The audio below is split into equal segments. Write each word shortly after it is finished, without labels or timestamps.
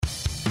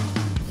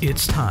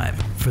It's time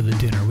for the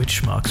Dinner with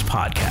Schmucks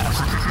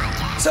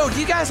podcast. So, do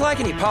you guys like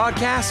any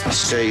podcasts?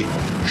 Say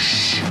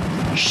shh,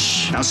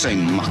 shh. Now say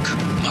muck,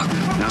 muck.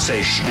 Now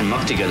say shh and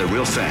muck together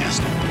real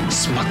fast.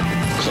 Smuck.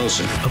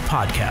 Closer. A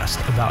podcast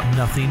about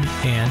nothing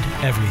and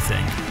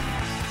everything.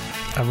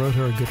 I wrote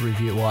her a good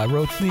review. Well, I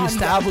wrote the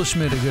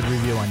establishment a good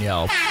review on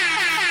Yelp.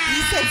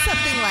 He said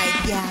something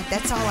like, yeah,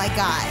 that's all I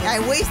got. I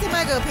wasted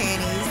my go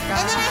panties.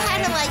 And then I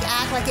had to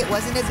act like it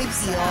wasn't a big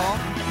deal.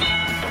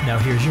 Now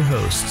here's your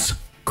hosts,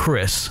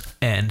 Chris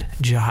and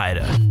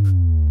Jahida.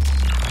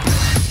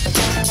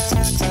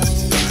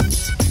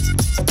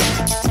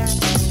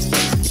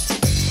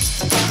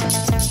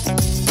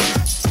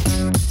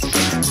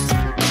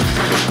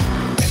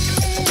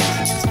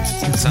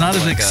 It's not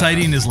as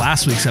exciting as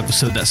last week's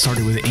episode that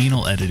started with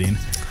anal editing.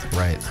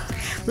 Right.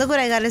 Look what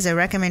I got as a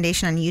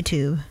recommendation on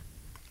YouTube.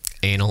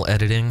 Anal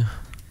editing?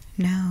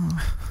 No.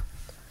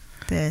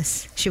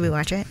 This. Should we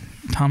watch it?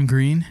 Tom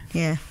Green?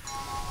 Yeah.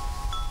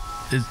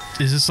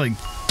 Is this like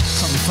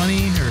something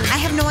funny? Or? I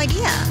have no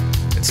idea.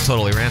 It's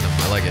totally random.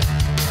 I like it.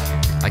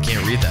 I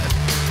can't read that.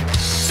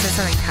 So it's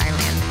like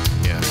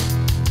Thailand. Yeah.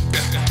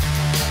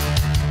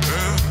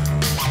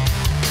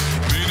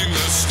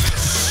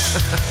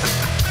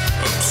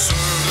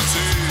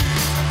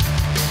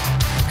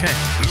 Okay.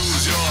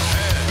 Lose your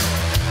head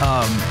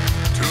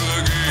to the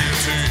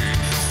guillotine.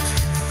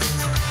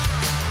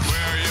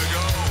 Where you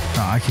go?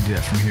 No, I can do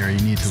that from here. You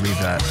need to leave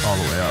that all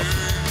the way up,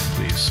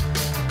 please.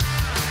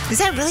 Is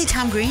that really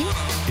Tom Green?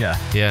 Yeah.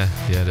 Yeah,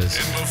 it is.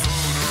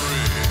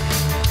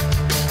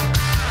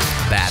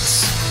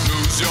 Bats.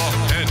 Lose your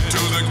head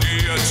to the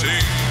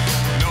guillotine.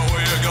 Know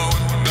where you're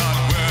going, not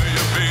where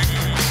you've been.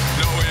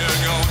 Know where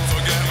you're going,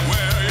 forget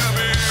where you've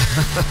been.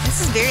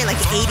 This is very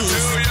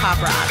 80s pop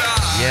rock.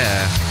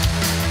 Yeah.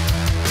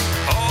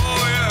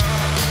 Oh yeah.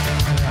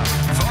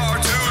 Far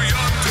too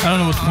young to I don't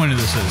know what the point of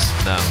this is.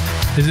 No.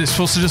 Is it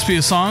supposed to just be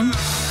a song?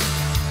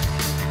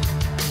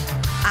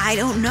 I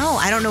don't know.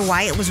 I don't know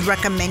why it was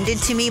recommended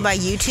to me by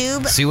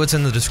YouTube. See what's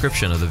in the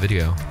description of the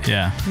video.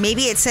 Yeah.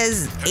 Maybe it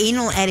says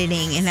anal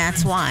editing, and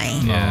that's why.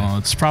 Yeah. No,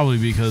 it's probably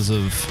because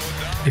of...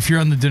 If you're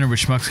on the Dinner with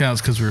Schmucks account,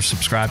 it's because we're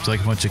subscribed to a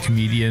bunch of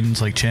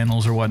comedians,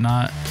 channels or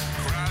whatnot.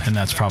 And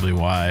that's probably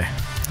why.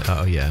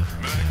 Oh, yeah.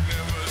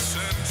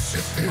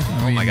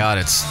 Oh, my God.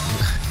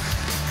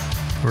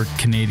 We're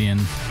Canadian.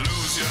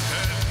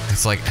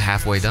 It's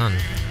halfway done.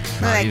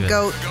 Look Not at even. that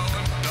goat.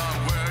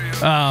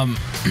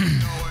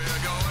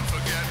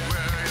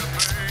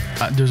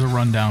 There's a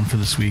rundown for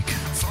this week.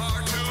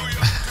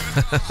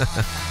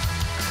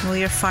 Well,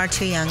 you're far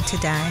too young to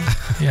die.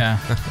 Yeah.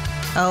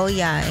 Oh,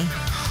 yeah.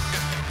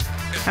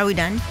 Are we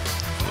done?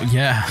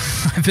 Yeah.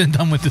 I've been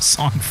done with this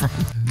song for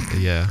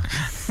Yeah.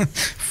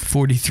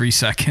 43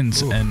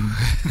 seconds and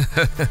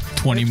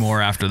 20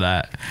 more after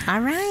that. All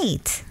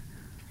right.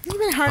 You've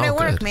been hard at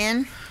work, good.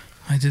 man.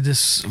 I did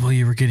this while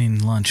you were getting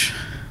lunch.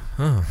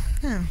 Oh.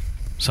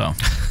 So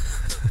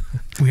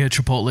we had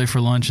Chipotle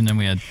for lunch, and then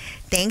we had...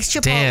 Thanks,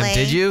 Chipotle. Damn,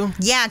 did you?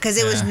 Yeah, because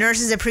it was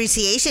Nurses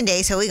Appreciation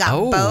Day, so we got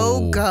Oh.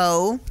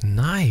 BOGO.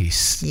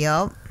 Nice.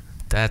 Yep,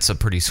 That's a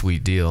pretty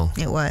sweet deal.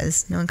 it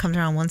was. No one comes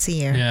around once a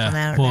year. Yeah. So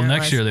that- Well, there it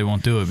next was. year they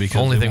won't do it because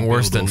Only they thing won't be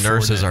worse able to than afford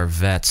nurses it. are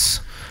vets.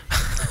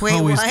 Wait,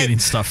 Always what? getting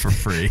stuff for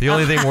free. The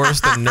only thing worse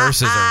than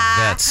nurses are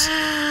vets.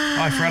 Oh,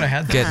 I forgot I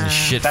had that. Getting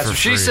shit That's for what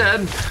free. she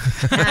said.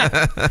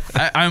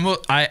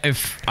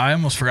 I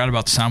almost forgot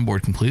about the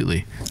soundboard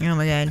completely. Oh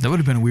my god. That would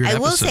have been a weird I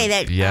episode. will say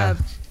that. Yeah.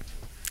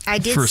 I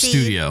did for a see.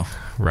 studio.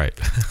 Right.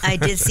 I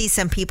did see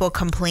some people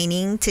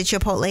complaining to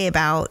Chipotle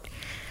about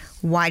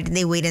why did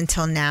they wait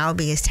until now,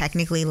 because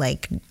technically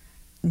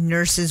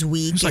Nurses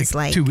Week It was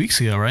is 2 weeks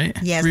ago, right?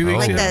 yeah, 3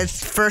 weeks ago. the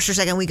first or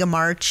second week of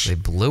March, They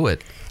blew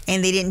it.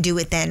 and they didn't do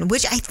it then,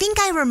 which I think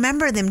I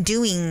remember them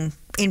doing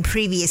in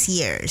previous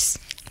years.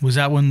 Was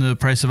that when the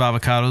price of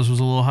avocados was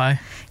a little high?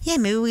 Yeah,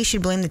 maybe we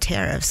should blame the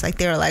tariffs.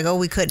 They were like, oh,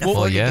 we couldn't Well,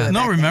 afford yeah. to do it. No,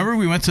 back then. remember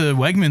we went to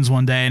Wegmans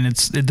one day and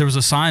there was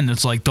a sign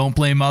that's don't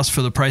blame us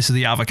for the price of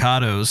the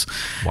avocados.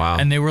 Wow.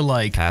 And they were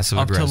Passive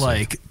up to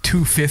aggressive.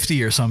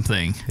 $2.50 or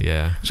something.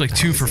 Yeah. It's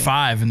 2 for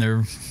 $5, and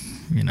they're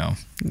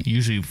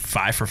usually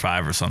 5 for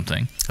 $5 or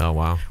something. Oh,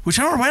 wow. Which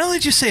I don't know, why don't they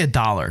just say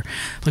 $1?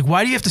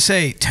 Why do you have to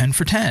say 10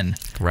 for 10?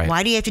 Right.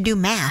 Why do you have to do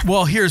math?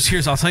 Well, here's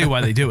I'll tell you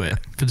why they do it.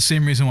 For the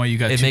same reason why you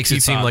got It two makes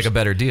it seem kebabs. like a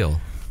better deal.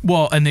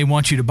 Well, and they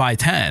want you to buy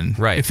 10.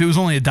 Right. If it was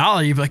only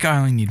 $1, you'd be like, I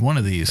only need one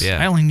of these. Yeah.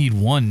 I only need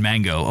one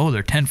mango. Oh,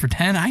 they're 10 for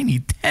 10? I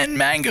need 10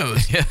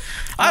 mangoes. Yeah.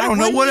 I don't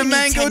know What what do a you mean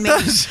mango 10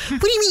 does.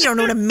 What do you mean you don't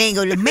know what a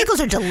mango does? Mangoes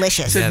are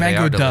delicious. Said Yeah, they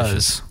mango are does.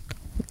 delicious.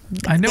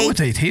 I know They- what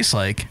they taste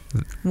like.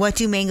 What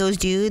do mangoes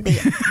do? They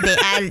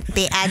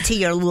add to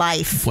your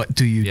life. What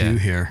do you Yeah. do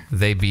here?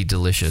 They be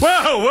delicious.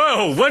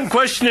 Whoa, one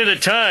question at a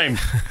time.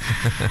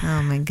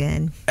 Oh my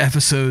god.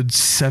 Episode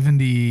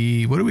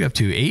 70. What are we up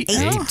to? 8?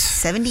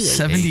 78.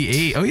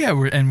 78. Oh yeah,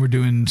 we're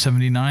doing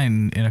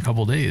 79 in a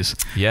couple days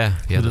Yeah.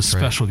 Yeah. with a That's right.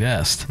 special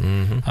guest.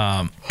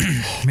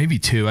 Maybe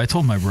 2. I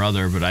told my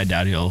brother, but I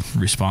doubt he'll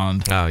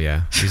respond. Oh,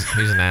 yeah. He's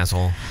an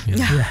asshole. You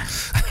know?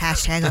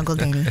 Hashtag Uncle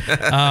Danny.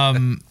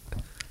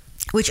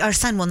 Which our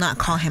son will not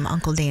call him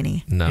Uncle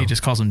Danny. No. He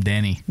just calls him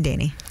Danny.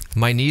 Danny.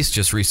 My niece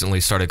just recently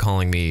started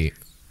calling me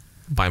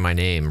by my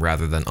name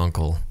rather than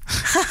uncle.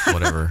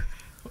 Whatever.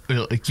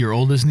 Like your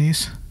oldest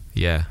niece?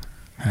 Yeah.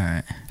 All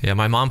right. Yeah,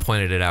 my mom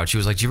pointed it out. She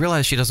was like, do you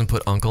realize she doesn't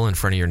put uncle in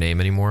front of your name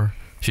anymore?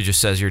 She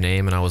just says your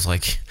name. And I was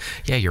like,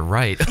 yeah, you're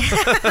right.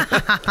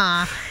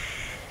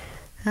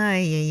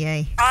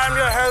 Ay. I'm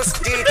your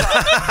host,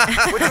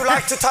 Dita. Would you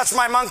like to touch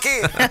my monkey?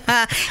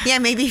 Yeah,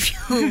 maybe if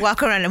you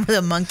walk around with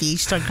a monkey,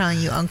 start calling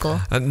you Uncle.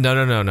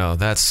 No.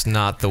 That's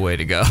not the way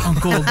to go.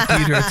 Uncle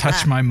Peter,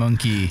 touch my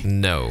monkey.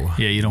 No.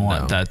 Yeah, you don't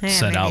want that Yeah,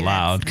 said maybe out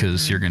loud that's-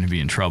 because you're going to be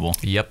in trouble.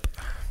 Yep.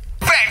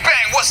 Bang,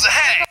 bang, what's the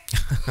hang?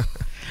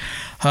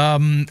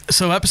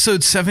 So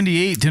episode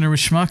 78, Dinner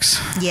with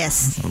Schmucks.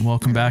 Yes.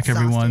 Welcome back,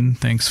 everyone.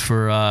 Thanks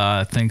for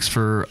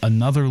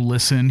another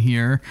listen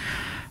here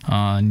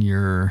on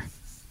your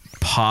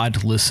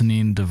pod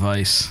listening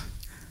device.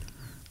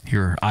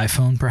 Your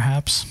iPhone,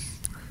 perhaps?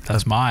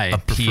 That's my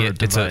preferred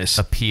device. It's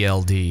a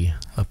PLD,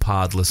 a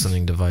pod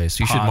listening device.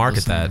 You should Pod market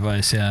listening that.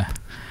 device, yeah.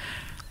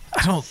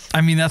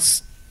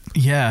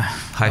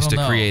 Heist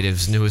of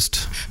Creative's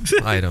newest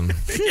item.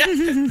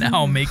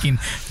 Now I'm making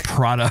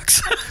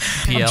products. I'm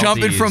PLDs.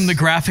 jumping from the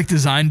graphic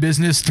design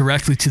business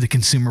directly to the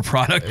consumer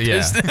product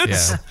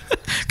business. Yeah.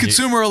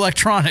 Consumer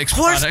electronics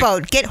Horse product.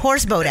 boat. Get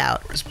horse boat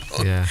out.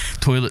 Yeah.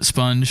 Toilet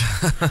sponge.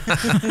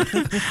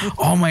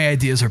 All my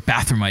ideas are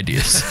bathroom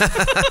ideas.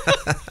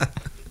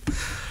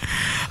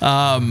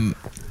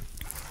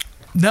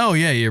 No,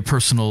 yeah, your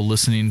personal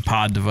listening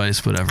pod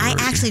device, whatever. I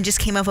actually just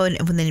came up with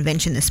an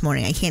invention this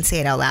morning. I can't say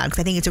it out loud because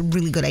I think it's a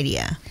really good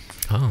idea.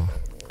 Oh.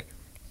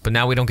 But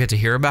now we don't get to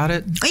hear about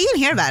it? Oh, you can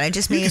hear about it.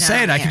 Just You maybe can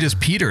say it. I can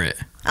just Peter it.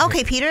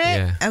 Okay, Peter it?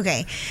 Yeah.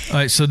 Okay. All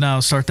right, so now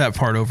start that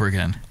part over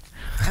again.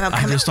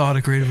 I just thought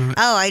a great of it.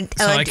 I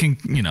can,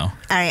 All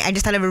right, I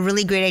just thought of a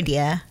really great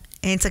idea.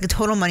 And it's like a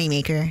total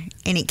moneymaker.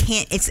 And it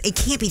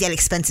can't be that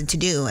expensive to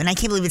do. And I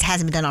can't believe it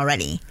hasn't been done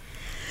already.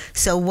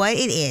 So what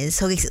it is,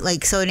 so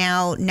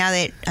now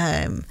that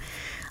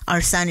our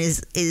son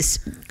is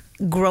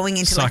growing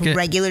into Suck it.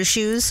 regular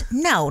shoes.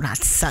 No, not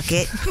suck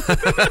it.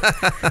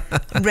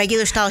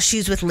 Regular style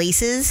shoes with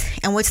laces.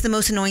 And what's the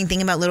most annoying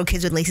thing about little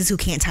kids with laces who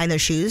can't tie their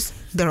shoes?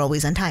 They're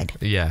always untied.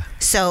 Yeah.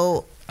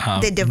 So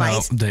the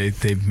device. No,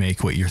 they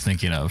make what you're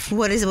thinking of.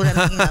 What is it? What I'm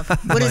thinking of?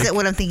 What is it?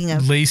 What I'm thinking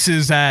of?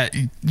 Laces that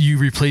you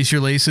replace your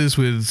laces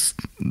with,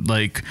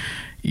 like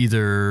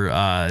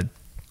either.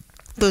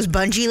 Those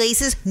bungee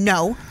laces?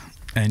 No.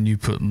 And you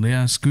put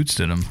Scoots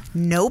did them.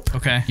 Nope.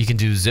 Okay. You can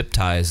do zip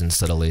ties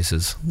instead of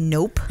laces.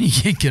 Nope. You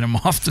can't get them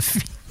off the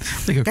feet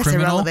like a That's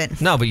criminal.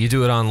 irrelevant. No, but you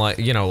do it on like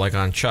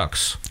on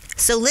Chucks.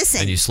 So listen.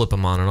 And you slip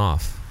them on and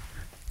off.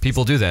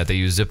 People do that. They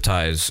use zip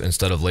ties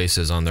instead of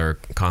laces on their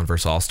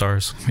Converse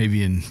All-Stars.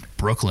 Maybe in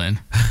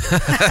Brooklyn.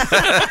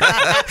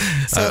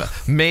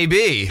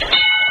 Maybe.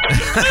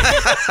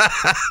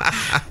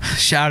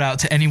 Shout out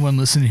to anyone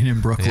listening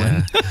in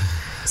Brooklyn. Yeah.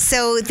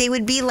 So they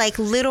would be like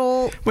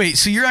little. Wait,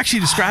 so you're actually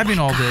describing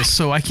all this,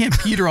 so I can't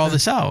Peter all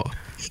this out.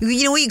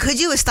 You know what you could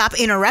do is stop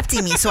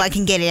interrupting me so I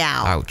can get it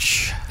out.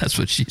 Ouch. That's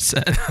what she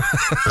said.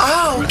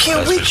 Oh,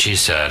 That's what she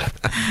said.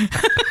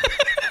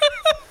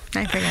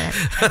 I forget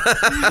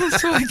it.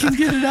 So I can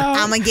get it out.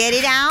 I'm gonna get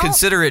it out.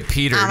 Consider it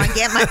Peter. I'm gonna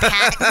get my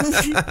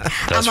patent.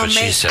 That's what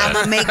she said. I'm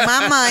gonna make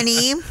my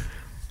money,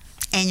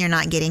 and you're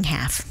not getting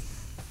half.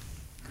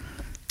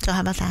 So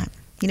how about that?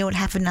 You know what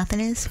half of nothing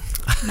is?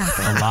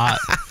 Nothing. A lot.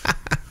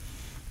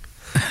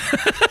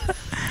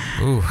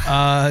 Ooh.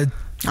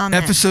 On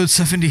that. Episode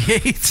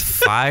 78.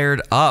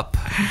 Fired up.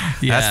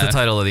 Yeah. That's the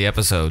title of the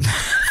episode.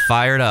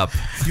 Fired up.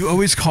 You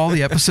always call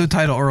the episode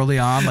title early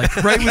on, like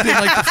right within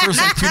like the first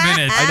 2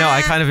 minutes. I know.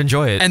 I kind of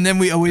enjoy it. And then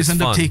we always It's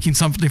end up fun. taking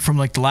something from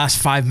like the last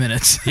 5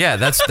 minutes. Yeah,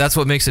 that's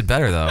what makes it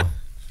better, though.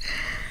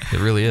 It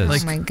really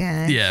is. Oh my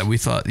god. Yeah, we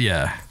thought,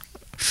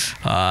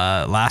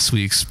 last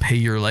week's Pay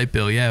Your Light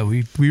Bill. Yeah,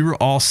 we were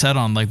all set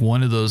on like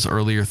one of those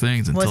earlier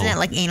things. Until, Wasn't it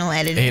like anal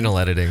editing? Anal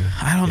editing.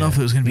 I don't know if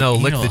it was going to be No,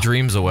 lick anal. the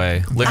dreams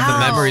away. Lick the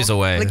memories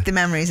away. Lick the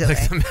memories away.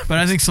 But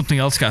I think something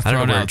else got I don't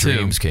thrown know where out too.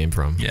 dreams came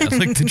from. Yeah,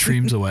 lick the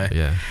dreams away.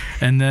 Yeah.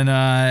 And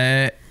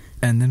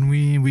then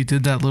we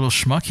did that little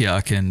schmuck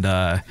yuck, and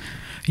the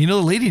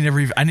lady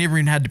I never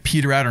even had to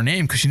Peter out her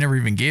name because she never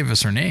even gave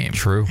us her name.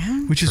 True.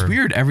 Which is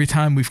weird. Every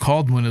time we've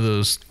called one of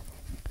those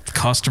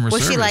customer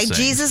Was service she like, things.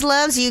 Jesus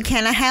loves you,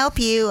 can I help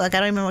you? Like, I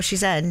don't remember what she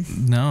said.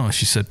 No,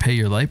 she said pay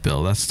your light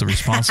bill. That's the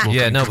responsible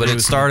Yeah, thing no, to but do it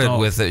as an started adult.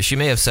 with, she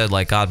may have said,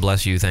 like, God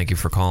bless you, thank you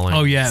for calling.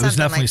 Oh, yeah, it was Something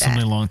definitely like that.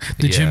 something along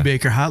the Jim Yeah.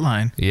 Baker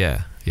hotline.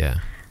 Yeah, yeah.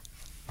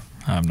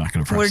 I'm not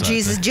going to press Where that.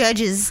 Jesus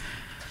judges.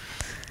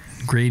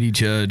 Grady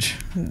Judge.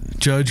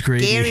 Judge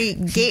Grady.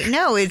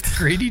 No, it's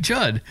Grady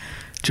Judd.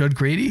 Judd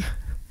Grady?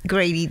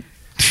 Grady.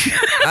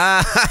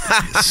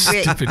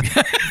 Stupid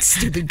guy.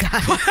 Stupid guy.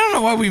 I don't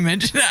know why we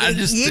mentioned that. I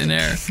just in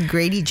there.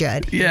 Grady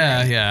Judd.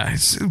 Yeah, yeah.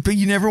 But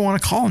you never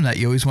want to call him that.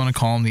 You always want to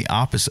call him the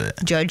opposite.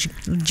 Judge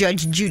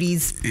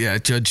Judy's. Yeah,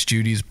 Judge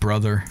Judy's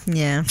brother.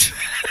 Yeah.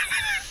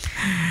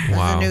 Wow.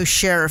 There's a new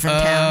sheriff in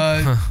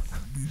town.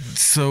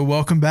 So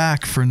welcome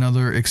back for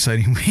another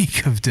exciting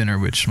week of Dinner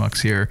with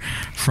Schmucks here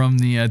from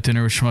the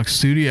Dinner with Schmucks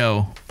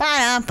studio.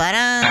 Ba-dum,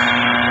 ba-dum.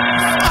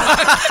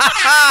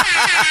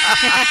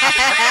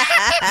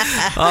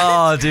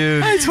 Oh,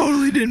 dude. I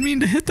totally didn't mean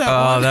to hit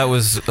that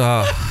one.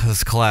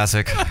 That's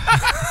classic. Oh,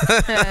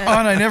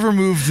 and I never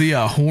moved the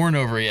horn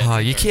over yet. Oh,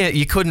 you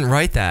couldn't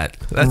write that.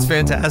 That's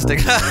fantastic.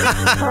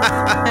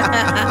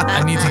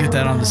 I need to get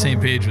that on the same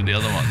page with the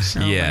other ones.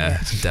 Yeah,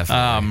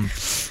 definitely.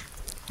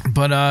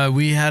 But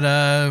we had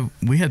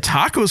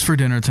tacos for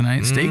dinner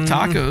tonight. Steak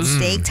tacos.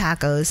 Steak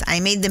tacos. I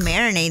made the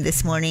marinade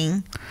this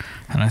morning,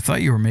 And I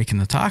thought you were making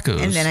the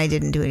tacos. and then I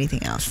didn't do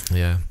anything else.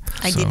 Yeah.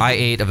 I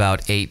ate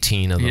about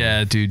 18 of them.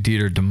 Yeah, dude,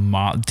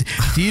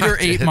 Dieter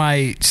ate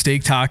my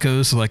steak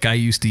tacos like I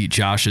used to eat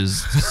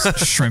Josh's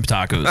shrimp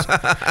tacos.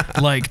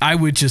 Like I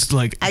would just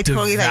I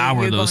totally thought you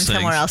were going those things.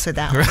 somewhere else with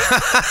that one.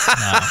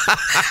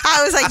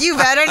 I was like, you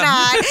better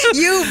not.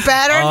 You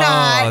better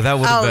not. Oh, that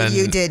would have been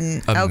you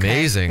didn't.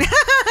 amazing. It's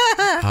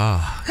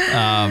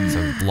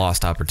a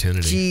lost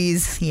opportunity.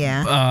 Jeez,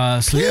 yeah.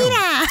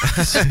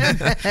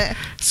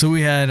 So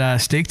we had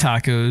steak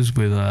tacos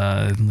with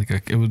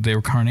they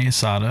were carne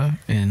asada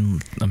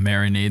in a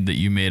marinade that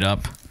you made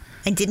up.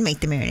 I did make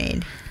the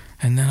marinade.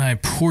 And then I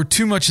poured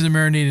too much of the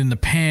marinade in the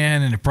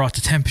pan, and it brought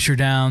the temperature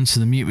down, so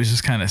the meat was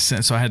just kind of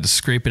so I had to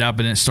scrape it out,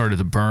 but then it started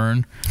to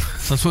burn.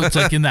 So that's what it's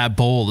like in that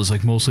bowl. It's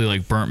like mostly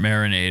like burnt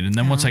marinade. And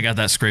then once I got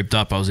that scraped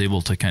up, I was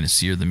able to kind of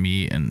sear the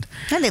meat, and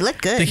Yeah, they look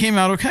good. they came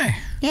out okay.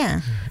 Yeah.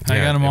 I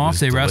Yeah, got them it off. was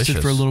They rested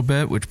delicious. for a little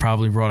bit, which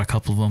probably brought a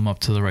couple of them up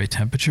to the right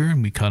temperature,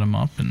 and we cut them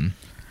up and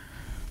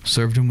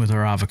served them with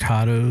our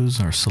avocados,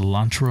 our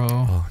cilantro,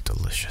 Oh,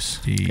 delicious.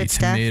 the Good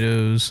stuff.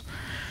 tomatoes,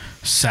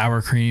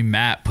 sour cream.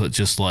 Matt put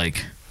just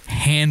like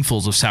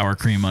handfuls of sour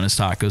cream on his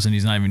tacos, and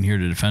he's not even here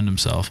to defend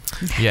himself.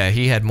 Yeah,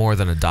 he had more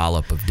than a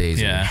dollop of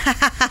Daisy. Yeah.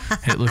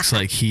 It looks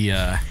like he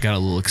got a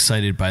little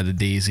excited by the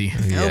Daisy.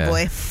 Yeah. Oh,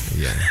 boy.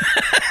 Yeah.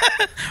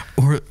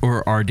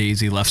 Or our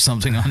Daisy left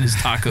something on his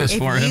tacos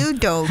for If him. you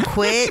don't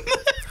quit,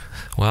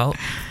 Well,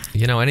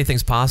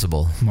 anything's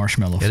possible.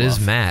 Marshmallow It is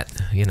fluff. Matt,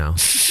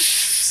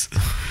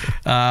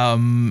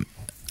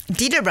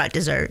 Dieter brought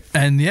dessert.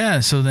 And yeah,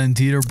 so then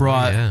Dieter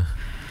brought Yeah.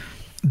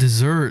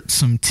 dessert,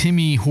 some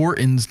Timmy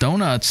Hortons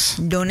donuts.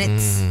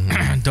 Donuts.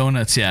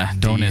 Donuts.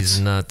 These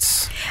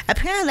nuts.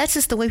 Apparently, that's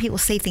just the way people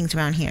say things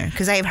around here.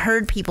 Because I've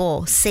heard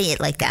people say it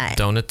like that.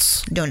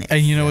 Donuts. Donuts.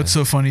 And you know what's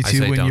so funny I too?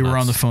 say When you were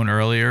donuts. on the phone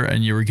earlier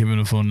and you were giving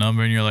a phone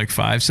number and you're like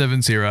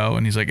 570,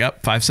 and he's like,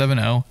 yep,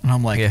 570. And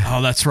I'm like, Yeah.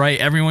 oh, that's right.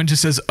 Everyone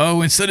just says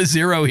O instead of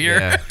 0 here.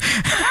 Yeah.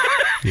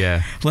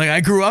 Yeah. Like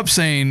I grew up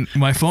saying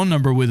my phone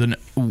number with an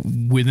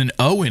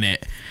O in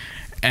it,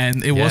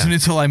 and it wasn't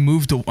until I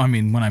moved.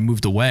 When I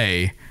moved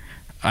away,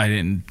 I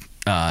didn't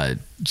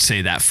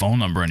say that phone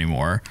number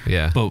anymore.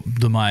 Yeah. But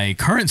my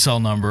current cell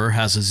number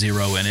has a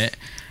 0 in it,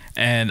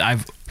 and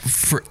I've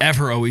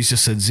forever always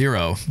just said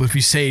 0. But if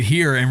you say it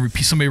here and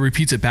somebody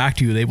repeats it back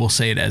to you, they will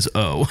say it as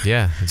O.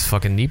 Yeah. It's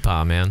fucking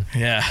Nipa, man.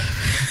 Yeah.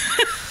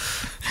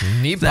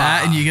 Nipa.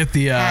 That and you get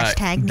the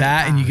Hashtag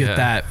that and you Nipa. get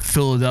that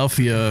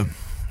Philadelphia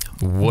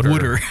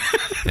Water.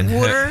 And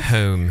Water.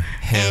 home.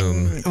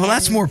 Well,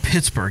 that's more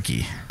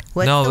Pittsburghy.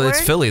 What's No, the but it's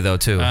word? Philly though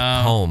too.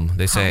 Home.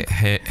 They say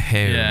home.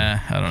 Yeah,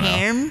 I don't know.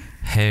 Ham.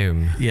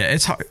 Home. Yeah,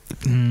 it's hard.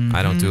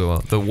 I don't do it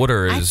well. The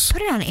water I is.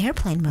 put it on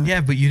airplane mode.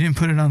 Yeah, but you didn't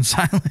put it on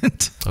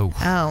silent. Oh.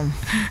 Oh.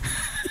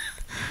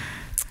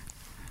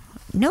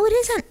 No, it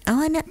isn't.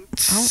 Oh, I know.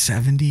 Oh,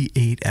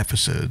 78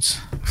 episodes.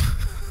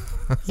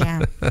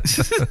 yeah.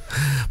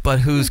 But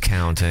who's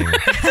counting?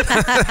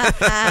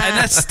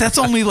 And that's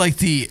only like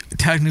the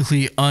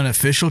technically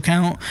unofficial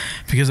count,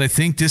 because I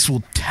think this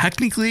will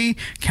technically,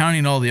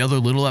 counting all the other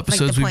little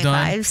episodes the we've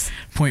done, 0.5s?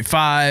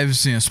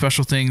 0.5s,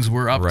 special things,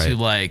 we're up to Right.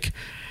 like,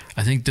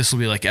 I think this will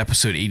be like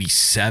episode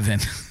 87.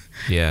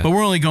 Yeah. But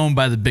we're only going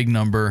by the big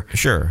number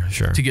Sure.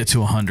 to get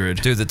to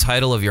 100. Dude, the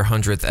title of your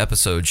 100th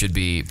episode should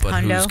be "But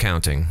Hundo? Who's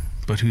Counting?"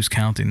 But who's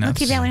counting? I'll That's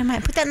keep that one in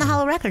mind. Put that in the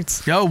Hall of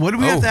Records. Yo, what do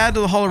we have to add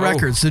to the Hall of Oh.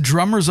 Records? The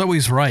drummer's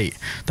always right.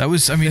 That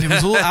was, it was a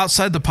little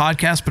outside the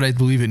podcast, but I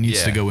believe it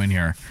needs to Yeah. go in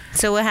here.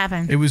 So what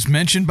happened? It was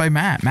mentioned by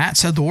Matt. Matt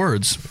said the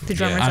words. The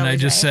drummer's And I always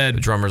just right. The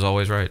said, drummer's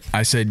always right.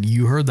 I said,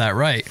 you heard that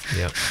right.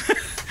 Yep.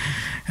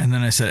 And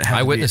then I said, it had I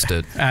to be witnessed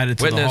it. Added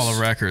to the Witness. Hall of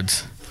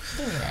Records.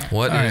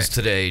 What All is right.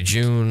 today?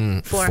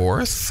 June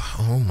 4th?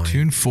 Oh my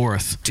June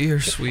 4th. dear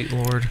sweet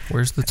Lord.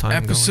 Where's the time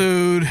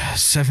Episode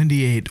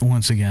 78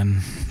 once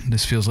again.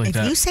 This feels like If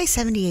that. you say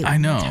 78 I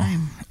one know. more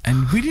time.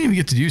 And we didn't even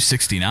get to do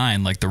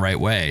 69 like the right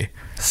way.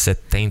 going?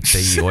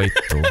 78.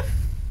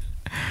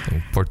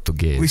 In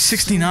Portuguese.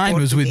 69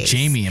 was with Portuguese.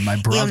 Jamie and my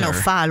Eu brother. não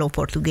falo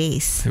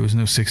português. There was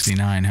no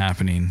 69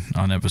 happening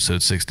on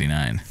episode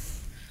 69.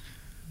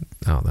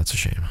 Oh, that's a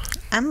shame.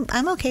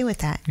 I'm okay with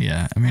that.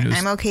 Yeah, it was,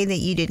 I'm okay that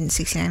you didn't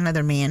 69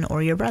 another man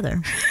or your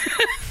brother.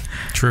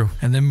 True.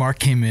 and then Mark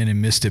came in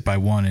and missed it by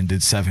 1 and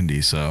did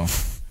 70, so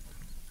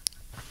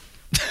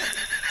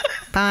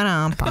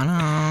Ba-dum,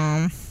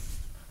 ba-dum.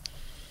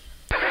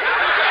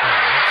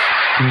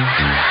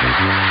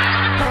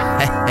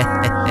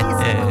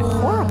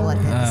 Horrible at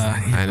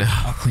this. I know.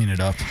 I'll clean it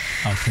up.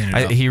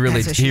 He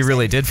That's what she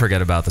really did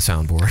forget about the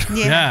soundboard.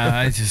 Yeah.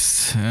 I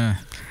just.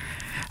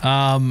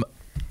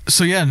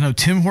 So yeah, no,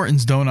 Tim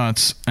Hortons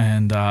donuts,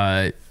 and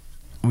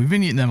we've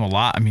been eating them a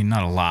lot. I mean,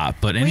 not a lot,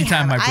 but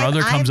anytime my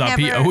brother comes up,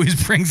 he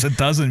always brings a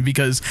dozen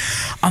because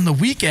on the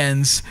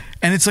weekends,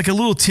 and it's like a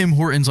little Tim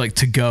Hortons like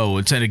to go.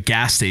 It's at a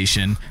gas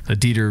station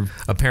that Dieter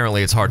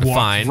Apparently, it's hard to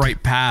find.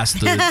 right past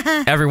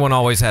the Everyone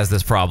always has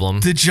this problem.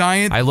 the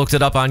giant. I looked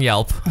it up on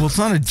Yelp. Well, it's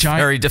not a giant.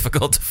 Very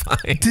difficult to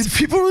find. Did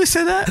people really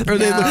say that? Or are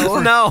they looking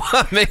for? No,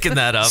 I'm making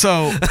that up.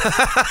 So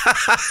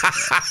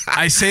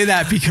I say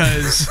that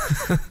because,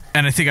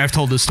 and I think I've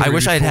told this story. I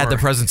wish I had had the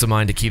before. presence of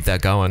mind to keep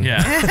that going.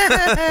 Yeah.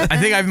 I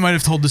think I might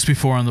have told this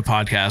before on the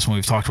podcast when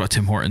we've talked about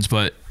Tim Hortons,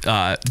 but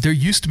there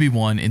used to be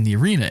one in the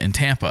arena in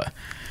Tampa.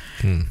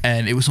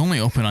 And it was only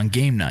open on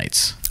game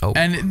nights. Oh.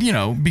 And, you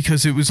know,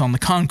 because it was on the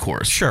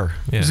concourse. Sure.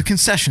 It Yeah. was a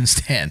concession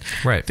stand.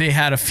 Right. They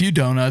had a few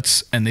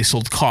donuts and they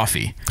sold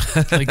coffee.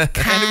 And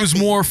it was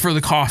more for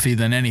the coffee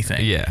than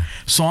anything. Yeah.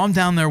 So I'm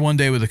down there one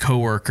day with a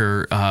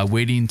coworker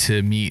waiting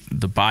to meet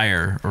the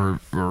buyer or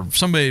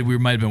somebody we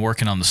might have been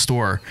working on the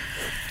store.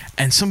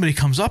 And somebody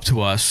comes up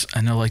to us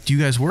and they're like, "Do you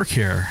guys work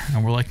here?"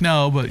 And we're like,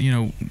 "No, but we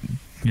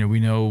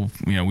know,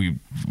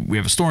 we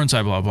have a store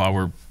inside, blah, blah,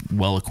 we're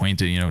well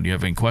acquainted, do you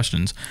have any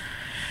questions?"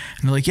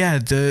 And they're like, "Yeah,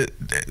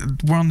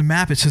 we're on the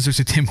map. It says there's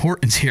a Tim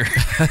Hortons here."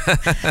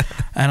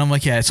 And I'm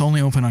like, "Yeah, it's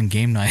only open on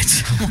game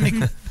nights."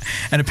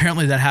 And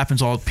apparently that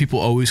happens. People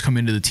always come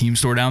into the team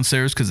store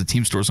downstairs because the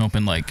team store's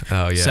open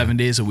 7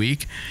 days a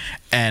week.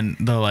 And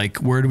they're like,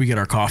 "Where do we get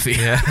our coffee?"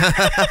 Yeah.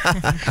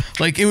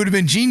 Like, it would have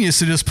been genius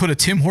to just put a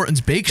Tim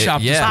Hortons bake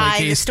shop display By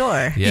the case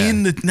store. Yeah.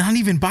 in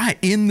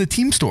the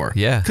team store.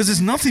 Yeah. Because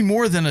it's nothing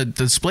more than a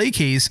display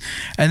case,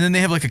 and then they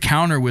have like a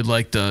counter with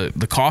like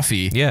the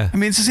coffee. Yeah. I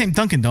mean, it's the same.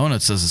 Dunkin'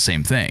 Donuts does the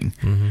same thing.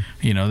 Mm-hmm.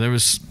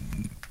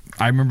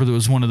 I remember there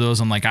was one of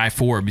those on like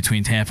I-4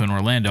 between Tampa and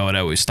Orlando I'd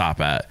always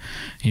stop at.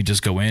 You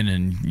just go in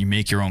and you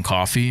make your own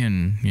coffee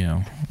and,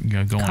 you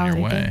go on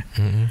your way.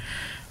 Mm-hmm.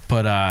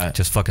 But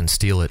just fucking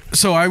steal it.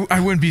 so I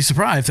wouldn't be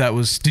surprised if that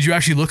was. Did you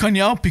actually look on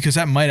Yelp? Because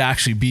that might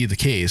actually be the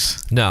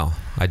case. No,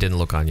 I didn't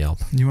look on Yelp.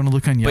 You want to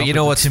look on Yelp? But you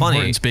know at the what's Tim funny?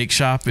 Hortons Bake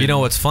Shop. You know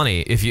what's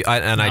funny?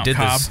 I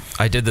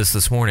did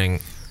this morning.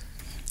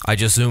 I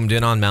just zoomed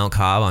in on Mount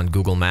Cobb on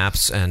Google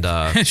Maps and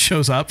it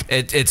shows up.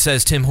 It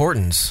says Tim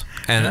Hortons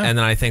and then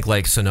I think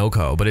like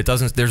Sunoco, but it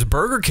doesn't. There's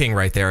Burger King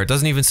right there. It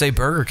doesn't even say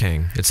Burger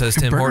King. It says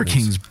Tim Burger Hortons.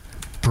 King's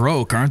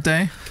broke, aren't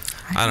they?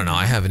 I don't know.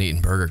 I haven't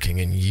eaten Burger King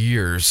in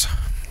years.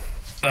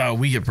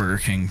 We get Burger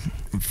King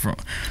from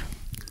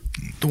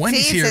the See,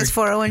 Wendy's it here. says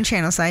 401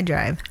 Channelside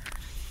Drive.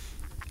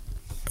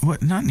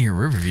 What? Not near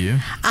Riverview.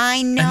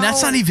 I know. And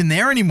that's not even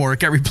there anymore. It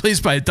got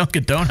replaced by a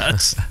Dunkin'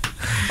 Donuts.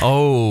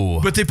 Oh.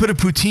 But they put a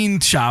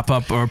poutine shop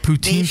up or a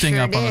poutine thing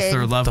sure up on the did.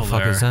 third level. What the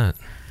fuck there. is that?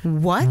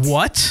 What?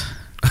 What?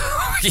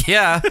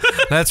 Yeah,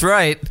 that's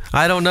right.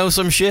 I don't know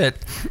some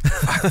shit.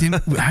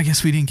 I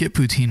guess we didn't get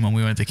poutine when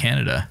we went to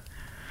Canada.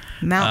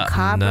 Mount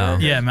Cobb? no.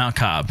 Yeah, Mount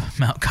Cobb.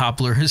 Mount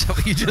Cobbler is that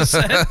what you just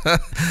said?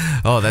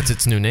 Oh, that's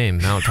its new name,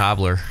 Mount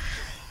Cobbler.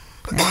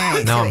 All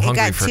right, Now so I'm it hungry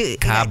got for two-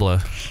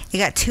 Cobbler. It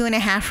got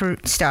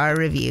 2.5 star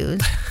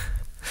reviews.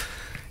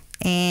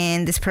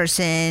 And this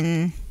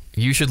person...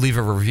 You should leave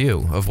a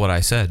review of what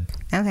I said.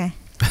 Okay.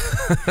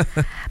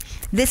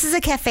 This is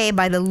a cafe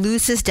by the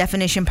loosest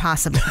definition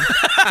possible.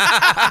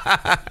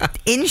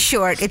 In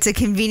short, it's a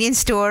convenience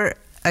store,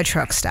 a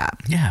truck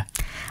stop. Yeah.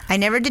 I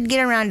never did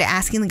get around to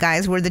asking the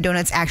guys where the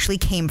donuts actually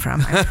came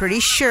from. I'm pretty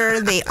sure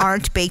they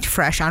aren't baked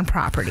fresh on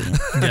property.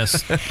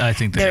 Yes, I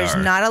think they There's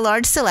are. not a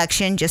large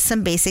selection, just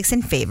some basics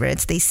and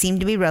favorites. They seem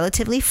to be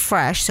relatively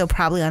fresh, so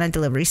probably on a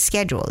delivery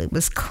schedule. It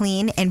was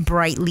clean and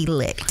brightly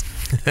lit.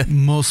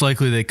 Most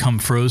likely they come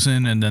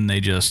frozen and then they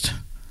just...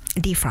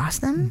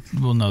 Defrost them?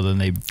 Well, no, then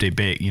they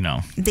bake,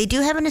 They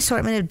do have an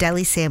assortment of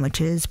deli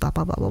sandwiches, blah,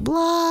 blah, blah, blah,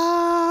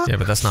 blah. Yeah,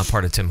 but that's not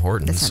part of Tim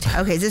Hortons. That's not,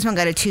 okay, this one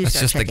got a 2-star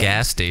That's just the check-in.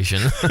 gas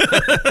station.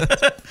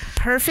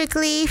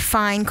 Perfectly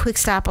fine quick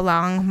stop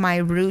along my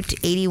Route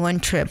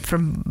 81 trip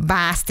from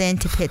Boston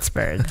to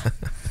Pittsburgh.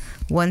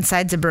 One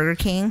side's a Burger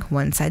King,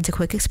 one side's a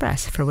Quick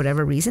Express. For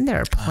whatever reason,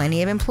 there are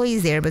plenty of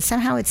employees there, but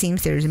somehow it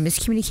seems there's a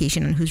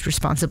miscommunication on who's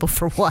responsible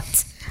for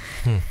what.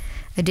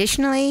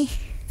 Additionally,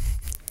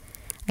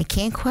 I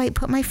can't quite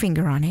put my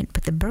finger on it,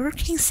 but the Burger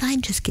King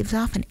side just gives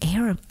off an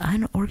air of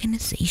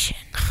unorganization.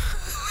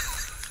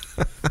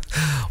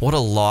 What a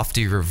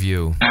lofty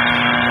review.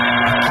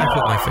 I can't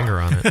put my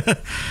finger on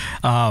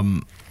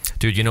it.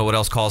 Dude, you know what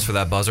else calls for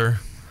that buzzer?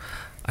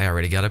 I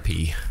already got to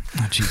pee.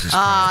 Oh, Jesus Christ.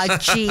 Aw,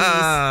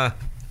 jeez.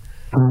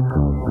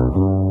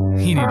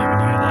 He didn't even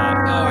hear that.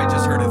 Oh, I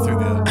just heard it through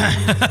the...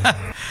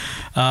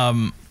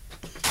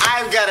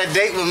 I've got a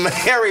date with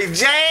Mary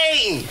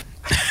Jane.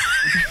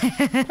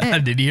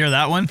 Did you hear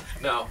that one?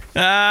 No.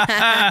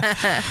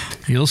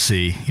 You'll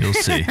see.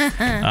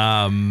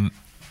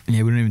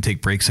 Yeah, we don't even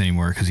take breaks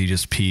anymore because he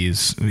just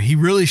pees. He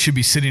really should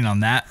be sitting on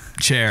that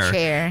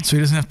chair. So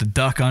he doesn't have to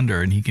duck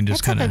under and he can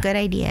just That's kind of... a good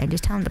idea.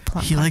 Just tell him to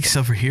plump. He likes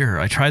over here.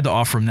 I tried to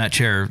offer him that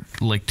chair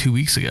like 2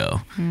 weeks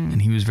ago,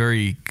 and he was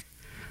very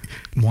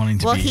wanting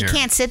to be here. Well, he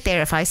can't sit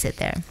there if I sit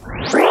there.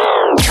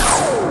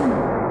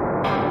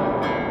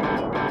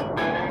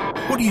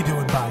 What are you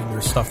doing buying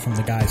your stuff from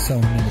the guy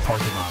selling in the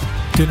parking lot?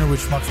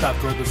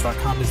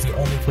 DinnerWithSchmucks.threadless.com is the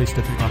only place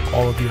to pick up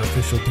all of your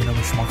official Dinner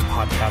with Schmucks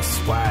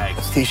podcast swag.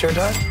 T-shirt,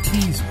 Doug?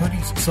 Tees,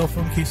 hoodies, cell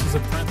phone cases,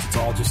 and prints. It's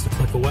all just a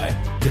click away.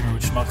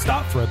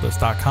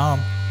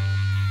 DinnerWithSchmucks.threadless.com.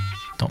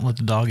 Don't let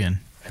the dog in.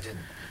 I didn't.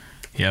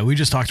 Yeah, we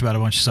just talked about a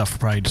bunch of stuff we're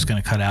probably just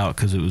going to cut out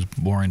because it was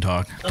boring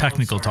talk.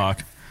 Technical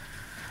talk.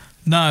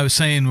 No, I was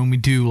saying when we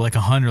do like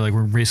 100, like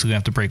we're basically going to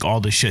have to break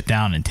all this shit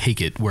down and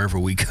take it wherever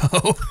we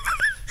go.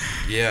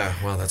 Yeah,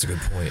 well, that's a good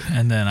point.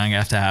 And then I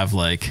have to have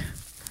like,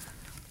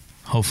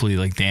 hopefully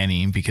like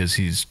Danny, because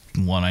he's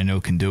one I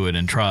know can do it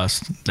and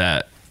trust,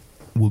 that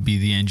will be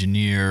the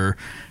engineer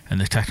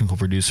and the technical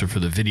producer for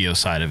the video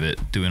side of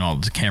it, doing all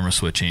the camera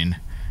switching.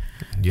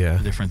 Yeah.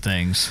 Different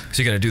things.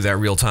 So you're going to do that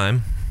real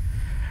time?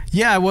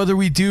 Yeah, whether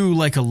we do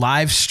like a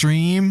live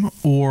stream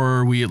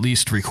or we at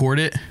least record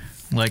it.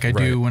 Like I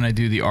do when I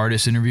do the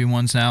artist interview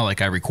ones now,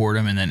 like I record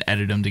them and then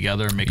edit them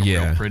together and make them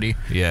real pretty.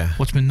 Yeah.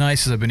 What's been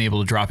nice is I've been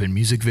able to drop in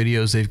music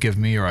videos they've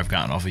given me or I've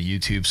gotten off of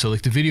YouTube. So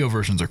like the video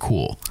versions are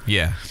cool.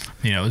 Yeah.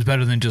 You know, it's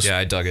better than just... Yeah,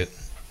 I dug it.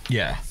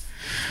 Yeah.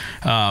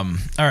 All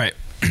right.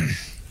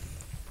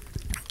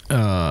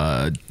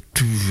 I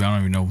don't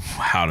even know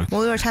how to...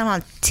 Well, we were talking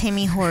about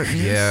Timmy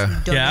Hortons.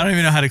 Yeah, I don't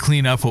even know how to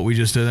clean up what we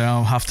just did.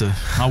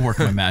 I'll work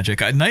my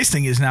magic. Nice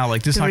thing is now,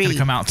 like, this is not going to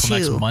come out until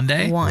next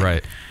Monday.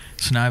 Right.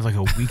 So now I have like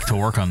a week to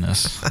work on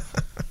this.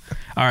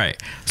 All right.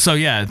 So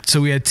yeah.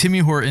 So we had Timmy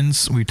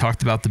Hortons. We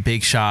talked about the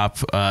bake shop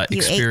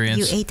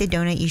experience. You ate the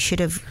donut. You should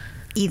have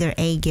either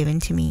A, given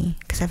to me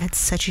because I've had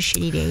such a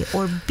shitty day,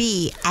 or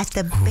B, at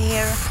the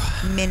bare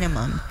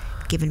minimum,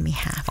 given me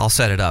half. I'll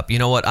set it up. You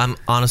know what? I'm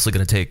honestly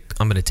going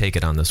to take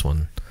it on this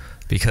one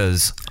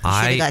because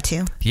I got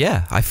two.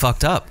 Yeah, I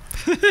fucked up.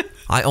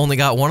 I only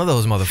got one of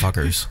those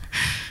motherfuckers.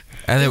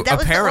 And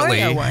that apparently, was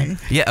the Oreo one.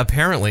 Yeah,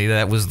 apparently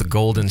that was the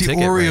golden ticket.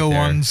 The Oreo right there.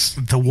 ones,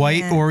 the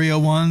white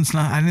Oreo ones. No,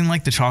 I didn't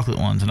like the chocolate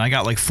ones, and I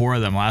got like 4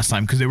 of them last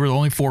time because there were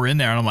only 4 in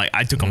there, and I'm like,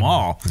 I took them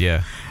all.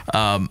 Yeah.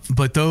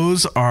 But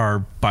those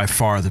are by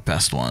far the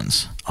best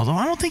ones. Although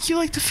I don't think you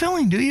like the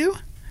filling, do you?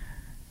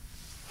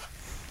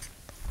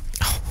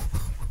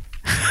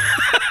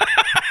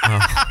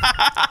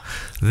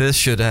 This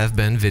should have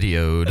been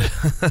videoed.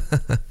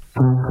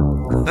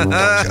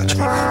 Don't judge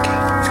me.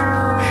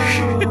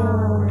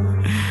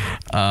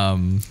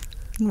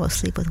 We'll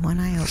sleep with one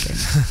eye open.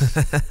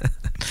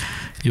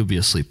 You'll be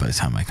asleep by the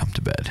time I come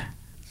to bed.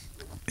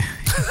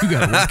 You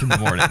got to work in the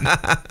morning.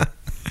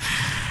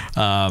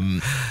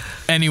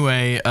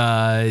 Anyway,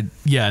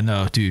 yeah,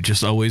 no, dude,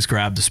 just always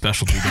grab the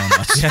specialty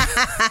donuts.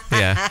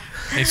 Yeah.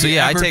 So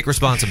yeah, I take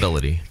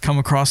responsibility. Come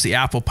across the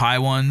apple pie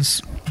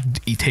ones,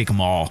 you take them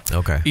all.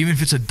 Okay. Even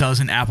if it's a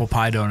dozen apple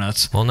pie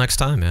donuts. Well, next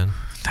time, man.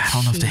 I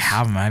don't know if they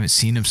have them. I haven't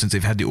seen them since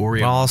they've had the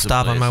Oreo. Well, I'll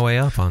stop on my way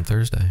up on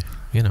Thursday.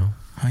 You know.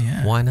 Oh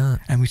yeah. Why not?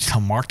 And we tell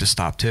Mark to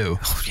stop too.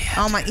 Oh yeah.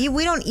 Oh my!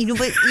 We don't. But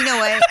you know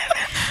what?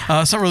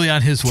 It's not really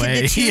on his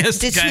way. The two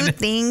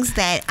things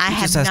that I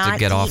have just has not to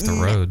get off the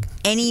road.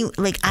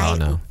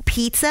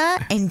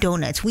 Pizza and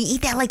donuts. We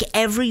eat that like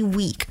every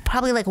week,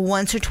 probably like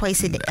once or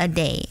twice a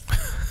day.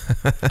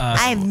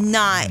 I have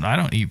not. I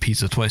don't eat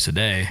pizza twice a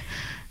day.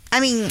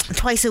 I mean,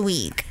 twice a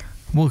week.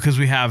 Well, because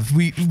we get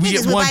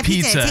one buy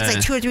pizza. It takes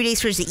like 2 or 3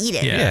 days for us to eat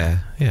it. Yeah.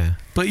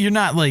 But you're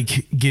not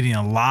like getting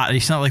a lot.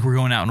 It's not like we're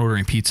going out and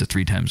ordering pizza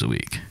 3 times a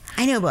week.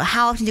 I know, but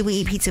how often did we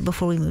eat pizza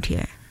before we moved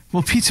here?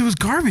 Well, pizza was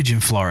garbage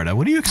in Florida.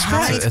 What do you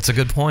expect? That's a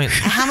good point.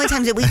 How many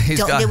times did we eat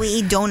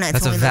donuts?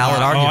 That's a when we valid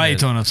lived out? argument. Oh, I eat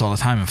donuts all the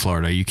time in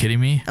Florida. Are you kidding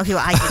me? Okay,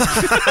 well, I did not.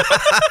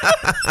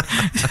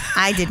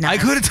 I did not. I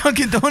go to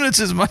Dunkin' Donuts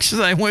as much as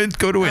I would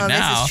go to it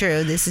now.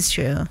 This is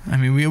true. I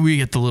mean, we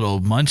get the little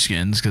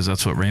munchkins because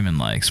that's what Raymond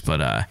likes,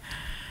 but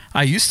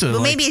I used to.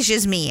 Well, maybe it's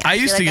just me. I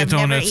used to get I've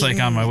donuts like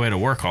on my way to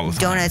work all the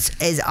time.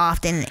 Donuts is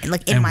often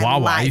like in and my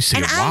Wawa. life. I used to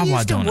get Wawa I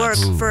used to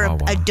donuts. work for Wawa.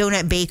 a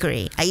donut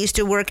bakery. I used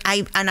to work.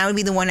 I would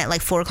be the one at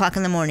like 4 o'clock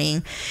in the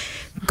morning,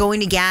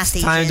 going to gas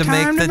stations. Time to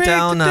make the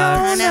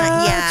donuts.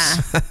 Yeah.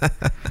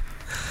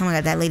 Oh my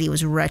god, that lady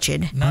was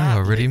wretched. I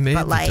already made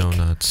But, like, the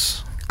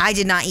donuts. I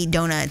did not eat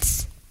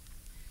donuts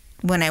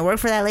when I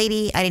worked for that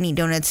lady. I didn't eat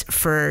donuts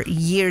for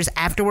years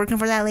after working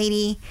for that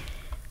lady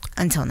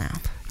until now.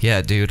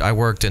 Yeah, dude, I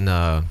worked in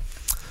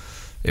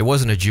it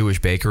wasn't a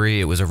Jewish bakery.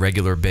 It was a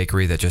regular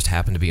bakery that just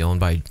happened to be owned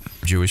by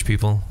Jewish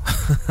people.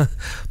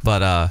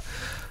 But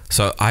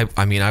so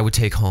I mean, I would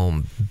take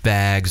home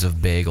bags of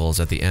bagels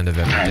at the end of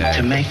every day.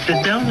 To make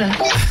the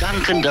donuts.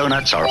 Dunkin'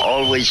 Donuts are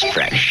always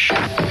fresh.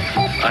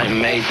 I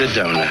made the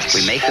donuts.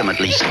 We make them at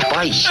least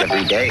twice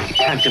every day.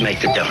 Time to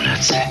make the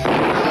donuts.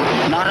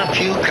 Not a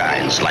few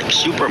kinds like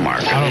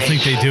supermarket. I don't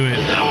think they do it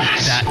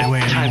that way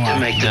Time anymore. to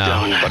make the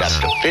donuts. But up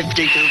to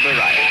 52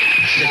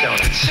 varieties. The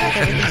donuts.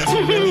 Everything is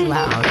really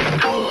loud.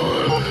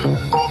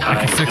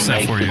 I can fix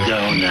that for you.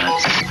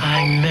 Donuts.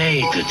 I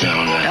made the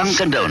donuts.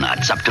 Dunkin'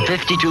 Donuts, up to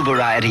 52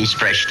 varieties,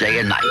 fresh day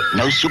and night.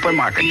 No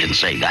supermarket can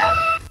say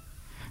that.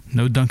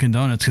 No Dunkin'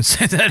 Donuts can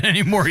say that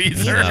anymore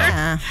either.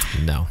 Yeah.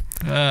 No.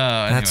 Anyway.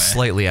 That's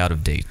slightly out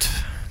of date.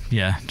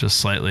 Yeah, just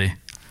slightly.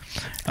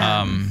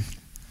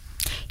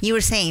 You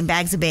were saying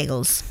bags of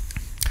bagels.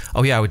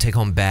 Oh yeah, I would take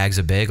home bags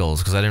of bagels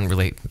because I didn't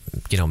really,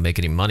 make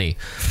any money.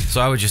 So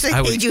I would just. They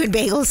paid you in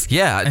bagels?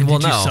 Yeah. And well,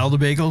 did you no. sell the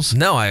bagels?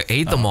 No, I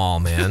ate them all,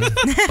 man.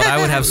 But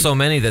I would have so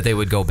many that they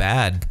would go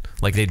bad.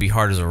 Like they'd be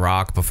hard as a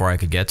rock before I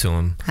could get to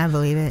them. I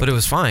believe it. But it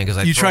was fine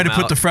because You try to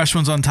put the fresh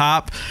ones on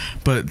top,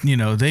 but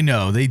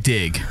they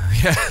dig.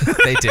 Yeah,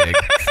 they dig.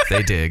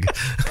 They dig.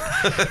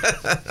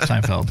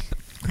 Seinfeld.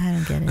 I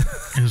don't get it.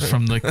 It was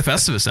from the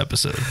Festivus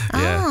episode.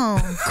 Yeah.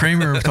 Oh.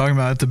 Kramer was talking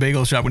about at the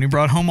bagel shop when he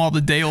brought home all the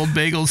day-old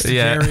bagels to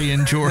Jerry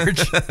and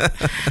George.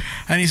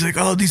 And he's like,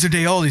 oh, these are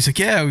day-old. He's like,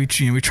 yeah, we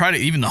try to,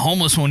 even the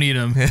homeless won't eat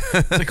them.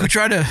 It's like, we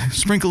try to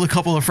sprinkle a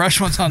couple of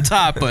fresh ones on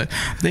top, but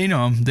they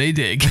know them. They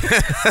dig.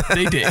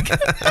 They dig.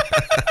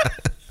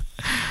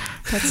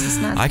 That's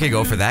just not I could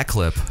go for that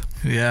clip.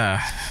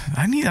 Yeah.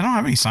 I don't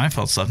have any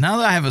Seinfeld stuff. Now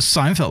that I have a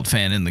Seinfeld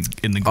fan in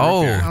the group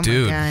Oh, here. Oh,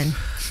 dude. my God.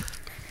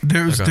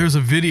 There's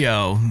a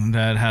video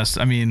that has,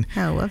 Oh,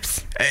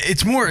 whoops.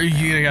 it's more,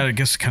 you gotta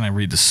guess kind of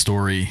read the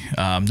story.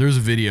 There's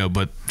a video,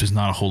 but there's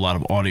not a whole lot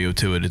of audio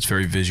to it. It's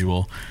very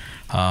visual.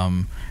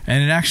 And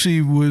it actually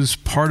was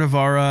part of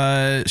our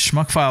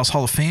Schmuck Files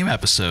Hall of Fame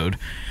episode.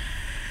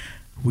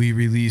 We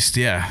released,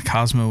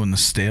 Cosmo and the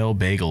Stale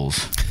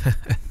Bagels.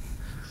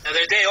 Now,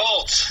 they're day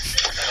olds.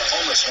 The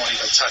homeless won't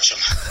even touch them.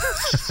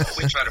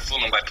 We try to fool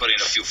them by putting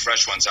a few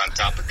fresh ones on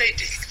top, but they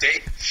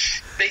dig.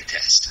 They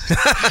test.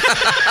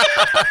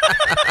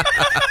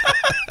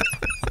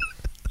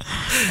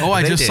 Oh,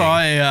 I just saw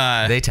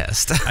a... they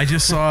test. I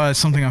just saw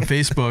something on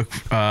Facebook.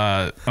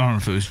 I don't know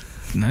if it was...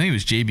 I think it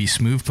was JB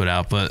Smoove put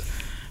out, but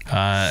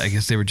I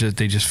guess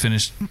they just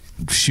finished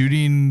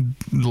shooting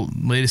the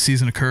latest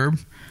season of Curb.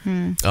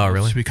 Oh,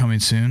 really? Should be coming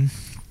soon.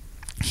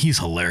 He's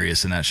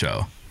hilarious in that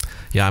show.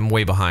 Yeah, I'm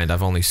way behind.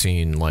 I've only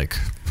seen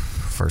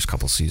first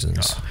couple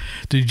seasons.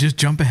 Did you just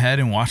jump ahead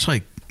and watch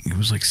it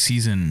was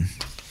season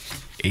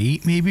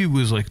 8 maybe? It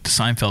was the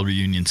Seinfeld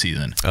reunion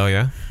season. Oh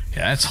yeah?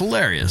 Yeah, it's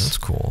hilarious. That's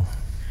cool.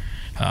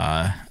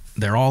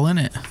 They're all in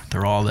it.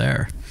 They're all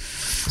there.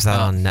 Is that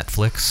on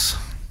Netflix?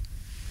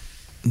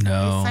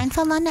 No. Is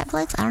Seinfeld on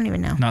Netflix? I don't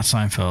even know. Not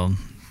Seinfeld.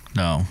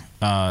 No.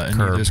 And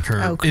Curb. it is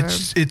Curb. Oh, Curb.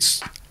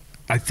 It's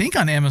I think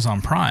on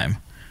Amazon Prime.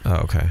 Oh,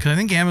 okay. Because I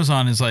think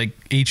Amazon is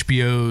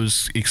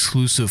HBO's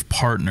exclusive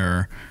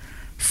partner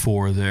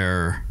for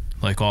their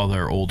all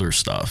their older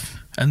stuff.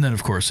 And then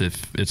of course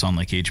if it's on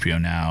HBO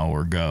Now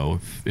or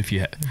Go, if you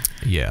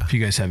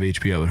guys have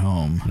HBO at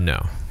home.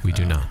 No, we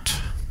do not.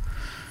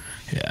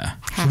 Yeah.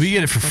 So we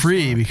get it for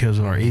free because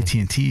of our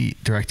AT&T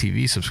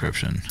DirecTV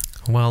subscription.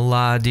 Well,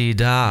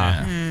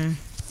 la-di-da. Yeah.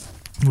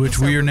 Which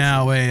we are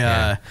now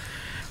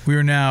we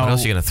are now... What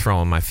else are you going to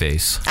throw in my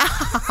face?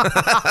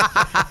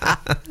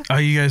 Oh,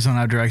 you guys don't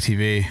have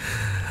DirecTV?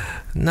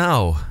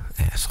 No,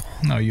 asshole.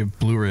 No, you have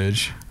Blue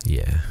Ridge.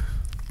 Yeah.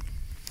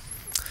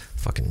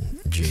 Fucking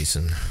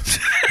Jason.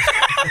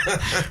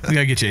 We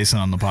got to get Jason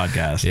on the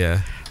podcast.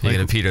 Yeah. You're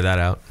going to peter that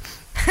out?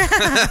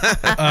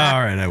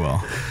 All right, I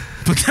will.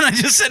 But then I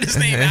just said his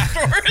name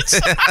afterwards.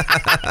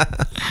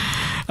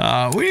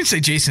 We didn't say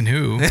Jason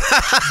who.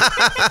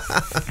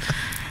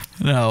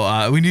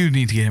 No, we do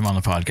need to get him on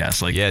the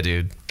podcast. Yeah,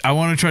 dude. I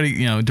want to try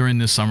to, during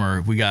this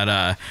summer, we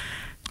got,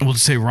 we'll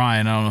just say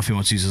Ryan. I don't know if he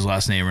wants to use his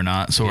last name or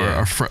not. So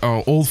our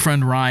old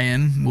friend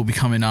Ryan will be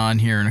coming on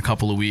here in a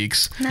couple of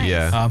weeks. Nice.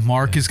 Yeah.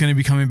 Mark is going to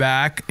be coming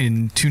back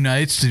in 2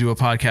 nights to do a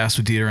podcast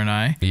with Dieter and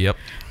I. Yep.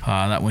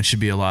 That one should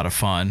be a lot of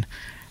fun.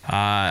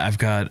 I've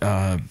got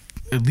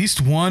at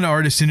least one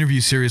artist interview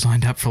series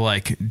lined up for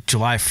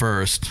July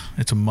 1st.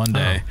 It's a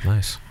Monday. Oh,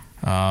 nice.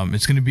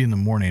 It's going to be in the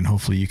morning.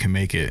 Hopefully you can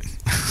make it.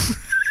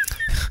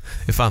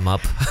 If I'm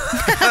up.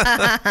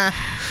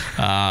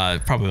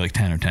 Probably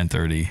 10 or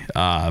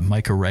 10:30.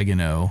 Mike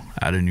Oregano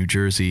out of New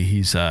Jersey.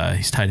 He's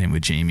tied in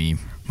with Jamie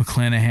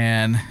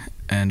McClanahan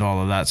and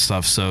all of that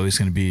stuff. So he's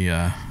going to be.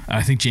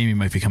 I think Jamie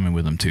might be coming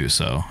with him too.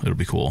 So it'll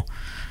be cool.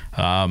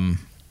 And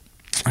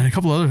a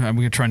couple other.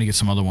 I'm trying to get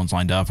some other ones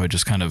lined up. I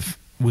just kind of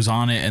was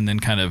on it and then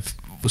kind of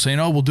was saying,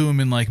 oh, we'll do them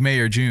in May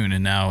or June,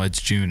 and now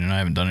it's June and I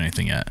haven't done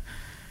anything yet.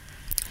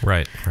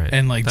 Right.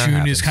 And That June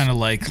happens. is kind of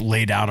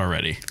laid out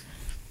already.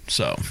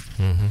 So,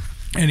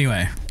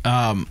 anyway,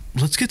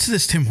 let's get to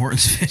this Tim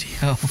Hortons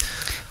video.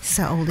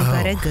 So oldie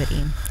but a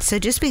goodie. So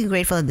just be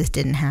grateful that this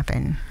didn't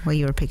happen while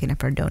you were picking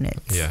up our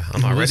donuts. Yeah,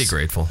 I'm already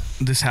grateful.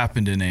 This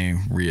happened in a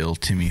real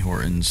Timmy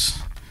Hortons.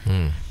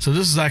 So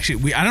this is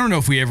actually, I don't know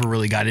if we ever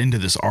really got into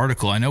this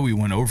article. I know we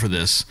went over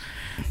this,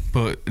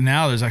 but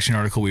now there's actually an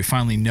article we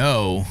finally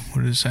know.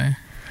 What did it say?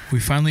 We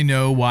finally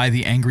know why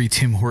the angry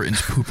Tim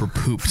Hortons pooper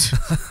pooped.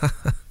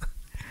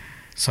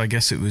 So I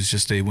guess it was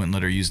just they wouldn't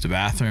let her use the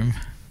bathroom.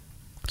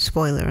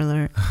 Spoiler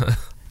alert.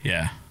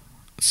 Yeah.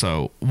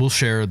 So we'll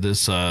share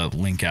this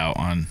link out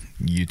on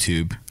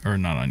YouTube, or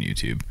not on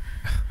YouTube.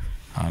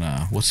 on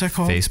what's that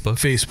called?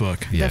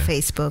 Facebook. The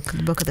Facebook,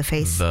 the book of the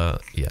face.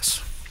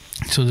 Yes.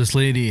 So this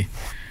lady,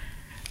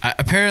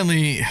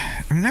 apparently,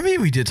 maybe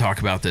we did talk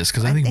about this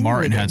because I think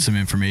Martin had some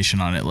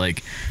information on it.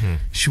 Like,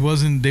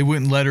 they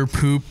wouldn't let her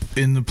poop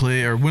in the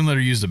play or wouldn't let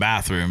her use the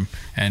bathroom,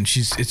 and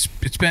she's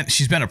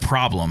been a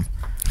problem.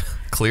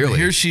 Clearly,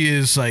 here she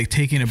is, like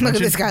taking a bunch. Look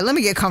at this guy. Let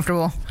me get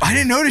comfortable. I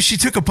didn't notice she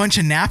took a bunch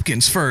of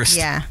napkins first.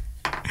 Yeah.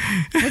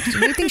 What do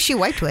you think she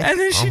wiped with? And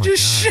then she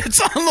just shits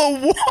on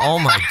the wall. Oh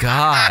my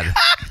god.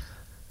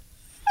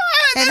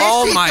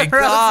 Oh my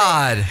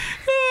god.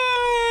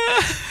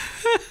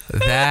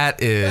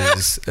 That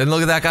is, and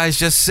look at that guy's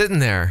just sitting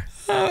there.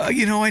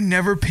 I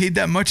never paid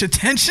that much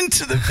attention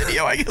to the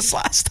video, I guess,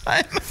 last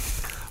time.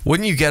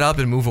 Wouldn't you get up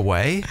and move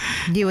away?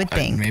 You would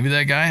think. Maybe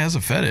that guy has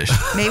a fetish.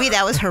 Maybe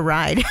that was her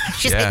ride.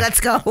 She's like, let's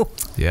go.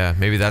 Yeah,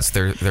 maybe that's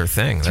their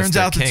thing. Turns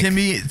out that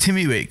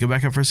Timmy, wait, go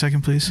back up for a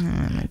second, please.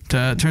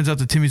 Turns out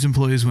that Timmy's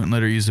employees wouldn't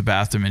let her use the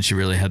bathroom, and she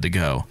really had to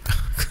go.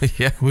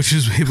 Yeah. Which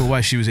is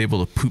why she was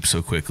able to poop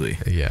so quickly.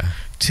 Yeah.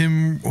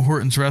 Tim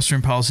Hortons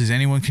restroom policies,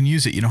 anyone can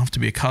use it. You don't have to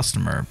be a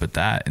customer. But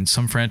in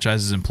some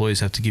franchises, employees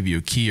have to give you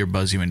a key or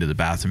buzz you into the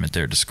bathroom at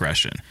their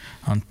discretion.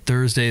 On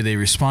Thursday, they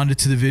responded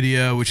to the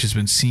video, which has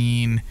been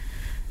seen.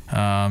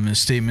 A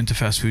statement to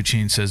fast food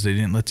chain says they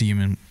didn't let the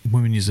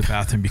women use the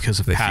bathroom because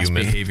of past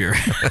behavior.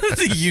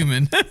 The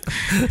human.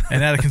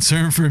 And out of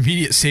concern for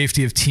immediate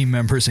safety of team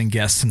members and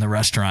guests in the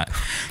restaurant.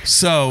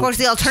 So, of course,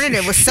 the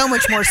alternative was so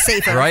much more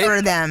safer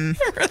for them.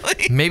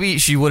 Really? Maybe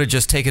she would have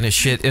just taken a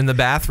shit in the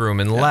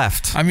bathroom and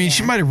left. I mean,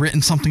 she might have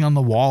written something on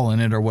the wall in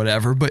it or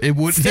whatever, but it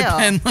wouldn't have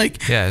been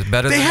like... Yeah,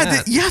 better than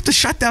that. You have to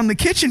shut down the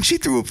kitchen. She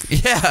threw a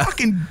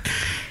fucking...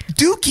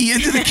 dookie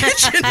into the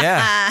kitchen.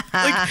 Yeah.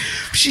 Like,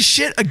 she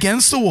shit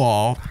against the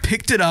wall,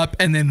 picked it up,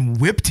 and then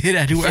whipped it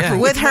at whoever.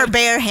 With her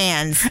bare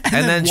hands.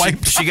 And then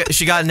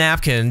she got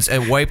napkins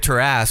and wiped her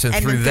ass and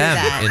threw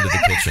them into the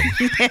kitchen.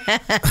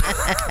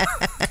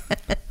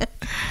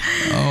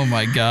 Oh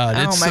my God.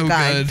 It's so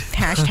good.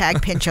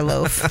 Hashtag pinch a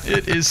loaf.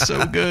 It is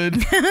so good.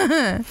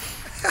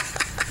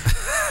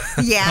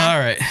 Yeah. All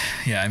right.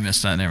 Yeah, I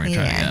missed that. Never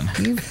try again.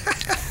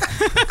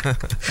 Oh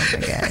my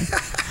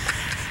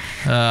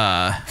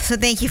God. So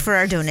thank you for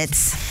our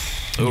donuts.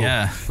 Ooh,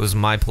 yeah, it was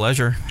my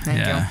pleasure.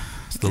 Thank you.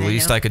 It's the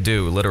least I could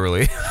do,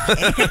 literally.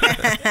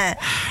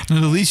 No,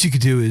 the least you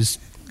could do is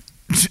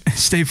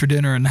stay for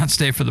dinner and not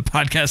stay for the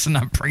podcast and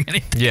not bring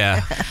anything.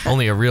 Yeah,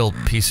 only a real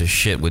piece of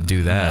shit would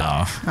do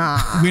that. No.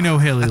 We know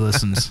Haley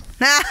listens.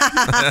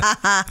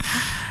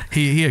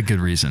 He had good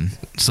reason.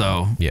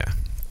 So yeah,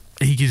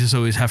 he could just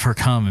always have her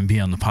come and be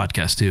on the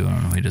podcast too. I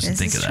don't know. He doesn't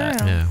think of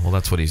that. Yeah, well,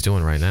 that's what he's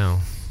doing right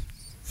now.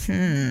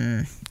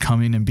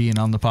 Coming and being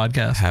on the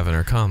podcast. Having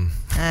her come.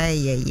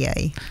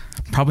 Ay.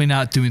 Probably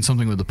not doing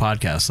something with the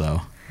podcast,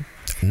 though.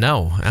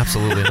 No,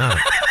 absolutely not.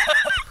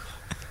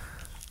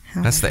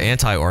 That's the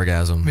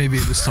anti-orgasm. Maybe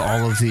it was to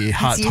all of the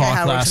hot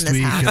talk last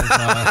week.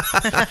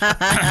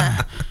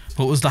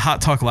 What was the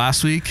hot talk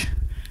last week?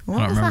 I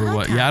don't remember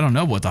what. Yeah, I don't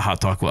know what the hot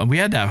talk was. We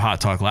had to have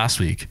hot talk last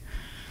week.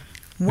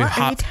 We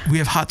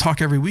have hot talk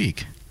every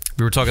week.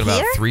 We were talking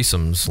about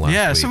threesomes last week.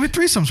 Yeah, so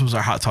threesomes was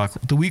our hot talk.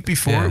 The week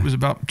before, it was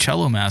about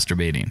cello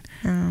masturbating.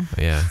 Oh.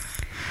 Yeah.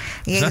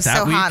 Yeah, it was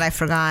so hot, I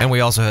forgot. And we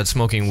also had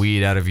smoking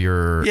weed out of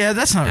your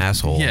that's not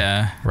asshole.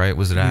 Yeah. Right?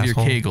 Was it with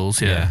asshole? Your kegels,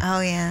 yeah.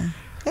 Oh, yeah.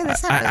 Yeah,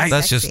 that's not really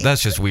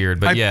that's just weird,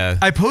 but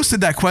I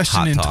posted that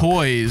question in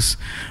Toys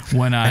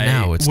when I...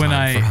 And now it's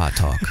time for Hot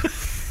Talk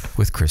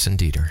with Chris and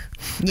Dieter.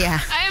 Yeah.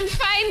 I am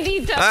fine,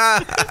 Dieter.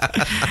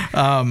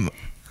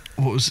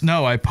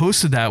 I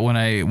posted that when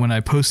I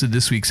posted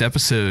this week's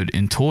episode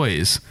in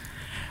Toys.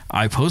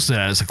 I posted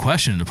that as a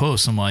question in the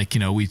post. I'm like,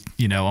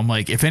 I'm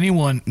like, if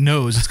anyone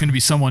knows, it's going to be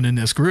someone in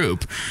this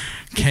group.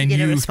 Can you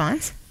get a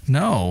response?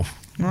 No.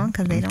 Well,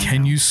 because they don't.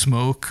 Can you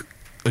smoke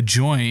a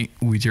joint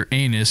with your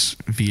anus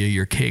via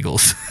your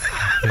kegels?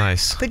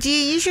 Nice. But do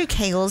you use your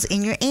kegels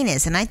in your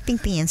anus? And I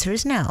think the answer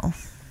is no.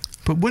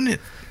 But wouldn't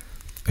it?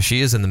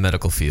 She is in the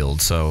medical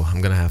field, so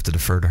I'm going to have to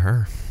defer to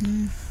her.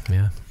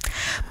 Yeah.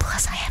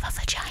 Plus, I have a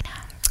vagina.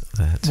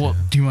 Well,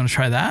 do you want to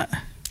try that?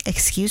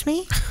 Excuse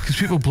me? Because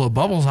people blow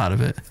bubbles out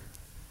of it.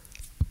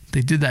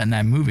 They did that in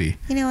that movie.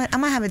 You know what?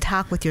 I'm going to have a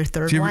talk with your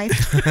third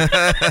wife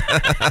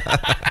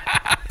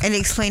and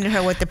explain to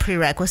her what the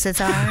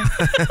prerequisites are.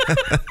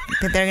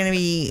 That they're going to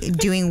be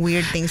doing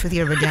weird things with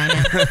your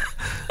vagina.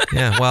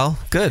 Yeah, well,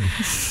 good.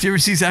 Did you ever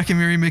see Zach and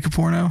Miri make a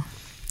porno?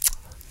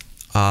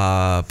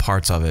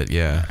 Parts of it,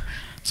 yeah.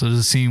 So there's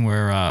a scene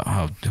where,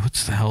 what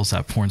the hell is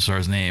that porn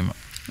star's name?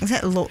 Is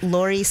that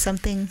Lori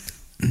something?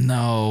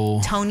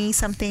 No. Tony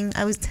something?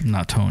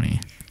 Not Tony.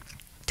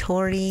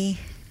 Tori?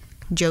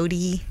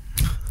 Jody?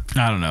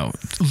 I don't know.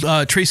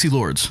 Tracy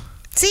Lords.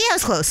 See, I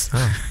was close.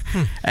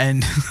 Oh.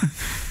 And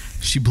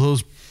she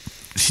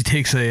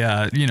takes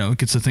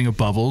gets a thing of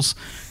bubbles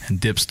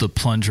and dips the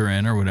plunger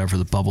in or whatever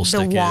the bubble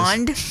stick is. The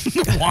wand?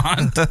 The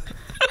wand.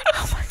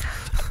 Oh my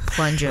God.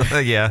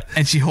 Plunger. Yeah.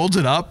 And she holds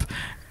it up.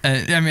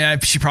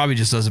 And she probably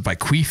just does it by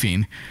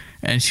queefing.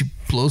 And she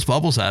blows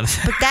bubbles out of it.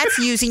 But that's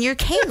using your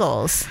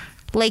kegels.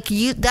 Like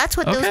that's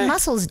what those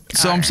muscles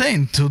So are. I'm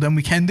saying, so then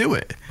we can do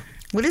it.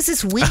 What is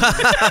this week?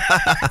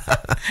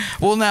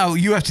 Well, now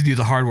you have to do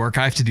the hard work.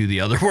 I have to do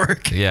the other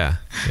work. Yeah.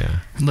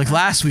 Like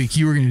last week,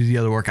 you were going to do the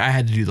other work. I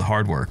had to do the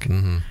hard work.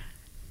 Mm-hmm.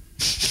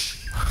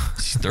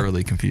 She's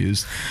thoroughly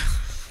confused.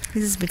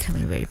 This is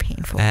becoming very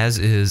painful. As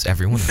is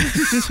everyone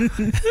else.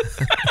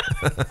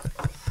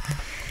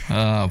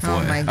 Oh boy!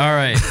 Oh, my God. All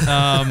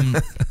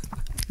right,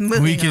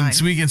 we can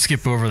on.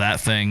 skip over that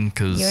thing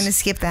because You want to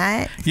skip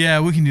that? yeah,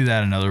 we can do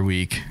that another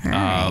week.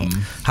 right.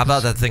 How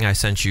about that thing I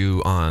sent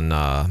you on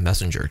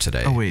Messenger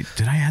today? Oh wait,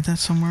 did I add that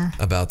somewhere?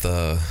 About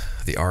the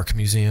Ark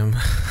Museum.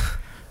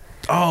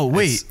 Oh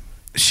wait,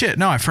 shit!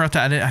 No, I forgot to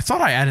add it. I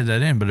thought I added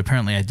that in, but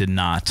apparently I did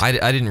not. I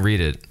didn't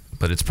read it,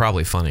 but it's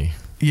probably funny.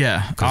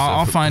 Yeah,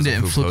 I'll find it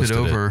and flip it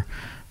over.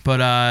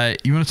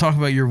 But you want to talk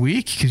about your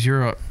week because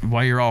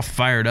why you're all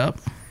fired up,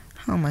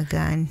 Oh my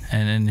God. and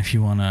then if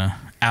you want to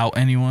out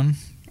anyone,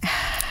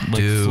 like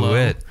Do Flo,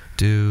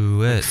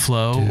 it.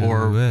 Flo,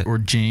 Do or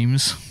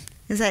James,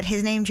 Is that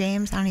his name,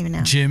 James? I don't even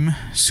know. Jim,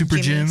 Super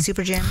Jimmy, Jim.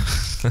 Super Jim.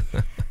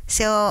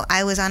 So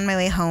I was on my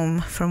way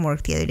home from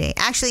work the other day.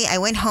 Actually, I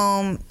went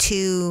home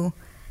to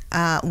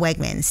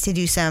Wegmans to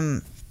do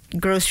some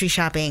grocery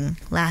shopping,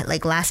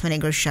 like last minute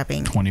grocery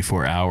shopping.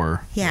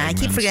 24-hour. Yeah, I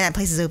keep Wegmans. forgetting that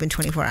place is open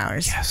 24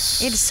 hours.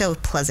 Yes. It's so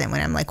pleasant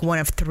when I'm like one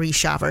of 3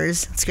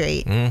 shoppers. It's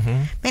great.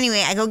 Mm-hmm.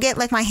 Anyway, I go get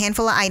like my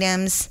handful of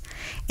items,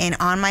 and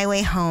on my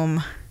way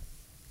home,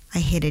 I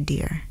hit a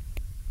deer.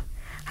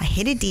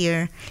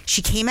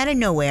 She came out of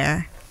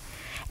nowhere,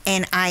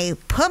 and I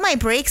put my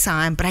brakes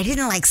on, but I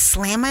didn't like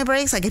slam my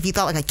brakes. Like if you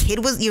thought like you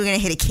were gonna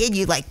hit a kid,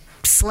 you'd like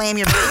slam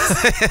your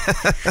brakes.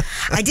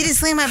 I didn't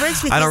slam my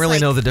brakes because I don't really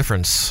like, know the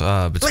difference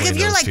between like if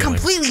you're those like feelings.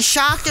 completely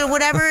shocked or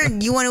whatever,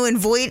 you want to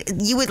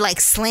avoid, you would like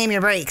slam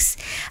your brakes.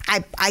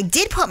 I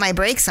did put my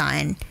brakes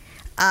on,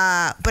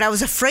 but I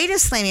was afraid of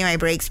slamming my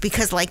brakes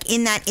because like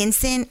in that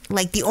instant,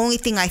 like the only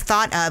thing I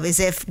thought of is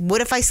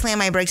what if I slam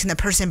my brakes and the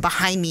person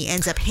behind me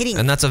ends up hitting me?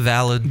 And that's a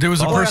valid. There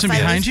was a thought. person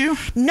behind you?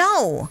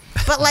 No,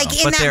 but like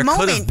in But there that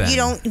could have moment, been. you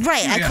don't.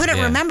 Right, I couldn't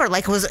Yeah. remember.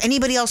 Like, was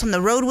anybody else on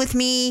the road with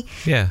me?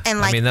 Yeah. and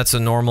like I mean, that's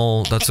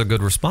a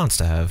good response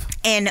to have.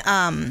 and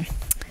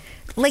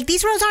like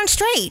these roads aren't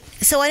straight,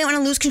 so I didn't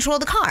want to lose control of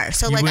the car.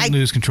 So You like wouldn't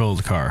lose control of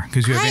the car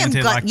because you have I am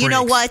anti-lock gut. You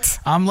know brakes.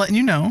 what? I'm letting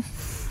you know.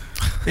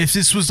 If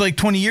this was like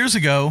 20 years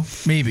ago,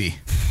 maybe.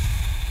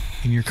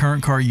 In your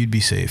current car, you'd be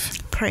safe.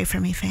 Pray for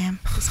me, fam.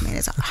 This man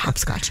is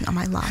hopscotching on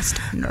my last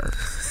nerve.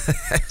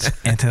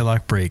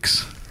 Anti-lock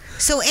brakes.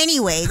 So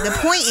anyway, the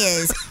point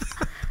is,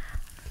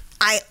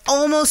 I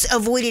almost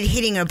avoided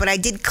hitting her, but I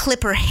did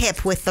clip her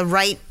hip with the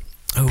right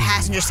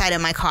passenger side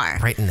of my car.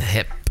 Right in the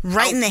hip.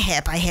 Right in the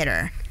hip, I hit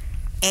her.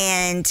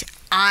 And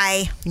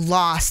I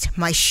lost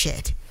my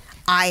shit.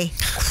 I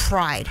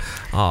cried.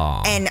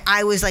 Aw. And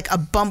I was like a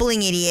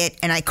bumbling idiot,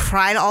 and I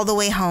cried all the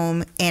way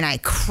home, and I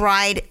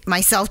cried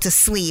myself to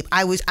sleep.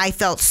 I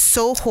felt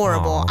so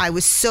horrible.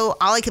 Aw.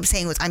 All I kept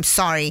saying was, I'm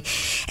sorry.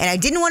 And I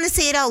didn't want to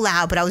say it out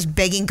loud, but I was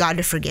begging God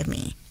to forgive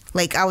me.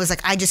 Like, I was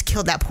like, I just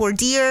killed that poor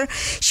deer.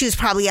 She was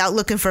probably out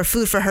looking for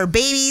food for her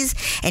babies,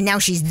 and now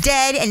she's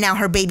dead, and now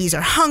her babies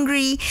are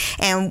hungry.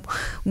 And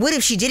what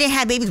if she didn't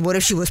have babies? What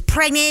if she was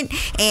pregnant?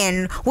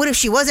 And what if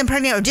she wasn't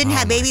pregnant or didn't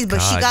have babies, but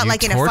she God, got you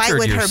like in a fight tortured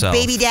with yourself. her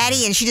baby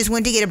daddy, and she just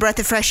went to get a breath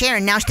of fresh air,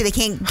 and now they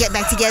can't get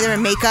back together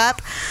and make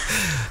up?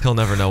 He'll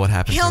never know what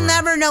happened. He'll to her.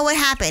 never know what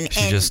happened.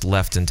 She And just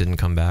left and didn't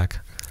come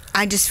back.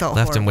 I just felt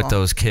Left him with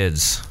horrible. those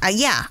kids.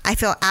 Yeah, I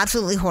felt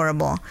absolutely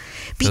horrible.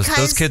 Those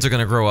Because kids are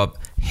going to grow up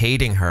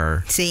hating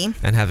her. See?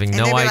 And having and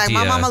no they'll be idea. like,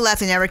 my mama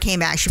left and never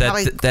came back. She that-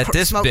 probably that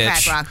this smoked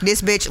bitch crack rock.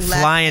 This bitch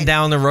left. flying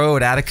down the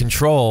road out of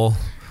control,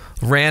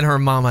 ran her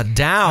mama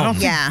down.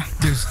 I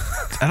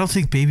don't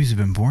think babies have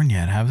been born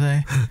yet, have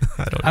they?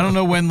 I don't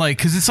know when, like,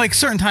 because it's like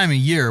certain time of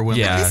year when.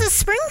 Yeah. This is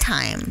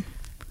springtime.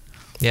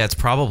 Yeah, it's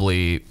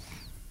probably.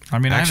 I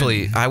mean,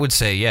 actually, I would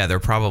say, yeah, they're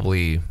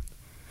probably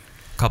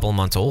a couple of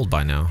months old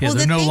by now. Yeah, Well,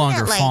 they're the no thing longer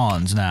that, like-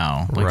 fawns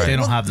now. Like Right. they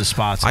don't Well, have the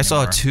spots. I saw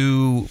anymore.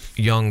 2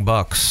 young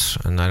bucks,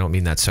 and I don't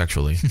mean that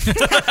sexually,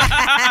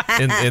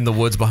 in the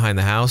woods behind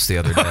the house the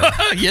other day.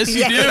 Yes,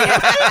 you do.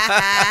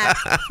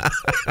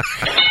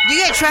 You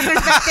get truckers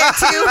back there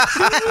too?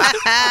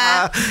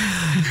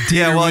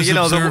 Yeah, well, was you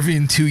know,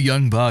 observing 2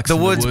 young bucks. The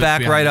in woods back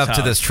behind right his up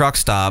to house. this truck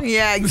stop.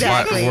 Yeah,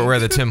 exactly. Where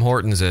the Tim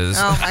Hortons is.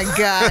 Oh my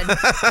God.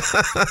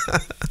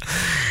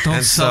 Don't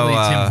And sell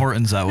so, Tim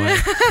Hortons that way.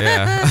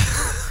 Yeah.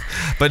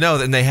 But no,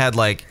 then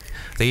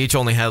they each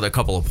only had a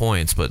couple of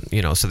points, but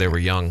you know, so they were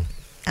young.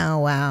 Oh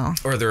wow.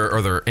 Or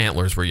their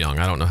antlers were young.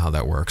 I don't know how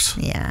that works.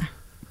 Yeah.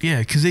 Yeah,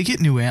 because they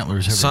get new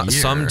antlers every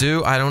year. Some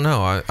do. I don't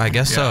know. I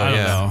guess so. I don't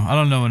know. I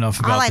don't know enough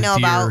about All I the know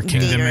deer about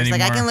kingdom gators, anymore.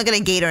 like I can look at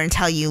a gator and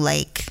tell you,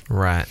 like,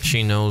 Right.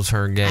 She knows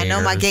her gators. I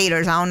know my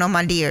gators. I don't know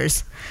my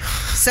deers.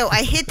 So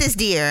I hit this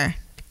deer,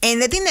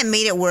 and the thing that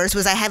made it worse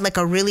was I had like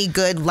a really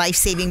good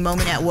life-saving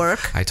moment at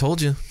work, I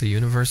told you, the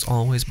universe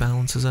always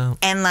balances out.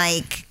 and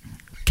like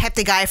kept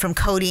the guy from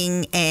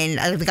coding,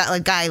 and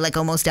the guy like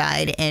almost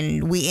died,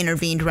 and we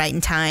intervened right in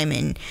time,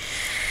 and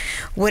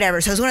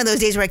whatever. So it was one of those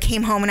days where I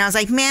came home and I was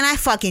like, man, I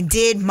fucking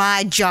did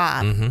my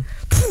job.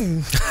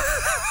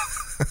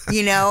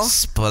 You know?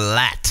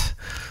 Splat.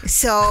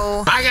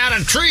 So I got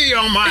a tree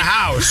on my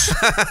house.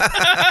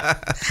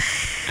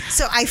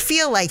 So I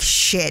feel like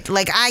shit.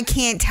 Like, I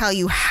can't tell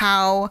you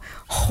how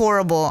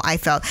horrible I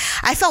felt.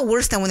 I felt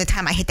worse than when the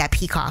time I hit that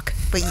peacock.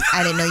 But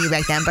I didn't know you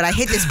back then. But I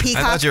hit this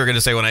peacock. I thought you were going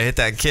to say when I hit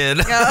that kid.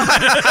 No,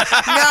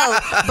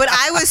 but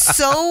I was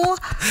so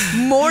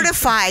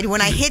mortified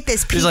when I hit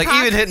this peacock. He's like,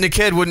 even hitting a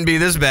kid wouldn't be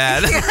this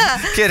bad.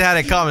 Kid had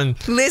it coming.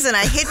 Listen,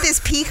 I hit this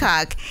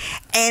peacock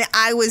and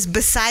I was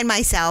beside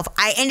myself.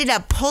 I ended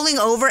up pulling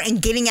over and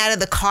getting out of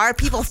the car.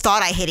 People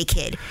thought I hit a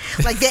kid.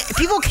 Like,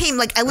 people came,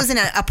 like, I was in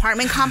an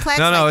apartment complex.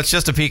 No, it's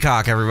just a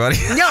peacock, everybody.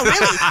 No,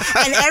 really.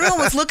 And everyone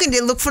was looking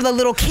to look for the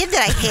little kid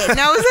that I hit. And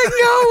I was like,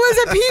 no, it was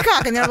a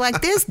peacock. And they're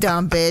like, this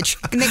dumb bitch.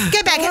 And they,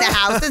 get back in the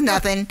house. There's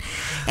nothing.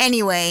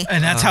 Anyway.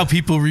 And that's how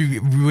people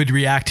would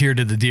react here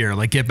to the deer.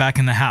 Like, get back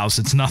in the house.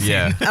 It's nothing.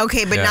 Yeah.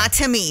 Okay, but not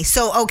to me.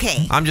 So,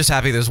 okay. I'm just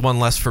happy there's one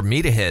less for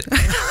me to hit.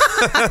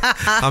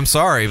 I'm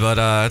sorry, but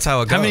that's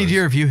how it goes. How many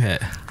deer have you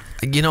hit?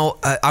 You know,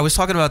 I was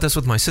talking about this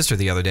with my sister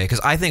the other day because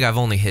I think I've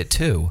only hit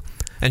 2.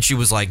 And she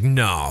was like,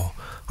 no,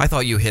 I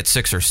thought you hit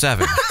 6 or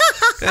 7.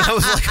 And I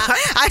was like,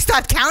 I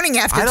stopped counting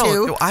after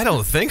 2. I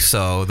don't think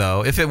so,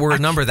 though. If it were a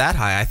number that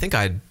high, I think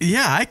I'd be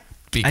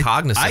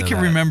cognizant I of can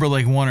that. remember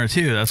like 1 or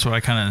 2. That's what I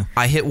kind of...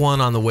 I hit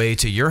one on the way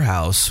to your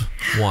house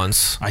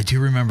once. I do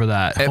remember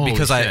that.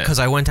 Because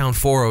I went down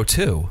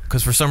 402.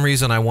 Because for some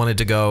reason I wanted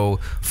to go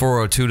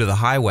 402 to the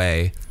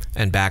highway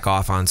and back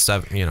off on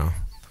 7, you know.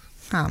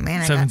 Oh,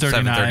 man.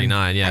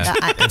 739,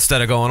 yeah.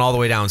 Instead of going all the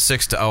way down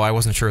 6 to... I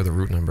wasn't sure of the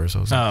route number.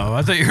 So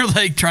I thought you were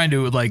like trying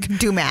to like...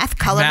 Do math?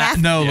 Color math?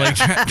 No, like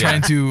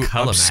trying to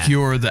Color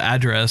obscure the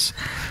address.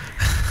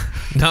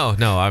 No,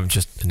 I'm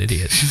just an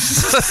idiot.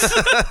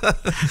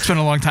 It's been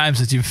a long time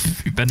since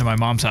you've been to my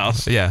mom's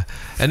house. Yeah.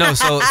 And no,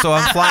 so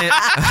I'm flying...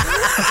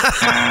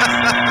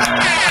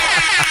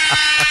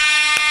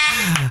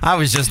 I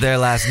was just there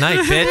last night,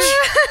 bitch.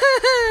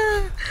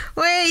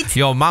 Wait.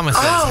 Yo, mama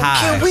says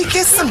hi. Can we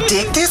get some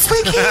dick this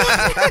weekend?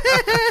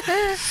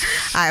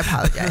 I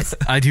apologize.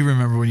 I do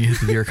remember when you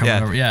hit the deer coming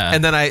over. Yeah.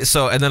 And then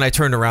I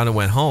turned around and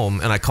went home,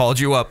 and I called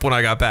you up when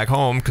I got back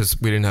home because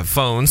we didn't have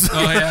phones.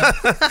 Oh yeah.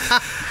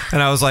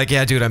 And I was like,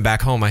 yeah, dude, I'm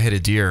back home. I hit a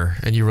deer.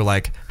 And you were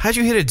like, how'd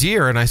you hit a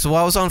deer? And I said,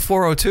 well, I was on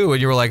 402.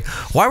 And you were like,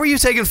 why were you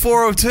taking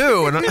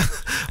 402? And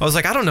I was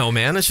like, I don't know,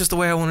 man. It's just the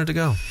way I wanted to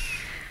go.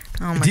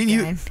 Oh my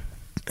God.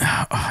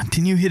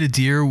 Didn't you hit a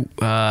deer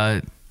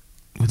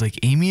with like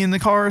Amy in the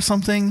car or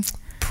something?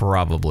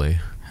 Probably.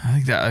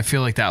 I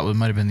feel like that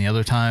might have been the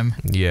other time.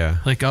 Yeah.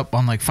 Like up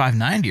on like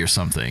 590 or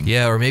something.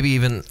 Yeah, or maybe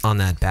even on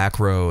that back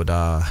road.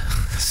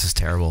 This is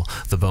terrible.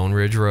 The Bone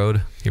Ridge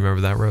Road. You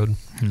remember that road?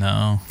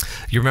 No.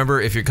 You remember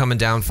if you're coming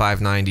down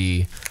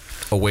 590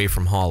 away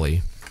from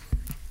Hawley?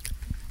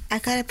 I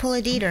gotta pull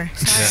a Dieter.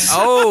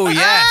 Sorry. Oh,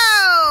 yes.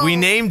 We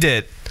named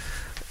it.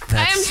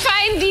 I'm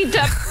fine,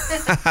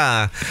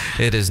 Dieter.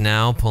 It is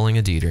now pulling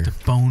a Dieter.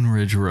 Bone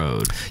Ridge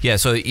Road. Yeah,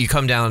 so you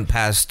come down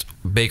past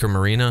Baker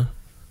Marina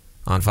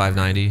on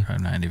 590.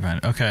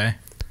 590. Okay.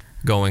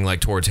 Going like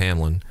towards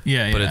Hamlin.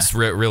 Yeah, But it's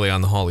really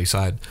on the Hawley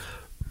side.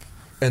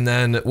 And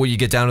then when you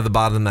get down to the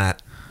bottom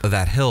of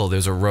that hill,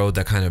 there's a road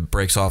that kind of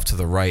breaks off to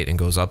the right and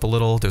goes up a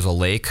little. There's a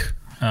lake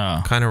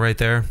kind of right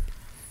there.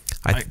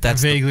 I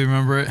vaguely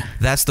remember it.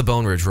 That's the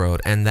Bone Ridge Road,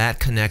 and that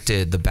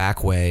connected the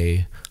back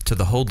way to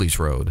the Hoadley's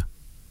Road,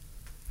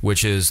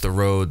 which is the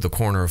road, the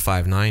corner of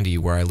 590,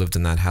 where I lived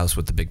in that house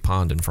with the big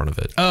pond in front of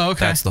it. Oh,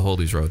 okay. That's the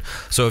Hoadley's Road.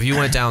 So if you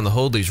went down the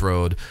Hoadley's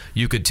Road,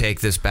 you could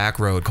take this back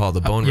road called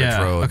the Bone Ridge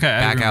Road,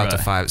 back out to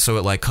 5. So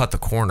it like cut the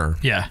corner.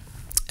 Yeah.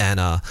 And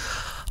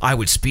I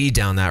would speed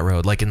down that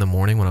road, like in the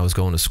morning when I was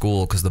going to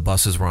school, because the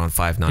buses were on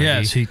 590.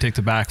 Yeah, so you take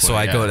the back way. So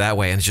I'd go that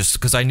way, and it's just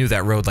because I knew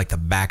that road like the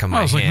back of my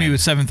hand. It was like me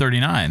with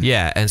 739.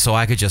 Yeah, and so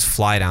I could just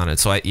fly down it.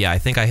 So I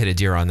think I hit a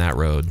deer on that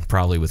road,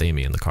 probably with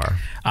Amy in the car.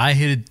 I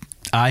hit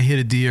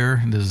a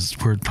deer.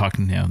 We're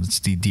talking now. It's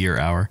the deer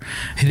hour.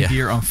 I hit a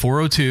deer on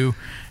 402.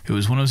 It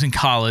was when I was in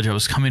college. I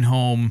was coming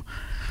home.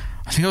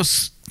 I think I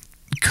was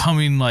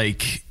coming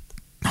like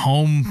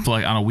home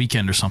like on a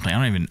weekend or something.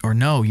 You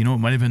know, it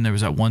might have been there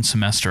was that one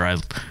semester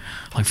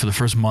like for the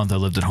first month I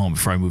lived at home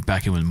before I moved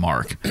back in with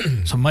Mark.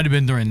 So it might have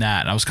been during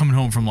that. I was coming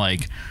home from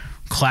like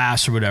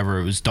class or whatever.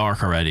 It was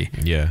dark already.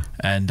 Yeah.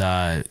 And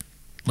I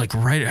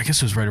guess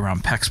it was right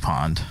around Peck's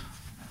Pond.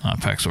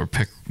 Peck's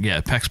Pond.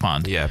 Yeah, Peck's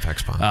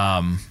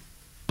Pond.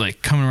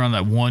 Like coming around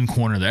that one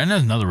corner there, and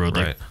there's another road,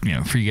 right. Like, you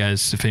know, for you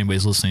guys, if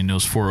anybody's listening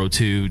knows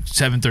 402,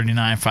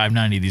 739,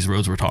 590, these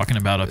roads we're talking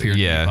about up here.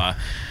 Yeah.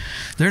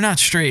 They're not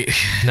straight.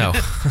 No.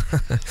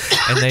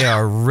 And they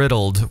are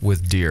riddled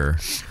with deer.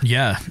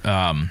 Yeah.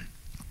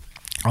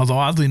 Although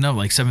oddly enough,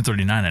 like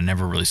 739, I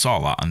never really saw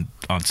a lot on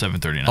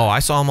 739. Oh, I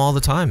saw them all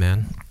the time,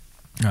 man.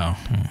 Oh.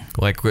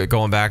 Like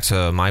going back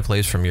to my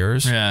place from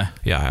yours? Yeah.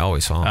 Yeah, I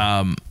always saw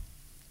them.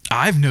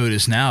 I've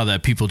noticed now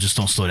that people just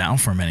don't slow down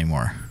for them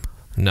anymore.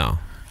 No.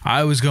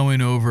 I was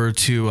going over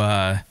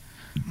to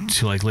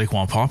to like Lake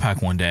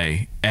Wampaupack one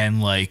day,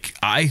 and like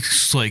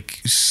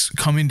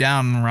coming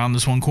down around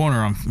this one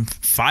corner on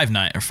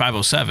 59 or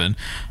 507.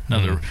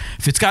 Another,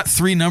 if it's got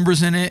 3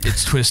 numbers in it,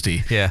 it's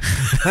twisty. Yeah,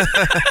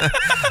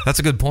 that's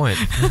a good point.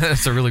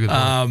 That's a really good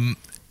point.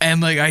 And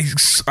like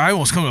I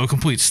almost come to a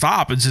complete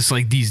stop. It's just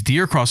like these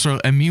deer cross the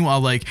road, and meanwhile,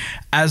 like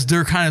as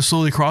they're kind of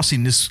slowly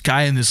crossing, this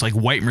guy in this like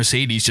white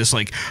Mercedes just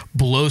like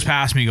blows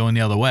past me going the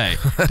other way.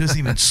 Doesn't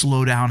even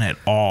slow down at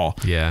all.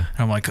 Yeah.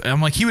 And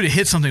I'm like he would have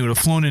hit something, would have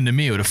flown into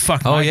me, would have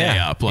fucked my day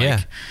up.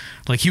 Like,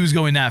 like he was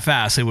going that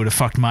fast, it would have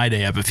fucked my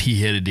day up if he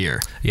hit a deer.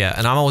 Yeah,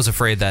 and I'm always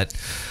afraid that,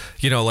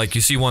 you know, like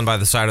you see one by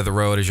the side of the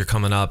road as you're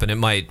coming up, and it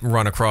might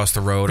run across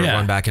the road or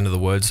run back into the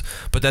woods.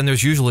 But then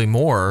there's usually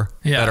more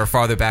that are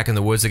farther back in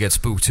the woods that get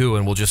spooked too,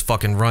 and will just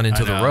fucking run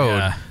into the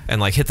road and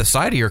like hit the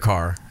side of your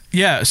car.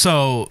 Yeah,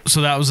 so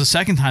that was the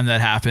second time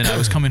that happened. I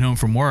was coming home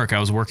from work. I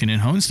was working in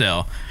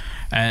Honesdale,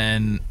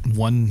 and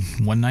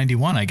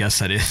 191, I guess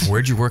that is.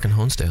 Where'd you work in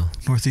Honesdale?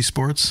 Northeast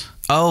Sports.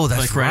 Oh,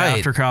 that's like right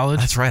after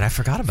college. That's right. I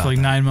forgot about for like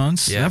that. 9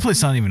 months. Yeah. That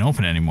place not even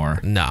open anymore.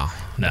 No.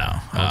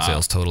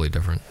 Honesdale's totally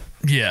different.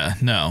 Yeah,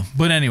 no.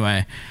 But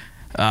anyway,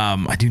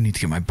 I do need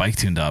to get my bike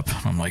tuned up.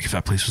 I'm like, if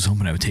that place was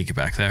open, I would take it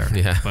back there.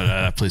 Yeah. But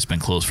that place has been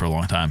closed for a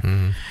long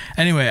time.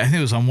 Anyway, I think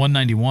it was on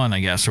 191, I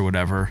guess, or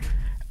whatever.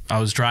 I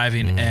was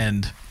driving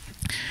and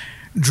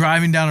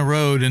driving down a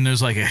road, and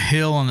there's like a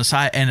hill on the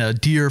side, and a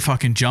deer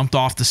fucking jumped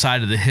off the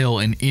side of the hill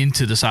and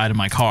into the side of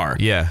my car.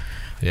 Yeah.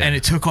 And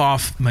it took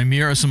off my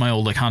mirror. So my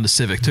old like Honda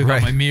Civic took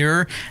off my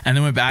mirror and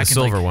then went back. The and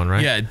silver one,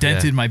 right? Yeah, it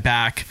dented my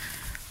back,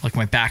 like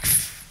my back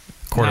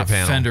quarter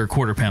panel, fender,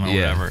 quarter panel, or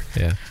whatever.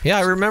 Yeah,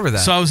 I remember that.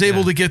 So I was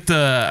able to get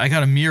I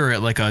got a mirror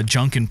at like a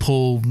junk and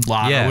pull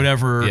lot or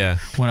whatever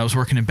when I was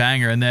working in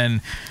Bangor, and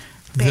then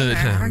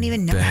I don't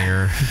even know.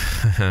 Banger.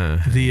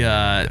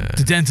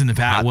 the dent in the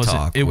back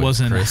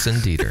wasn't Chris and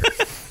Dieter.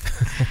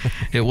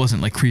 It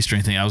wasn't like creased or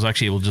anything. I was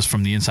actually able just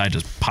from the inside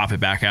just pop it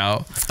back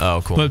out.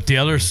 Oh, cool. But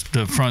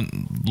the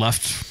front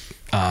left,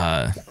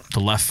 the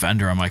left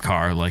fender on my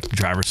car, like the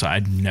driver's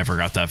side, never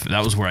got that.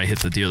 That was where I hit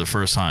the deer the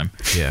first time.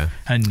 Yeah.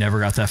 I never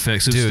got that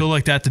fixed. It's still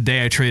like that the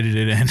day I traded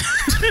it in.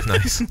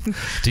 Nice.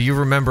 Do you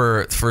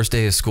remember the first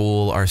day of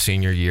school, our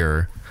senior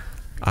year?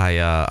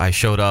 I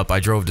showed up, I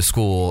drove to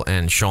school,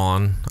 and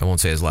Sean, I won't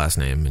say his last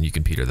name, and you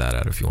can peter that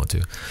out if you want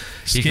to.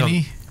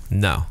 Skinny?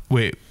 No.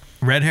 Wait,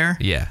 red hair?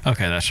 Yeah.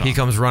 Okay, that's Sean. He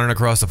comes running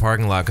across the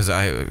parking lot because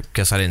I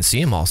guess I didn't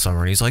see him all summer.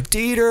 And he's like,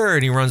 Dieter!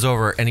 And he runs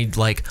over, and he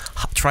like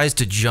tries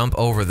to jump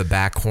over the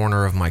back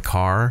corner of my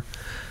car.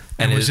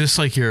 And was this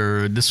like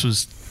that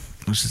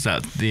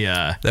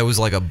was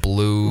like a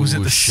blue Was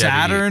it the Chevy.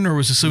 Saturn, or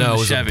was this No, it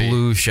was Chevy? a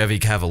blue Chevy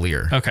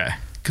Cavalier. Okay.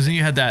 Because then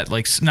you had that,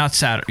 like, not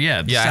Saturn.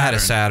 Yeah, Yeah, Saturn. I had a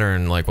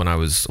Saturn like when I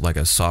was like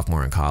a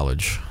sophomore in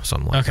college,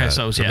 something like that. Okay,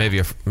 so it was,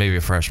 maybe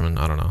a freshman.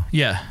 I don't know.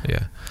 Yeah.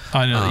 Yeah.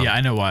 I know. I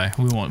know why.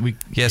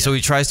 So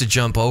he tries to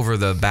jump over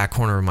the back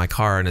corner of my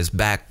car, and his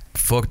back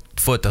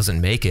foot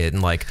doesn't make it,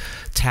 and like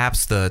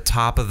taps the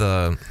top of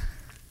the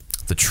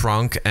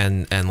trunk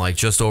and like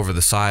just over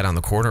the side on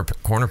the corner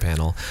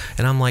panel,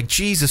 and I'm like,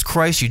 Jesus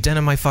Christ, you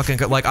dented my fucking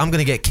like I'm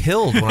gonna get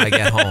killed when I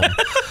get home.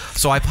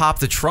 So I pop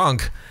the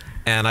trunk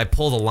and I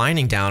pull the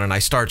lining down and I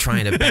start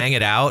trying to bang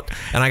it out,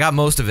 and I got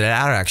most of it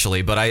out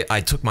actually, but I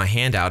took my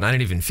hand out and I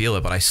didn't even feel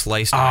it, but I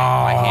sliced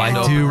my hand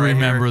open. I do right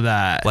remember here,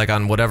 that. like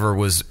on whatever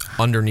was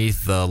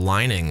underneath the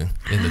lining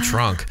in the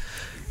trunk.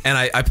 And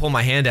I pull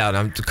my hand out, and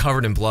I'm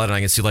covered in blood, and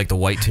I can see like the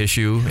white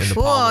tissue in the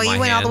palm of my hand. You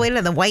went all the way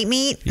to the white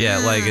meat? Yeah,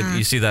 like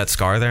you see that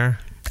scar there?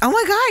 Oh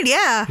my God,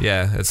 yeah.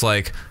 Yeah, it's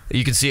like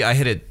you can see I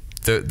hit it.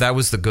 That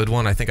was the good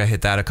one. I think I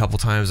hit that a couple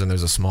times, and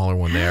there's a smaller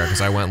one there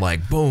because I went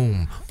like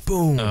boom,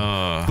 boom,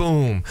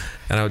 boom,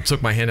 and I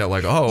took my hand out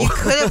like, oh. You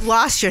could have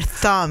lost your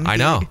thumb. I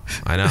know.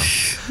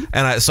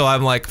 And so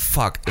I'm like,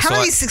 fuck. How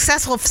many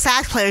successful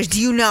sax players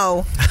do you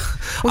know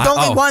with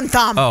only one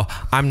thumb? Oh,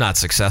 I'm not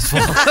successful.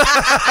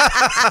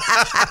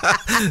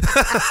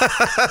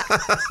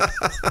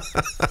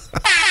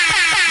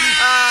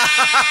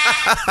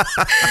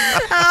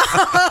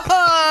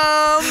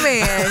 Oh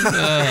man.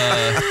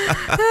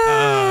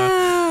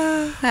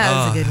 That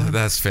was a good one.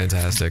 That's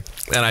fantastic.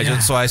 And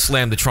I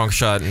slammed the trunk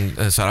shut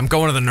and said, I'm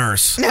going to the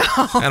nurse. No.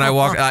 And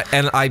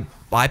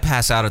I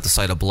pass out at the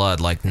sight of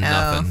blood like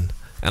nothing.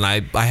 And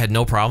I had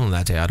no problem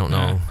that day. I don't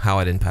know how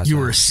I didn't pass out. You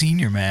were a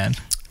senior man.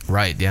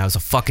 Right, yeah, I was a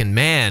fucking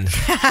man.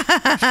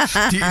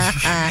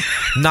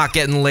 Not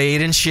getting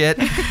laid and shit.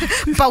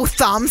 Both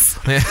thumbs.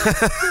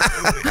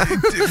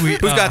 Who's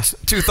got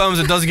two thumbs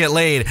and doesn't get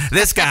laid?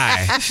 This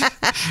guy.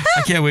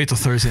 I can't wait till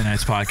Thursday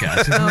night's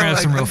podcast. We're going to have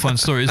some real fun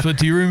stories. But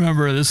do you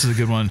remember, this is a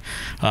good one,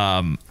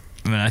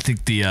 I mean, I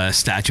think the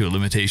statute of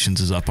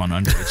limitations is up on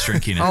underage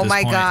drinking at Oh this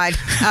my point. God.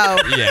 Oh.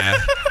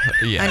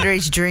 Yeah.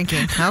 Underage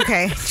drinking.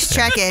 Okay. Just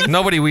check in.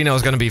 Nobody we know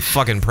is going to be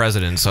fucking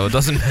president, so it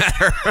doesn't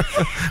matter.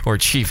 Or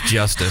Chief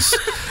Justice.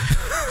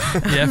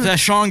 Yeah, if that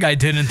Sean guy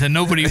didn't, then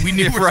nobody we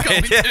knew was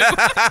going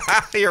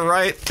to. You're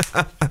right.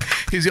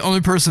 He's the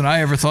only person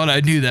I ever thought I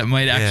knew that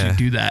might actually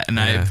do that, and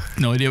I have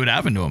no idea what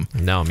happened to him.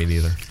 No, me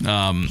neither.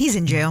 He's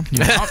in jail.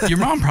 Your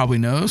mom probably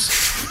knows.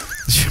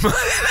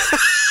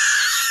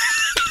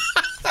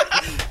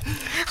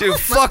 Dude,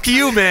 fuck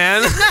you,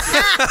 man.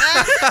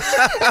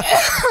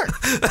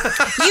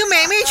 You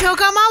made me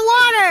choke on my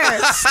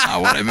water. That's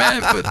not what I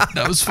meant, but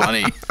that was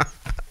funny.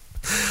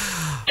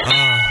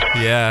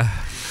 Yeah.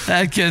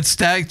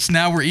 That's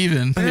now we're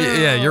even.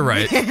 Yeah, you're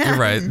right. You're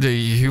right.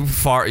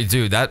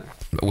 Dude, that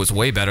was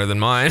way better than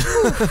mine.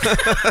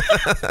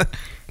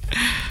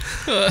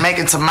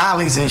 Making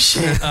tamales and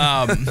shit.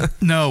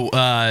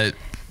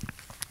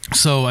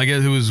 So I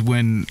guess it was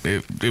when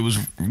it was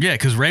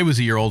because Ray was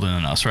a year older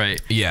than us,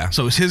 right? Yeah.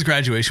 So it was his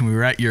graduation. We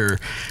were at your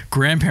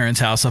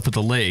grandparents' house up at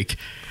the lake,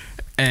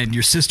 and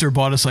your sister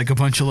bought us like a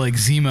bunch of like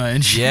Zima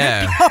and shit.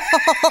 Yeah.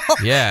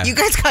 Yeah. You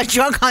guys got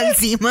drunk on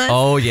Zima?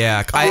 Oh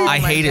yeah. I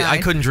hated. God. I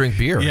couldn't drink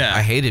beer. Yeah.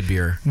 I hated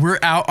beer. We're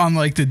out on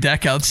like the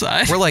deck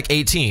outside. We're like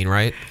 18,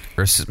 right?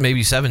 Or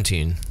maybe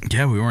 17.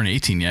 Yeah, we weren't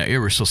 18 yet. Yeah,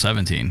 we're still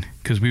 17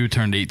 because we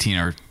turned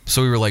 18.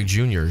 So we were like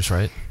juniors,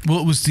 right?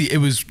 Well, it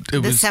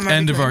was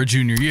end of our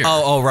junior year.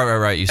 Oh,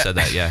 right. You said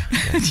that, yeah.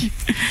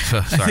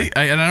 Sorry.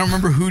 I don't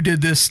remember who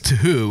did this to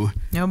who.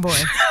 No boy.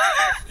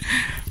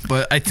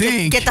 But I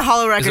think get the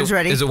hollow records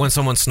ready. Is it when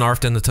someone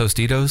snarfed in the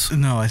Tostitos?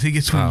 No, I think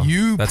it's when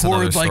you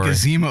poured like a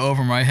Zima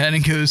over my head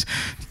and goes,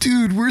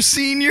 "Dude, we're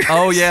seniors."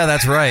 Oh yeah,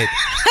 that's right.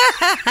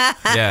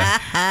 Yeah,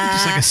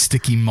 just like a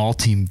sticky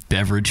malty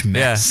beverage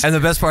mess. Yeah, and the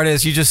best part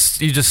is you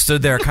just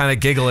stood there kind of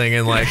giggling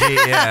and like,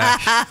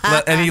 yeah,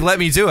 and he let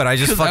me do it. I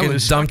just fucking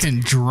dumped.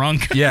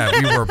 Drunk. Yeah,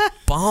 we were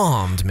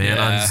bombed, man,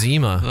 on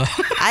Zima.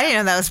 I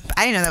didn't know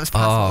that was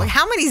possible. Like,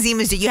 how many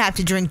Zimas did you have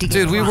to drink to get?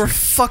 Dude, we were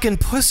fucking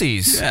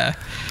pussies. Yeah.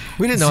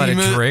 We didn't know how to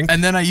drink.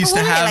 And then I used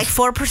to have like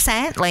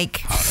 4%,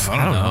 like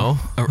I don't know.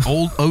 Or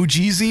old OG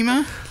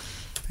Zima.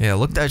 Yeah,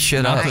 look that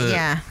shit up.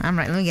 Yeah, I'm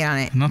right. Let me get on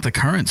it. Not the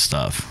current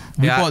stuff.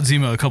 We bought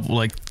Zima a couple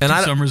two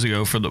summers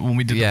ago when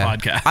we did the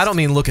podcast. I don't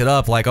mean look it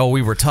up like, oh,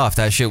 we were tough.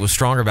 That shit was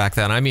stronger back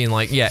then. I mean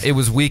like, yeah, it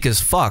was weak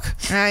as fuck.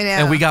 I know.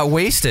 And we got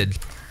wasted.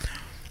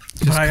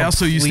 But I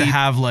also used to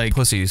have like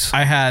pussies.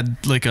 I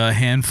had like a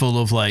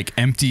handful of like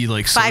empty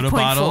like soda 5.4.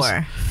 bottles.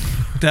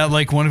 That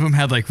like one of them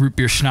had like root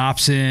beer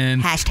schnapps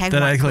in Hashtag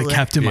that I water like cooler.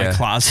 kept in my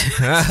closet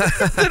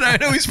that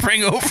I'd always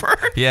bring over.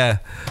 Yeah,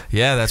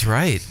 that's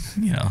right.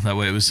 You know, that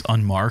way it was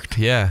unmarked.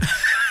 Yeah.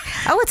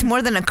 Oh, it's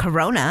more than a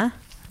Corona.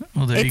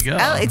 Well, there you go.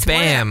 Oh, it's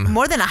Bam.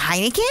 more than a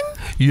Heineken?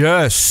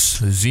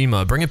 Yes,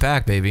 Zima, bring it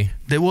back, baby.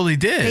 They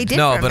did. They did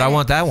No, for a but I minute.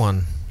 want that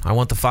one. I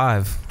want the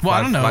 5. Well,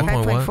 I don't know.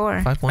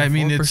 5.4. 5.4. I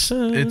mean,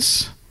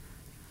 it's.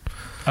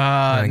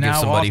 I give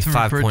now somebody often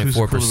referred to as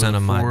 5.4%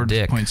 of my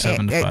dick.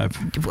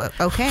 0.7 to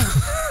 5. Okay.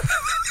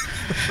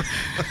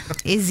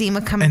 Is Zima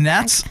coming And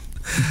that's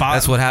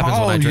what happens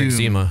when I drink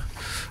volume. Zima.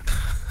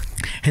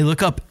 Hey,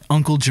 look up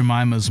Uncle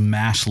Jemima's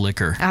Mash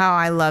Liquor. Oh,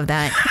 I love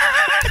that.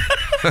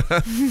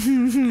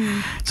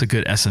 It's a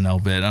good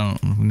SNL bit. I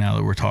don't. Now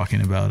that we're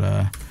talking about,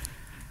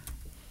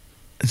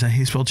 is that how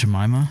you spell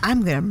Jemima?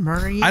 I'm gonna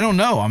murder you. I don't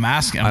know. I'm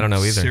asking. I don't know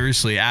either.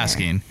 Seriously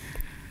asking.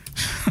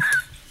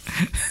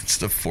 It's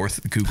the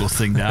 4th Google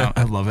thing down.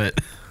 I love it.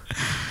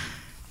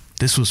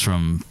 This was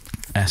from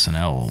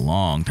SNL a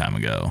long time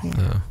ago.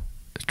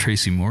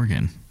 Tracy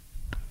Morgan.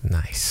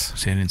 Nice.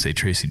 See, I didn't say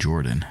Tracy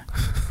Jordan.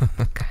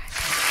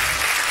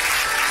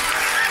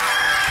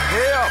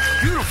 Yeah,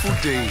 beautiful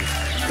day.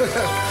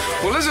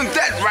 Well, isn't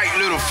that right,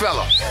 little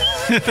fella?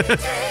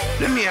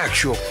 Let me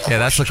ask you. Yeah,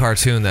 that's the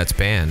cartoon that's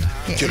banned.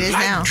 It You is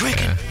like now.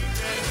 drinking?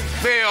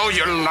 Well,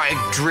 you like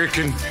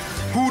drinking.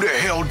 Who the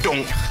hell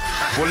don't?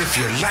 Well, if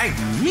you like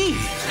me,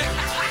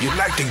 you'd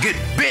like to get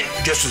bent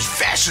just as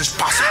fast as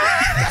possible.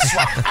 That's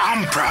why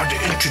I'm proud to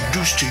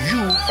introduce to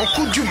you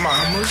Uncle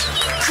Jemima's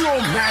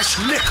Pure Mash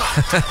Liquor.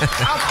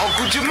 I'm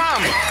Uncle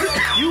Jemima.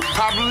 You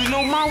probably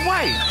know my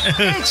wife,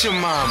 ain't your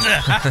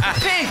mama?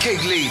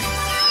 Pancake Lady.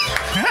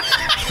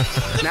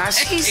 Now,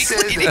 she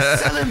says that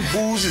selling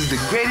booze is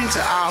degrading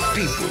to our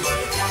people.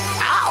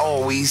 I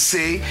always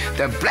say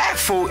that black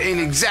folk ain't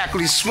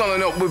exactly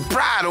swelling up with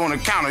pride on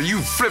account of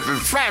you flipping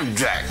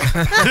flapjack.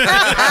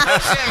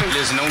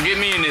 Listen, don't get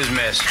me in this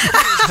mess.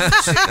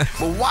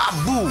 But why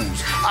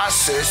booze? I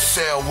said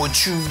sell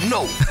what you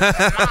know.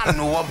 I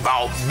know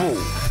about boo.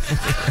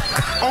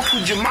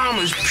 Uncle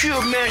Jemima's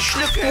Pure Mash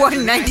Liquor.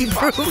 190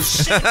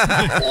 proof.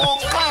 All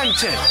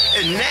content,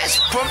 and that's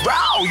per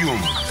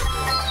volume.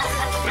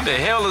 What the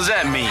hell does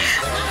that mean?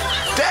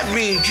 That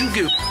means you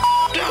get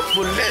up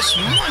for less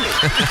money.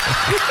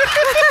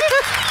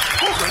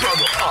 Hook a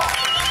brother up.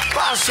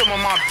 Buy some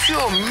of my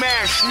Pure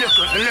Mash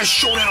Liquor and let's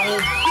show that old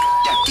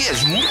that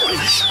there's more to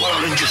this world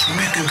than just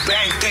making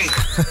pancakes.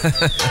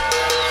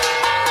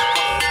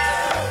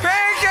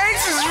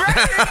 Pancakes is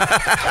ready.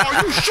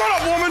 Oh, you shut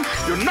up, woman.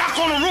 You're not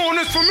gonna ruin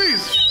this for me.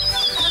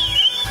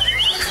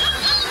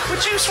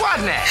 What you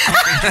swatting at?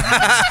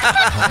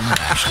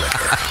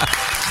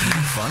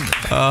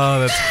 Oh,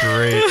 that's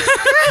great.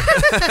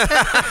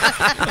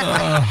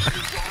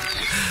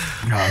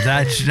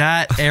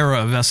 that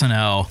era of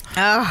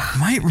SNL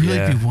might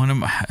really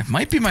be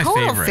might be my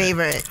Total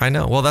favorite. I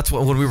know. Well, that's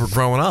when we were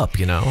growing up,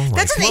 you know.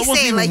 That's what they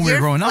say. Like when we were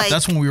growing up. like-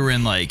 That's when we were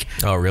in like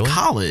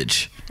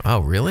college. Oh,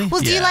 really?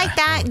 Well, do you like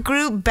that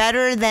group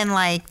better than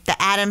like the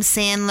Adam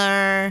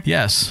Sandler?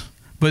 Yes.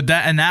 But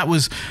that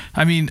was,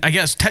 I mean, I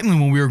guess technically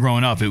when we were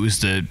growing up, it was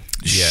the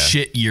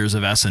shit years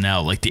of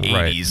SNL, like the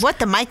 80s. What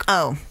the Mike?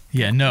 Oh.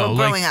 Yeah, no.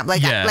 We're growing up.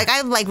 Like,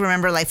 I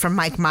remember like from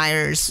Mike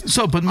Myers.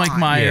 So, but Mike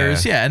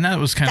Myers, and that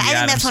was kind of I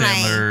Adam think that's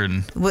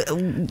Sandler.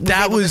 when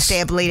I was able to stay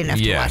up late enough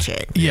to watch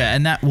it. Yeah,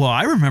 and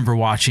I remember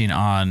watching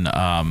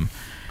on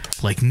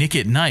like Nick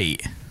at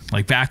Night,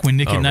 like back when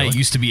Nick at Night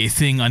used to be a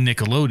thing on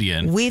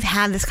Nickelodeon. We've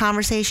had this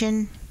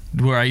conversation.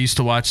 Where I used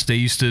to watch, they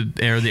used to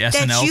air the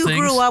SNL That you things.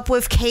 grew up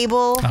with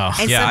cable,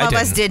 and some of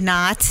us did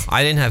not.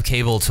 I didn't have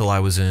cable till I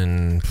was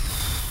in,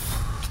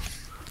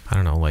 I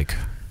don't know, like,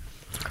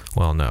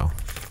 well, no.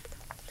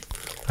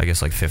 I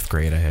guess like 5th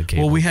grade I had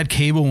cable. Well, we had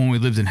cable when we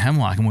lived in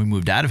Hemlock, and when we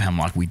moved out of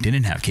Hemlock, we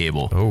didn't have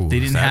cable. Oh, they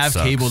didn't that have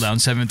sucks. cable down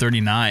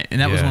 739,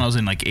 and that was when I was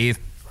in like 8th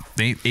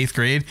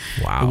grade.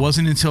 Wow. It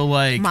wasn't until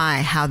like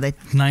how the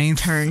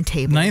 9th or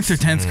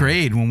 10th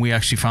grade when we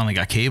actually finally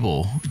got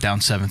cable down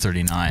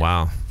 739.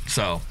 Wow.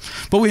 So,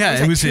 but we had Was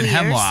it that was 2 in years?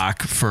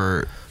 Hemlock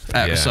for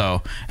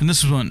so, and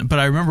this was when. But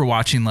I remember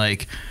watching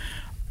like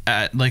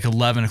at like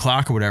 11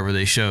 o'clock or whatever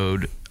they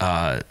showed.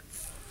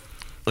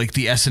 Like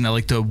the SNL,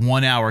 like the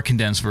 1 hour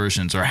condensed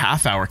versions or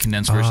half-hour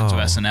condensed versions of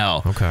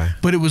SNL. Okay.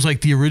 But it was like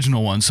the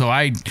original one. So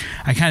I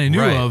kind of knew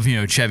Right. of,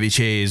 Chevy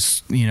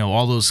Chase,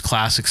 all those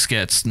classic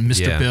skits,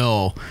 Mr.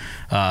 Bill,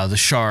 the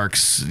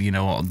Sharks,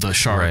 the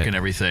shark Right. and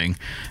everything.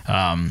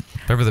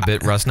 Remember the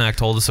bit Rusnak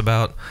told us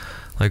about?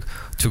 Like,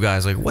 two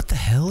guys like, what the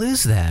hell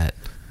is that?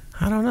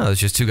 I don't know. It's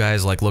just two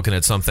guys like looking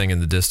at something in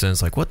the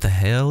distance like, what the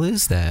hell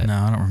is that? No,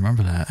 I don't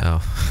remember that. Oh.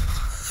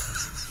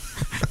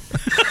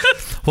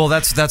 Well,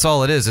 that's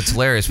all it is. It's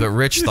hilarious. But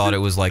Rich thought it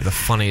was like the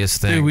funniest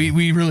thing. Dude,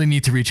 we really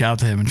need to reach out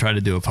to him and try to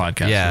do a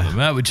podcast with him.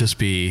 That would just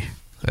be...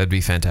 That'd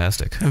be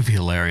fantastic. That would be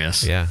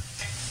hilarious. Yeah.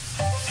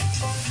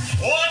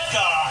 What the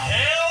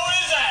hell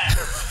is that?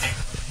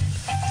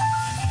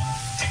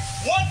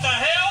 What the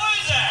hell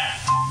is that?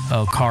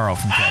 Oh, Carl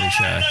from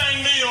Caddyshack.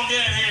 Dang deal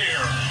get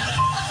here.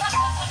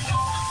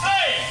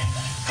 Hey,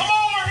 come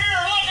over here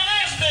and look at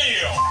this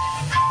deal.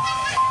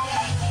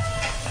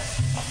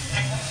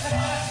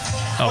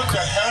 Oh, What the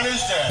hell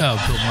is that? Oh,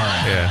 Bill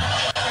Murray. Yeah.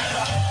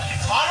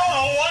 I don't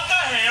know what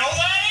the hell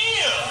that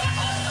is.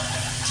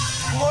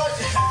 What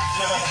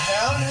the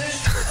hell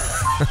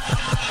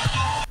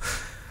is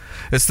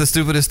It's the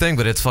stupidest thing,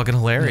 but it's fucking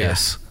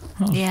hilarious.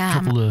 Yeah,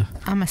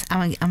 I'm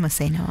gonna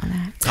say no on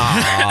that.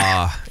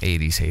 Ah,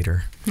 80s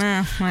hater.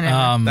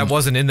 Whatever. That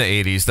wasn't in the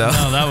 80s, though.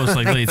 No, that was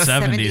like late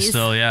 70s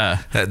still,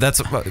 yeah. That's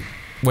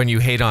when you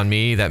hate on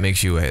me, that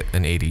makes you an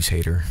 80s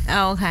hater.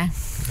 Oh, okay.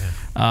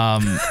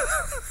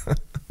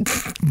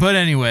 But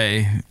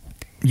anyway,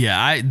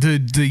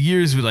 the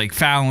years with like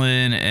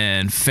Fallon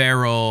and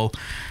Farrell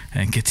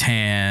and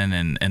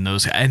Catan and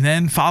those, and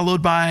then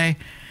followed by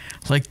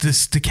like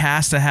the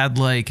cast that had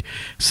like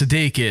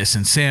Sudeikis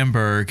and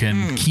Sandberg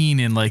and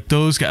Keenan, like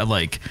those guys,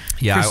 like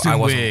Kristen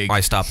Wiig.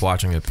 I stopped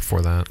watching it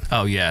before that.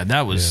 Oh yeah,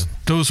 that was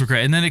those were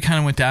great, and then it kind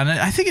of went down. And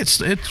I think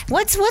it's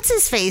What's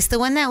his face? The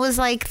one that was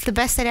like the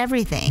best at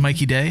everything.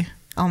 Mikey Day.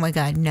 Oh my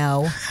God,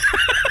 no.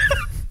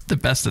 The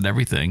best at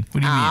everything.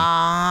 What do you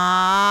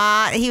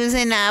mean? He was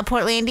in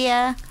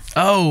Portlandia.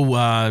 Oh,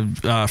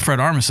 Fred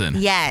Armisen.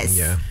 Yes.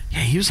 Yeah,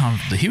 he was on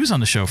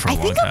the show for a I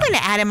long think time. I'm gonna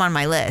add him on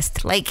my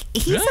list. Like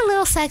he's a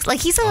little sex. Like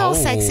he's a little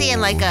sexy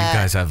and like you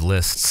guys have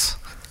lists.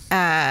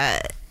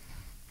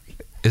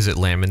 Is it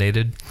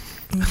laminated?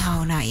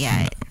 No, not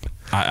yet.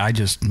 I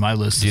just my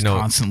list is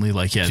constantly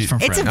like it's from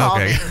It's Fred.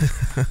 evolving.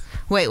 Okay.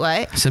 Wait,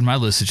 what? I said my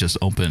list is just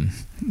open.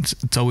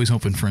 It's always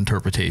open for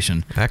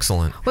interpretation.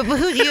 Excellent. But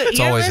who? Your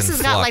always list in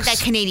has got like flux.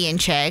 that Canadian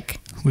chick,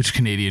 Which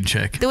Canadian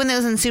chick? the one that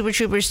was in Super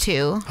Troopers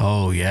 2.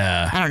 Oh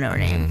yeah. I don't know her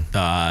name.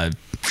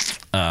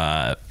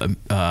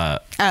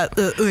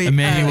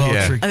 Emmanuel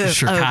Yeah.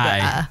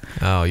 Shirkai.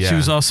 Oh yeah. She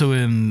was also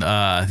in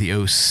the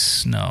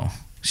OS. No,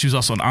 she was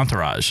also in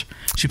Entourage.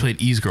 She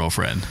played E's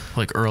girlfriend,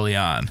 like early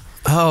on.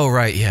 Oh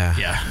right, yeah.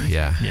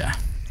 Yeah.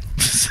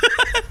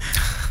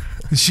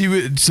 She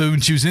would. So when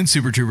she was in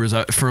Super Troopers,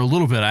 for a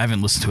little bit, I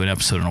haven't listened to an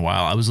episode in a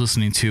while. I was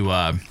listening to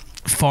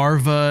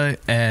Farva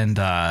and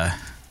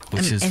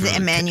which is Is it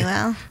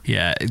Emmanuel?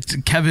 Yeah, it's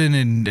Kevin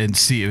and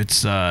Steve.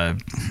 It's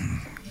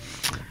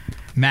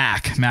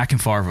Mac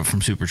and Farva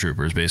from Super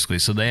Troopers, basically.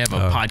 So they have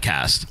a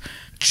podcast,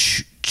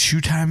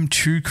 Two-Time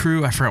True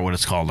Crew. I forgot what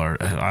it's called.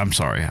 I'm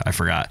sorry, I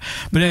forgot.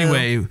 But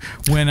anyway,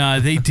 when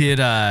they did,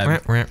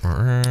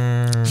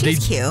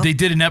 She's cute. They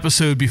did an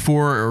episode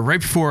before, or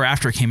right before or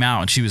after it came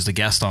out, and she was the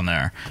guest on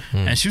there,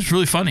 and she was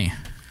really funny.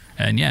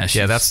 And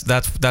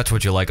that's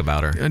what you like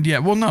about her. Yeah,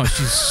 well, no,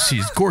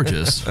 she's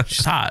gorgeous.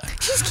 She's hot.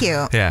 She's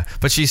cute. Yeah,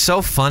 but she's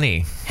so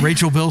funny.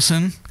 Rachel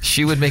Bilson.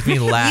 She would make me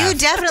laugh. You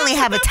definitely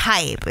have a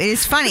type. It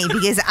is funny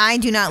because I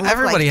do not look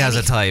Everybody like has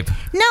a type.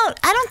 No,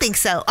 I don't think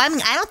so. I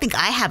mean, I don't think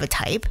I have a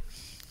type.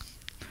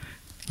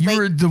 You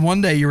were the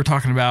one day you were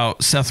talking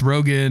about Seth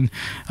Rogen.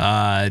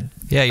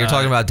 Yeah, you're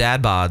talking about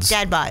dad bods.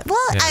 Dad bod. Well,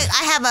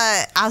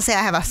 Yeah. I'll say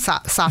I have a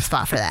soft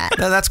spot for that.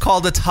 No, that's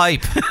called a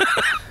type.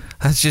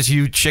 That's just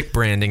you chick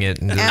branding it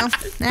in a All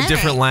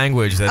different right.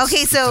 language. That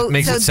Okay, so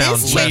makes it sound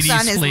this chick's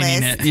on his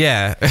list. it.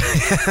 Yeah.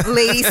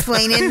 Ladies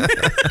flaining.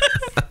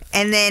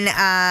 And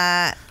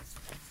then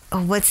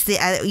what's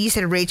the you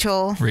said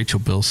Rachel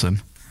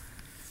Bilson.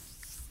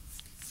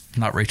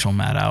 Not Rachel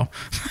Maddow.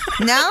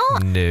 No?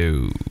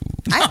 No.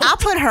 I'll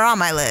put her on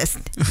my list.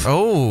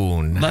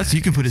 Oh, nice.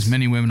 You can put as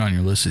many women on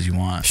your list as you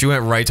want. She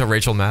went right to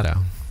Rachel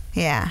Maddow.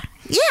 Yeah.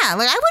 Yeah,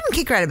 like I wouldn't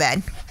kick her out of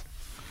bed.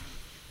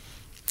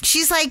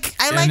 She's like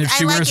And if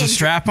she wears a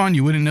strap on,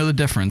 you wouldn't know the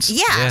difference.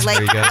 Yeah,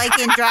 like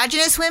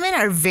androgynous women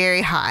are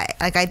very hot.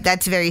 Like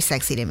that's very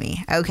sexy to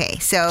me. Okay,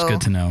 so It's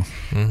good to know.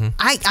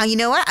 I you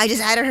know what? I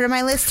just added her to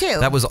my list too.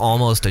 That was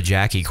almost a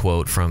Jackie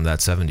quote from that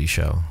 70s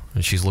show.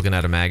 And she's looking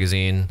at a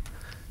magazine,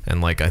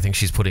 and like I think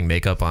she's putting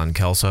makeup on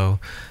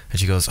Kelso, and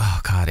she goes, "Oh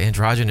God,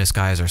 androgynous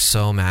guys are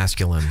so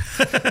masculine."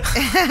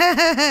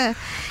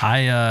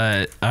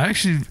 I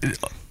actually,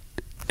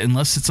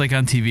 unless it's like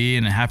on TV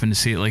and I happen to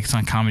see it, like it's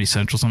on Comedy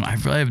Central, something, I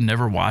really have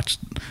never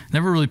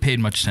really paid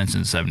much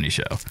attention to the 70s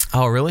show.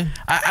 Oh, really?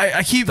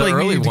 I keep The like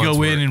early needing to go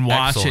ones in were and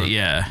watch excellent. it.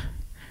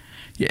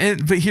 Yeah.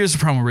 But here's the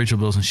problem with Rachel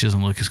Bilson: she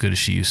doesn't look as good as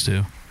she used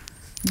to.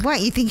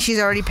 What, you think she's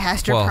already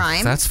past her Well,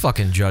 prime? that's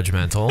fucking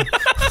judgmental.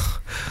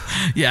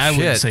 Yeah, I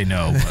wouldn't say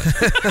no.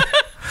 But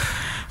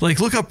like,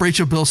 look up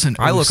Rachel Bilson.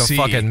 I look a OC.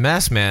 fucking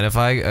mess, man. If she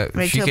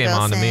Rachel came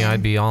on to me, Bilson.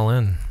 I'd be all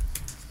in.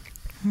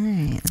 All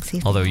right, let's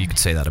see. Although you could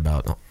say that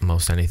about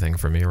most anything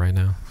for me right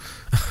now.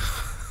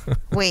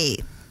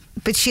 Wait,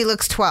 but she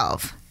looks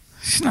 12.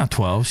 She's not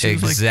 12.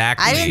 She's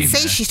Exactly. I didn't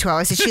say she's 12.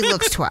 I said she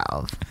looks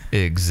 12.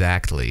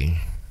 Exactly.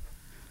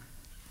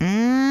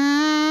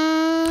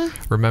 Mm.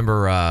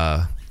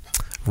 Remember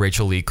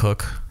Rachel Lee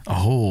Cook?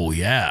 Oh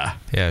yeah,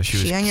 yeah. She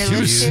She on your was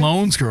list too?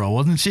 Sloane's girl,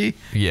 wasn't she?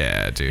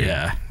 Yeah, dude.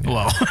 Yeah.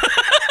 Well,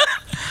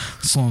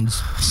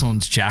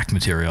 Sloane's Jack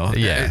material.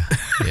 Yeah.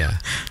 Yeah.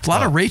 A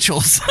lot of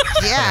Rachels.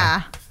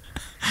 Yeah.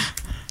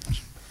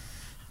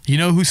 You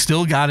know who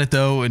still got it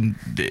though, and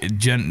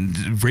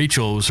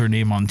Rachel was her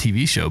name on the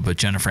TV show, but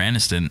Jennifer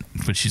Aniston,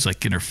 but she's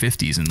like in her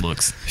 50s and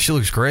She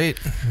looks great.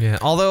 Yeah.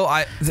 Although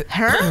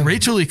her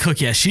Rachel Lee Cook,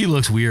 yeah, she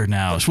looks weird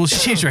now. Well, she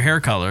changed her hair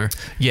color.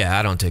 Yeah,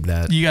 I don't dig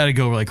that. You got to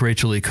go like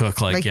Rachel Lee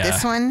Cook, like yeah,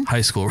 this one?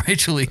 high school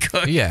Rachel Lee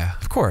Cook. Yeah,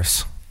 of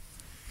course.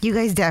 You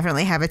guys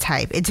definitely have a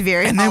type. It's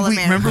very And then we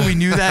all-American. remember we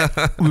knew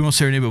that we won't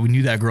say her name, but we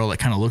knew that girl that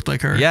kind of looked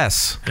like her.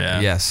 Yes. Yeah.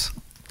 Yes.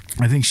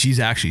 I think she's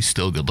actually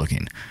still good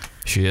looking.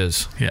 She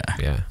is. Yeah.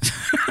 Yeah.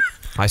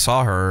 I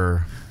saw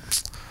her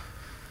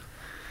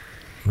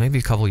maybe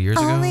a couple years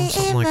ago, Only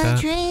something in like my that.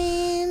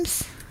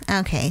 dreams.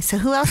 Okay, so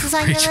who else is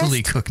on your Rachel Lee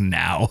list? Cook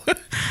now.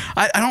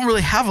 I don't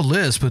really have a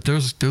list, but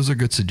those are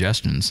good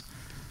suggestions.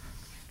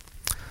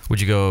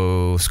 Would you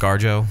go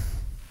ScarJo?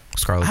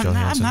 Scarlett I'm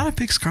Johansson? not a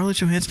big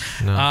Scarlett Johansson.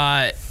 No.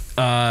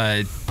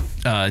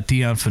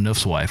 Dion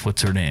Phaneuf's wife.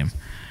 What's her name?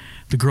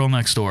 The girl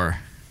next door.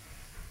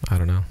 I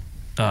don't know.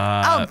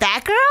 Oh,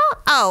 that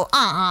girl? Oh,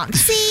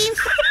 see?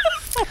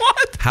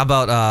 How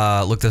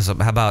about look this up?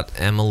 How about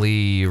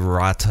Emily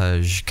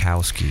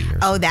Ratajkowski?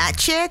 Oh, that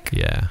chick?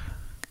 Yeah.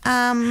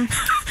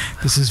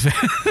 This is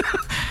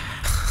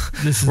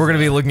We're gonna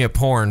be looking at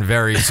porn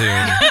very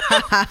soon.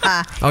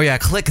 Oh yeah,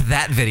 click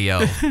that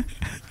video.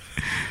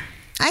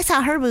 I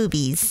saw her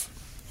boobies.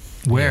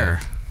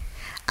 Where?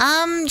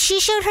 She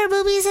showed her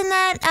boobies in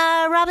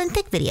that Robin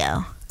Thicke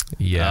video.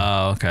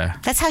 Yeah. Oh, okay.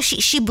 That's how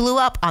she blew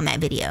up on that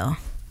video.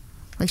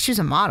 Like she was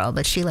a model,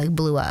 but she like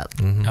blew up.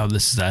 Mm-hmm. Oh,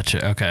 this is that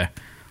chick. Okay.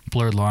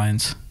 Blurred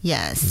lines.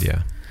 Yes.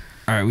 Yeah.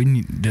 All right. We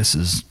need. This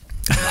is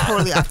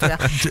Totally off the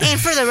rails. And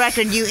for the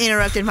record, you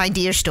interrupted my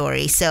deer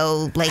story,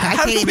 so like I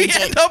How can't did even we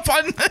get end up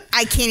on?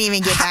 I can't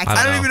even get back.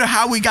 I don't even know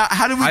how we got.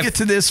 How did we get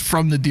to this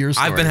from the deer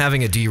story? I've been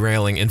having a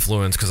derailing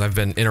influence because I've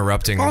been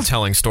interrupting and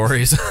telling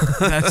stories.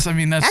 That's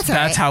That's all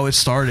right. how it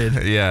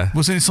started. Yeah.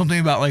 Wasn't it something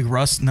about like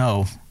Russ?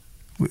 No.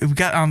 We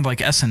got on like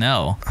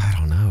SNL. I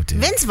don't know, dude.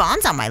 Vince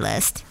Vaughn's on my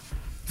list.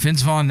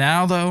 Vince Vaughn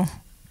now though,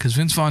 because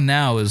Vince Vaughn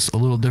now is a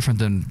little different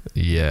than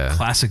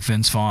classic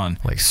Vince Vaughn.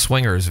 Like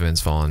Swingers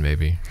Vince Vaughn,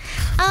 maybe.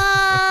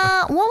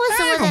 What was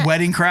the one a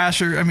Wedding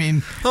Crasher? I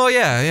mean, oh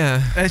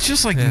yeah. It's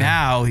just like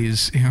now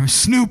he's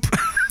Snoop.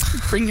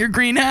 Bring your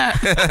green hat.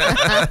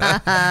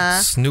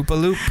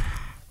 Snoop-a-loop.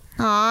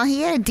 Aw,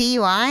 he had a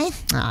DUI.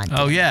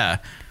 Oh yeah.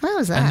 What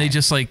was that? And they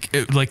just like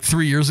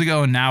 3 years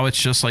ago, and now it's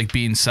just like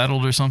being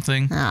settled or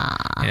something.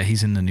 Yeah,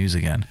 he's in the news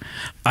again.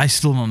 I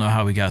still don't know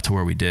how we got to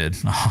where we did.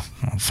 I'll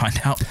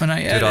find out when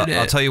I edit Dude, it.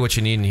 I'll tell you what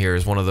you need in here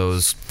is one of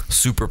those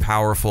super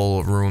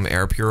powerful room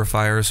air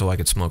purifiers so I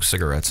could smoke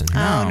cigarettes in here.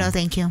 Oh no,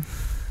 thank you.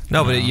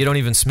 No, but you don't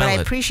even smell But it.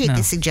 I appreciate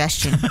the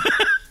suggestion.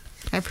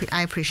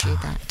 I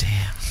appreciate that.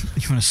 Damn.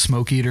 You want a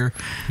smoke eater?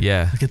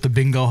 Yeah. Get the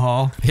bingo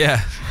hall?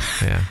 Yeah.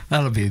 Yeah.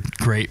 That'll be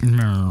great. And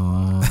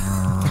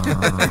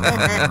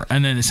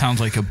then it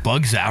sounds like a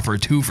bug zapper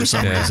too for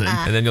some reason.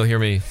 And then you'll hear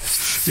me.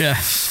 Yeah.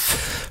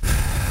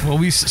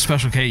 Well,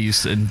 Special K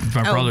used to, and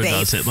my brother vape.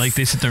 does it. Like,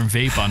 they sit there and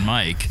vape on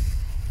mic.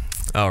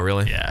 Oh,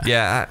 really? Yeah.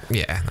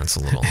 Yeah, that's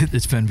a little...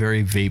 It's been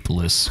very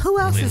vapeless. Who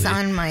else lately. is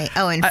on my...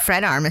 Oh, and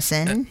Fred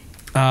Armisen.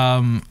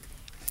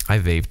 I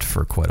vaped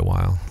for quite a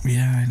while.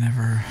 Yeah, I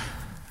never...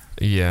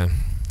 Yeah.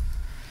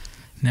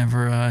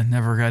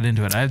 Never got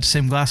into it. I have the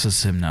same glasses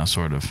as him now,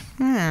 sort of.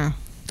 Yeah.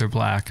 They're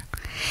black.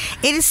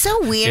 It is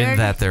so weird In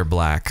that they're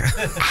black.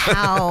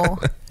 how,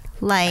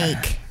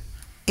 like,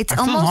 it's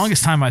For almost... the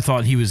longest time, I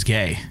thought he was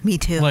gay. Me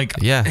too. Like,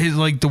 his,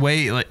 like the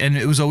way, like, and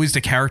it was always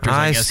the characters.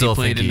 I guess still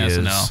he played think in he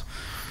SNL. is.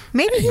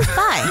 Maybe he's He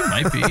bi.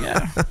 might be,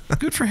 yeah.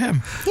 Good for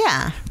him.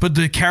 Yeah. But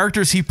the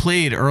characters he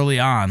played early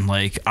on,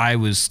 like, I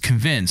was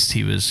convinced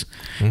he was.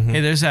 Hey,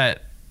 there's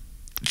that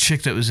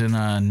chick that was in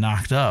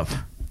Knocked Up.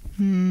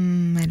 I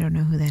don't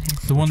know who that is.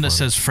 The one that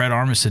says Fred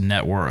Armisen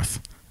net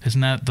worth.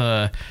 Isn't that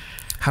the...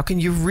 How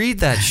can you read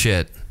that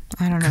shit?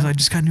 I don't know. Because I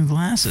just got new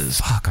glasses.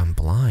 Fuck, I'm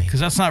blind.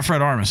 Because that's not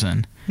Fred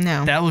Armisen.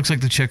 No. That looks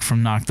like the chick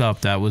from Knocked Up.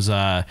 That was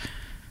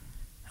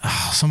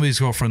somebody's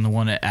girlfriend, the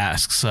one that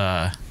asks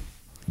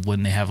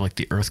when they have, like,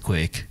 the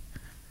earthquake.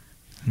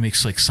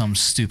 Makes, like, some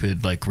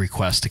stupid, like,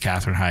 request to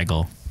Katherine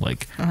Heigl.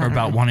 Like, or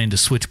about wanting to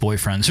switch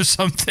boyfriends or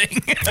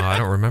something. Oh, I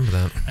don't remember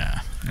that.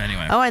 Yeah.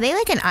 Anyway. Oh, are they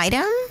like an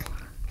item?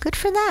 Good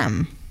for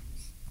them.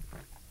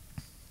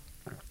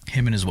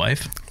 Him and his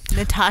wife.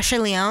 Natasha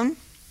Lyonne?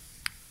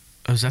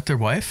 Oh, is that their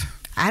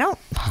wife? I don't...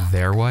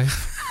 Their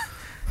wife?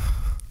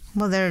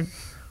 Well, they're...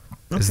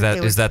 Is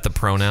that the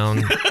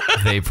pronoun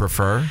they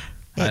prefer?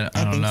 I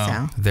don't think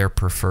know. so. Their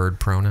preferred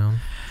pronoun?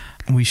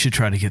 We should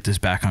try to get this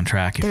back on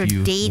track. They're If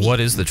you dating. What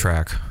is the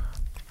track?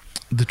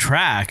 The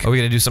track. Are we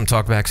going to do some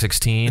Talkback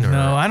 16? Or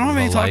No, I don't have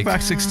any the like?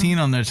 Talkback 16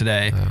 on there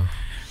today.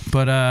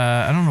 But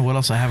I don't know what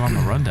else I have on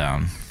the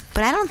rundown.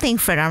 But I don't think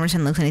Fred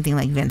Armisen looks anything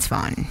like Vince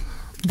Vaughn.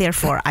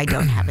 Therefore, I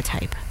don't have a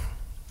type.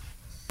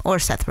 Or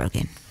Seth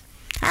Rogen.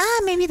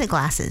 Maybe the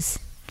glasses.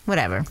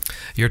 Whatever.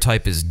 Your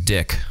type is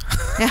dick.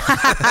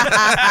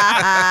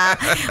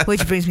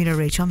 Which brings me to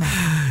Rachel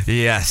Maddow.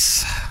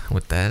 Yes.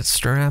 With that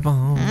strap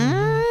on.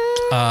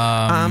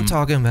 I'm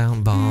talking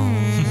about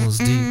balls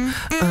deep.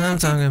 I'm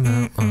talking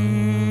about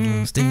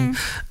balls deep.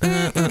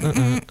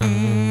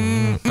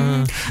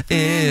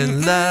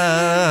 In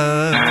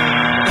love.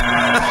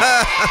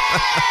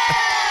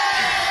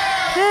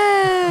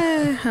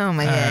 Oh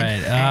my All god.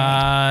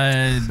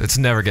 right. It's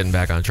never getting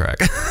back on track.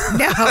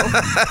 No.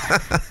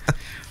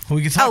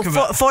 We can talk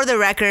about. For the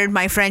record,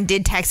 my friend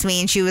did text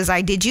me and she was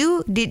like, did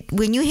you hit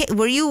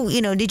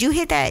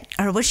that,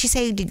 or what'd she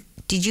say?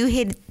 Did you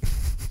hit,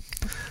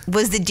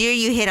 was the deer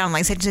you hit on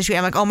like such and such?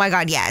 I'm like, oh my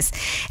God, yes.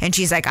 And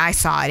she's like, I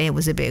saw it. It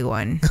was a big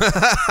one.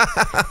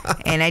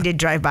 And I did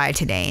drive by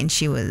today and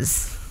she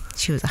was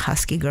a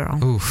husky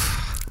girl.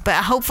 Oof.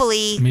 But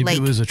hopefully, Maybe like,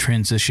 it was a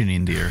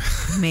transitioning deer.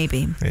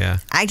 maybe. Yeah.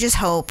 I just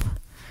hope,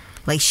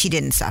 like, she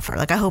didn't suffer.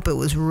 Like, I hope it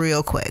was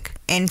real quick.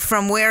 And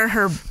from where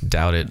her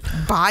Doubt it.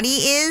 body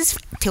is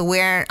to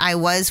where I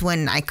was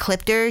when I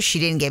clipped her, she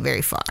didn't get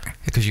very far.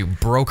 Because you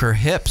broke her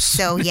hips.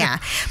 So, yeah.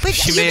 But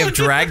She may have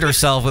dragged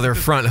herself with her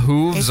front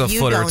hooves a If you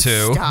foot or don't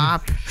two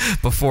stop.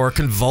 before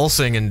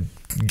convulsing and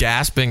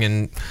gasping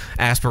and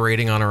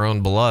aspirating on her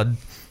own blood.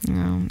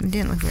 No, it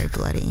didn't look very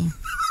bloody.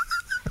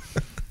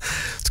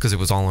 It's because it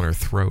was all in her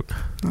throat.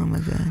 Oh, my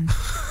God.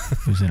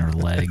 It was in her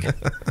leg.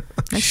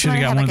 She should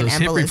have got one of those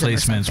hip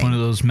replacements, one of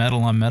those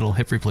metal on metal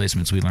hip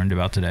replacements we learned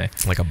about today.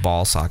 Like a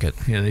ball socket.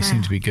 Yeah, they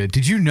seem to be good.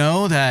 Did you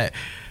know that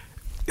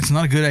it's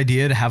not a good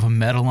idea to have a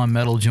metal on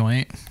metal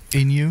joint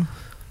in you?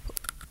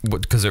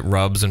 Because it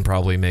rubs and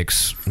probably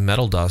makes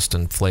metal dust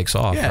and flakes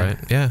off, right?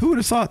 Yeah. Who would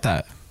have thought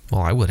that?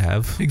 Well, I would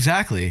have.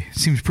 Exactly.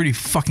 Seems pretty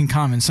fucking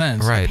common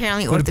sense. Right.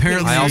 Apparently But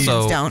orthopedic surgeons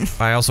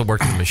don't. I also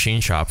worked in the machine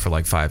shop for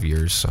like 5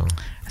 years, so.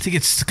 I think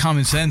it's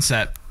common sense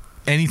that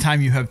anytime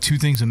you have two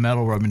things of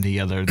metal rubbing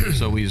together,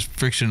 there's always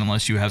friction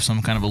unless you have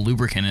some kind of a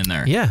lubricant in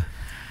there. Yeah.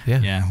 Yeah.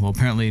 Yeah. Well,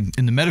 apparently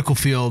in the medical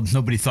field,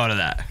 nobody thought of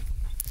that.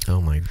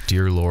 Oh, my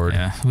dear Lord.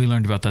 Yeah. We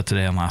learned about that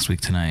today on Last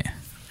Week Tonight.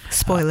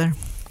 Spoiler.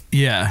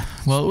 Yeah.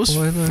 Well, it was.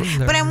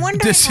 But I'm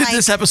wondering,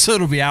 This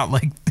episode will be out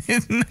like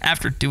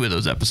after 2 of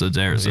those episodes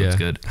air, so it's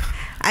good.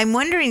 I'm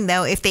wondering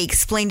though if they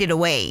explained it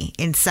away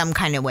in some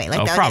kind of way.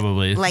 Like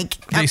probably.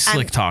 Like they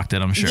slick talked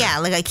it, I'm sure. Yeah,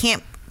 like I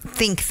can't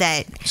think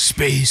that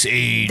space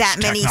age that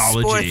many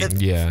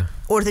technology.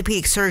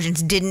 orthopedic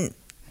surgeons didn't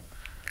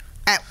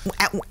at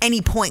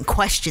any point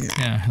question that.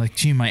 Yeah, like,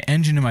 gee, my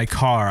engine in my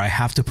car, I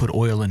have to put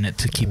oil in it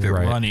to keep it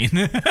running.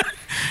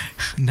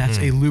 That's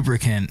a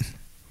lubricant.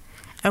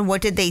 And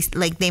what did they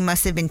like? They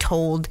must have been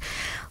told,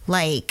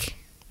 like,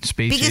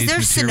 space because age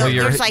there's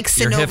material. there's like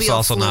your synovial hips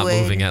also fluid.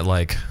 not moving at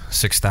like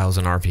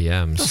 6,000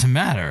 RPMs. Doesn't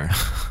matter.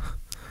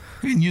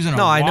 You can use a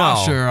I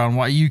washer know. on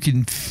what you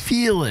can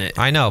feel it.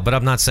 I know, but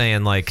I'm not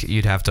saying like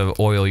you'd have to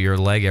oil your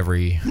leg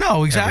every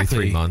every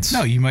 3 months.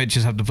 No, you might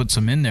just have to put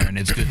some in there and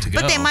it's good to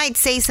go. But they might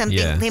say something.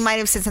 Yeah. They might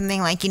have said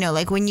something like,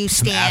 like when you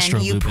Some stand, Astro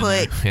you Lube in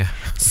put there.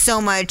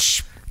 so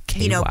much,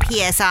 KY.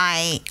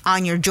 PSI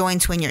on your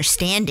joints when you're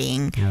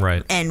standing.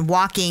 Right. And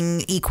walking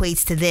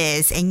equates to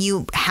this. And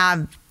you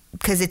have,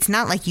 because it's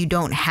not like you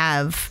don't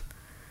have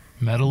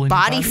Metal in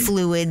body your body?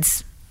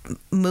 fluids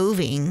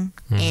moving,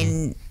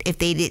 and if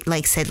they did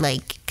said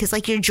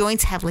because your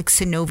joints have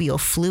synovial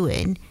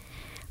fluid,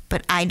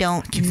 but I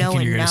don't know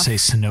You're enough. gonna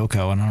say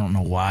Sunoco, and I don't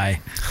know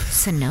why.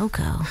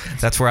 Sunoco.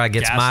 That's where I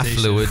get Gas my station.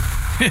 fluid.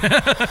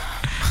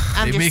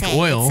 I'm They just make saying,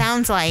 oil. It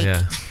sounds like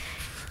Yeah.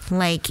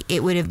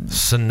 it would have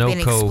Sunoco been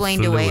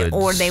explained away, fluids.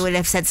 or they would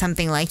have said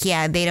something like,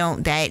 "Yeah, they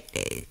don't that."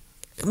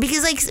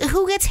 Because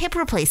who gets hip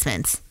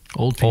replacements?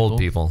 Old people. Old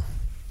people.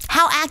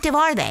 How active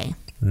are they?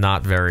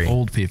 Not very.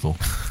 Old people.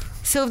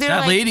 So if they're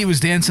That lady was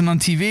dancing on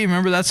TV.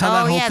 Remember, that's how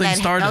that whole thing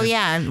started. Oh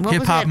yeah, what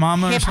Hip was Hop it?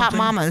 Mama. or Hip Hop something?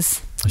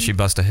 Mamas. She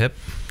bust a hip.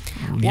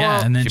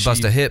 Yeah, and then she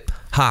bust a hip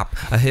hop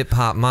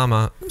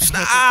mama.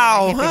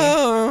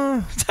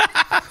 Ow!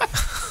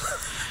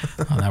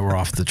 Oh, now we're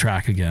off the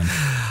track again.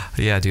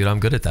 Yeah, dude, I'm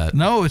good at that.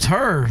 No, it's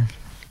her.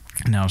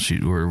 Now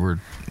we're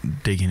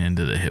digging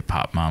into the Hip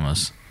Hop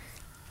Mamas.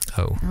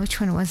 Oh. Which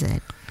one was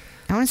it?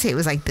 I want to say it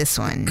was this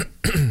one,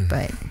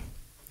 but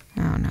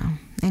I don't know.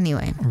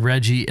 Anyway,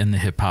 Reggie and the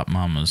Hip Hop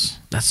Mamas.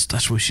 That's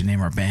what we should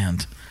name our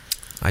band.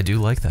 I do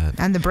like that.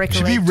 on the It Break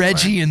should be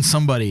Reggie and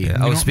somebody. Yeah.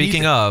 We Oh, don't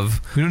speaking need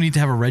of, we don't need to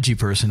have a Reggie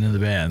person in the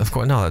band. of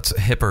course, no, it's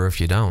hipper if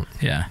you don't.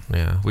 Yeah.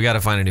 Yeah, we got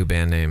to find a new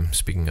band name.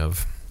 Speaking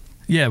of,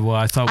 Yeah, well,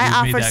 I thought we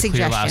I made offered that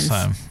clear last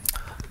suggestions.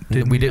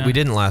 time. we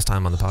didn't last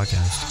time on the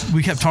podcast.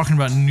 We kept talking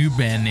about new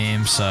band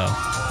names, so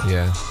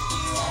Yeah.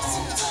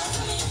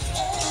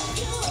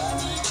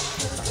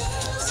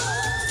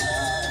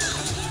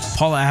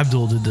 Paula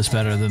Abdul did this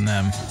better than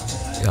them.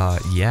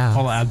 Yeah.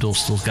 Paula Abdul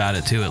still got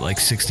it too at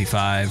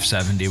 65,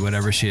 70,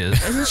 whatever she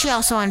is. Isn't she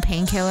also on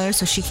painkillers,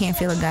 so she can't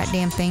feel a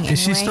goddamn thing? Is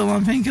she anyway? still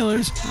on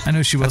painkillers? I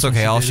know she was. That's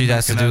okay. All she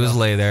has to do is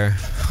lay there.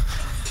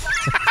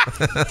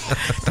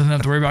 Doesn't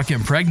have to worry about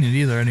getting pregnant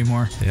either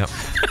anymore. Yep.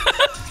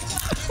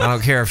 I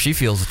don't care if she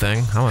feels a thing.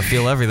 I'm gonna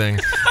feel everything.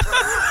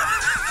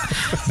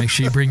 Make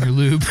sure you bring your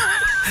lube.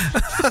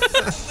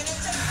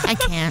 I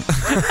can't.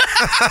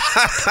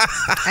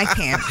 I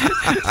can't.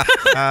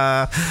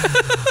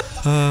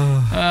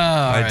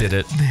 I did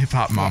it. The Hip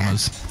Hop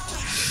Mamas.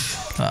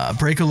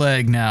 Break a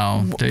leg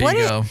now. There What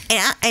you is- go.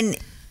 And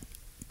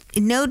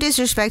no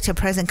disrespect to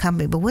present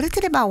company, but what is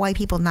it about white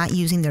people not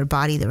using their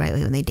body the right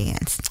way when they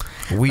dance?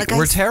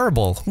 We're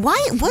terrible. Why?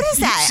 What is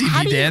that? See How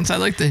me do you? dance. I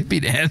like the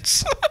hippie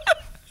dance.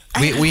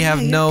 We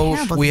have no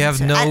terrible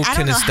dancer. I don't know how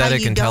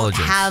kinesthetic you intelligence.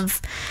 Don't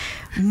have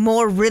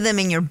more rhythm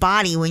in your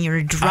body when you're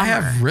a drummer. I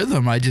have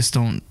rhythm. I just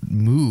don't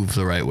move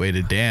the right way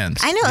to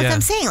dance. I know. That's what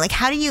I'm saying.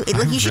 How do you? I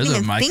have You shouldn't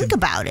rhythm. even I think can-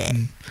 about it.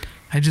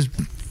 I just,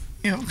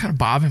 kind of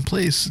bob in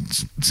place.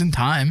 It's in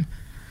time.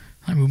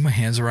 I move my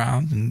hands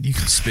around, and you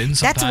can spin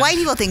sometimes. That's white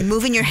people think,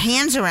 moving your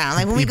hands around.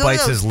 Like when we He go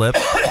bites to his lip,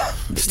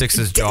 sticks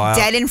his jaw out.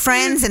 Dead and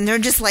Friends, and they're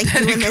just doing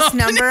this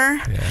number.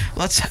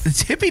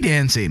 It's hippie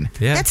dancing.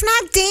 Yeah. That's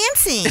not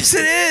dancing. Yes,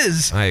 it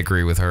is. I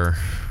agree with her.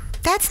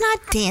 That's not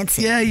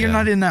dancing. Yeah, you're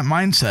not in that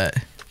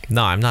mindset.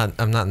 No, I'm not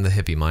in the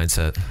hippie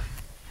mindset.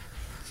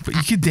 But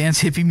you could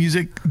dance hippie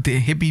music,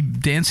 hippie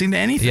dancing to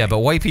anything. Yeah, but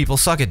white people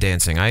suck at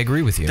dancing. I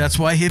agree with you. That's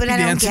why hippie But I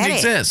don't dancing get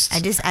exists.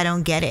 it. I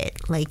don't get it.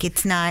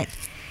 It's not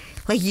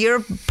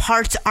your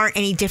parts aren't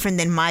any different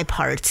than my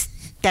parts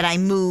that I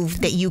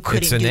move that you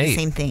couldn't It's do the innate.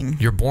 same thing.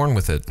 You're born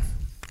with it.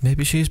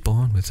 Maybe she's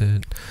born with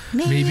it.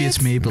 Maybe it's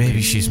Maybelline.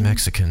 Maybe she's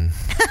Mexican.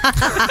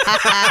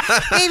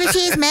 Maybe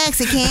she's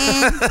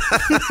Mexican.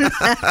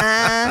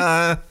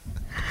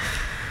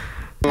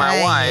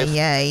 My wife.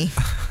 Yay.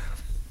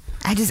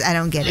 I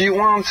don't get it. You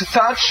want to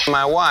touch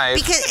my wife?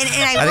 Because and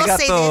I will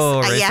say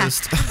this,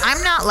 racist.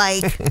 I'm not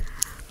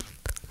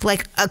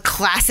like a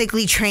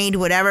classically trained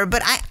whatever,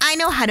 but I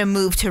know how to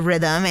move to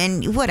rhythm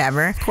and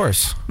whatever. Of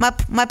course. My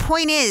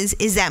point is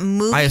that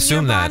moving I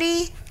assume your that.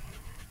 body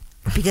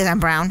because I'm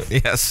brown.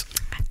 Yes.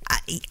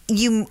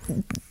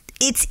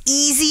 It's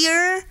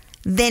easier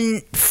than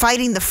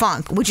fighting the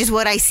funk, which is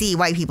what I see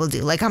white people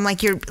do. I'm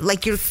like you're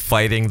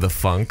Fighting the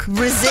funk. your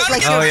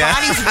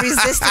body's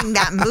resisting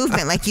that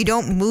movement. You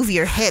don't move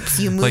your hips,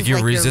 you move Like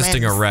you're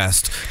resisting your limbs,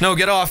 arrest. No,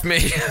 get off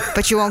me.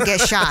 but you won't get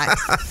shot.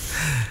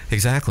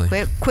 Exactly.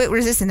 Quit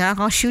resisting. They're not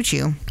gonna shoot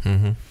you.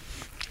 Mm-hmm.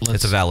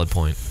 It's a valid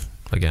point.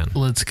 Again.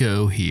 Let's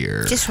go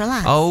here. Just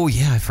relax. Oh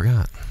yeah, I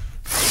forgot.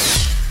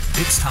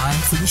 It's time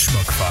for the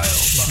Schmuck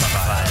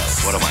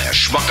File. What am I, a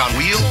schmuck on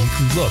wheels? A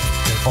weekly look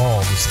at all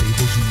the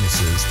stable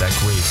geniuses that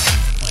grace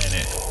the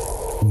planet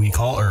we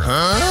call Earth.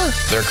 Huh?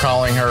 They're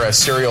calling her a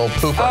serial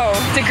pooper. Oh,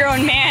 the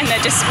grown man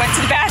that just went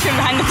to the bathroom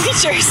behind the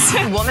bleachers.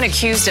 A woman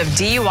accused of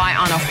DUI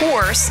on a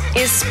horse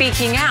is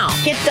speaking out.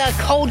 Get the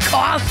cold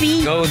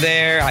coffee. Go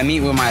there. I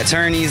meet with my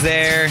attorneys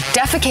there.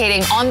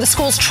 Defecating on the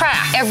school's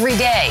track every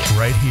day.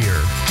 Right here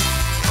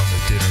on the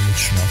Dinner with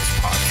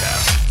Schmucks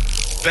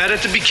podcast. Better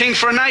to be king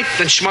for a night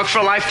than schmuck for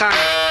a lifetime.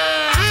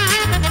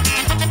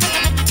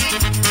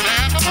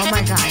 Oh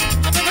my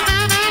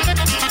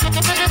God.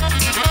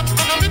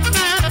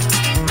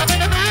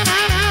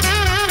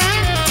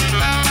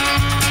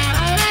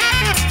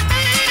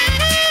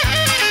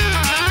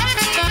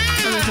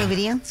 no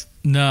video?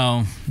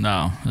 No.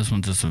 This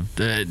one's just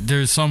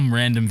there's some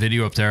random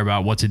video up there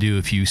about what to do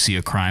if you see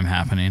a crime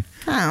happening.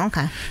 Oh,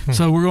 okay.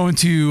 So we're going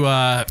to...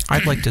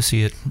 I'd like to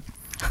see it.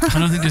 I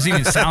don't think there's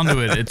even sound to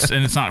it.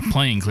 It's not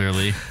playing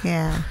clearly.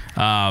 Yeah.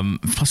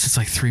 Plus, it's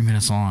like 3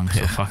 minutes long,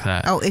 so fuck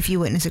that. Oh, if you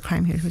witness a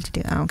crime, here's what to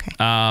do. Oh, okay.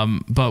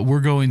 But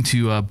we're going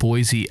to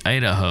Boise,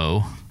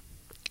 Idaho.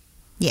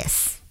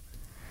 Yes.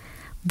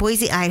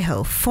 Boise,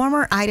 Idaho.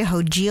 Former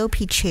Idaho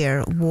GOP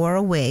chair wore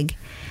a wig,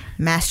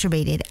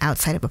 masturbated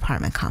outside of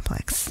apartment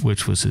complex.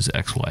 Which was his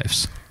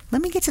ex-wife's.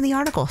 Let me get to the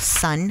article,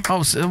 son.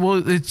 Oh,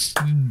 well, it's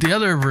the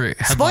other headline.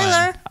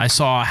 Spoiler! I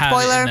saw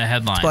it in the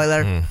headline.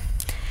 Spoiler.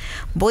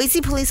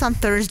 Boise police on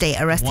Thursday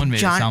arrested One made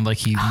John... it sound like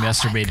he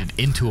masturbated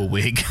into a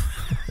wig.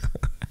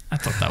 I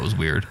thought that was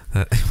weird.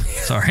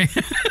 Sorry.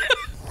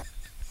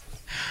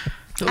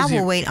 I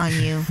will wait on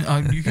you.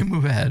 You can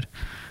move ahead.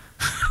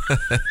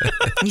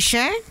 You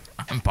sure?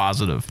 I'm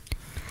positive.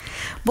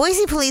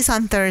 Boise police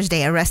on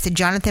Thursday arrested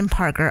Jonathan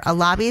Parker, a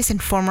lobbyist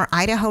and former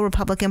Idaho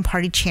Republican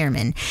Party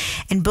chairman,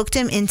 and booked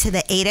him into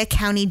the Ada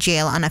County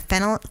Jail on a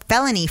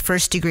felony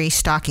first-degree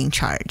stalking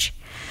charge.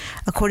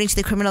 According to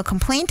the criminal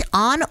complaint,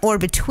 on or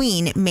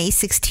between May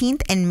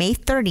 16th and May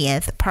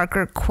 30th,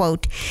 Parker,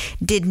 quote,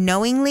 did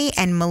knowingly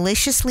and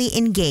maliciously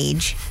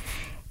engage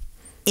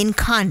in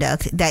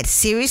conduct that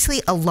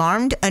seriously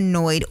alarmed,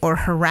 annoyed, or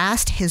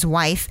harassed his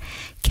wife,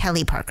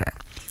 Kelly Parker.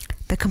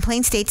 The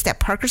complaint states that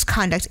Parker's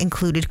conduct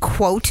included,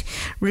 quote,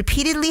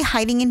 repeatedly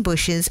hiding in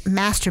bushes,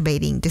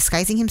 masturbating,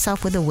 disguising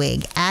himself with a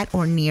wig at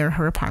or near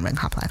her apartment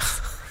complex.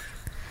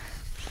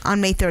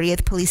 On May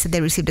 30th, police said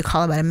they received a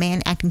call about a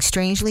man acting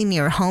strangely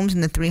near homes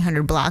in the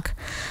 300 block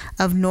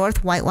of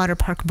North Whitewater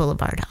Park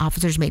Boulevard.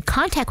 Officers made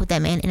contact with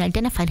that man and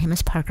identified him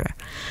as Parker.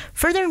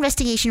 Further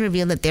investigation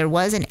revealed that there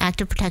was an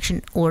active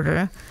protection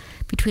order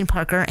between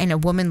Parker and a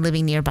woman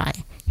living nearby,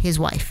 his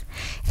wife,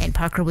 and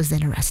Parker was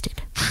then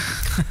arrested.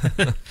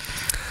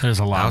 There's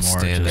a lot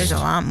more. There's a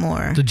lot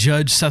more. The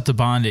judge set the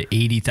bond at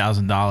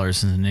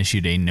 $80,000 and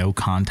issued a no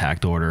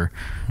contact order,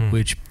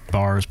 which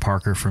bars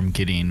Parker from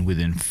getting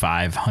within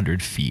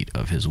 500 feet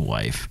of his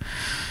wife.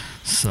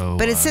 So,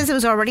 but it says it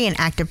was already an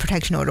active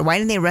protection order. Why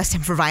didn't they arrest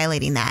him for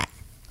violating that?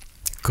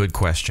 Good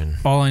question.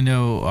 All I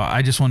know,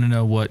 I just want to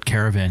know what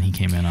caravan he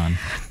came in on.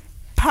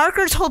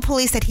 Parker told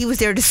police that he was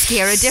there to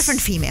scare a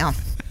different female.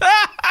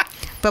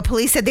 But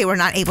police said they were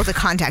not able to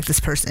contact this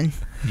person.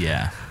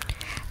 Yeah.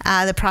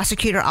 The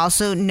prosecutor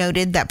also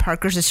noted that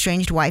Parker's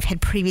estranged wife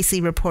had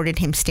previously reported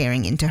him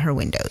staring into her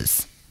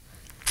windows.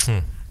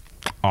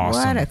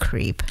 Awesome. What a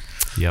creep.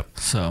 Yep.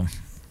 So.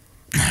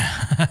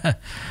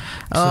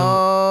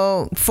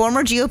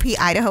 Former GOP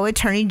Idaho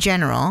Attorney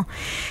General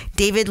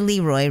David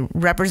Leroy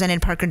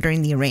represented Parker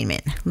during the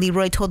arraignment.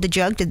 Leroy told the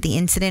judge that the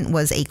incident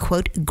was a,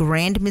 quote,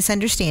 grand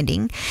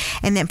misunderstanding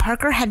and that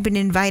Parker had been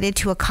invited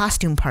to a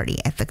costume party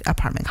at the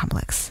apartment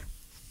complex.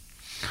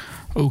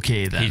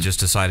 Okay, then. He just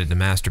decided to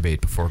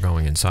masturbate before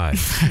going inside.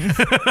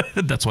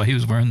 That's why he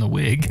was wearing the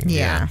wig.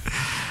 Yeah.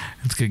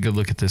 Let's get a good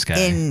look at this guy.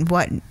 In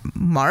what,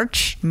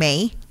 March?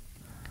 May?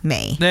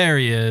 There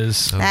he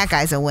is. That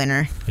guy's a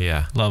winner.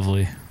 Yeah.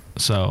 Lovely.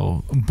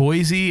 So,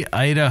 Boise,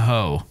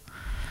 Idaho.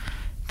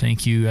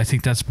 Thank you. I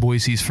think that's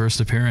Boise's first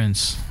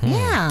appearance.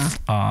 Yeah.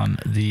 On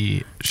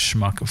the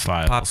Schmuck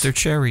Files. Popped their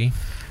cherry.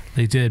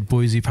 They did.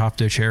 Boise popped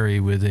their cherry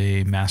with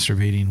a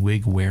masturbating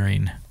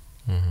wig-wearing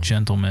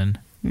gentleman.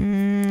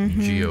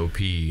 Mm-hmm.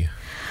 GOP.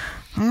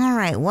 All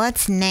right,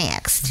 what's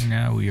next?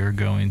 Now we are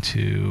going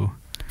to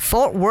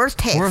Fort Worth,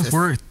 Texas. Fort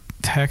Worth,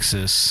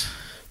 Texas.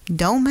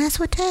 Don't mess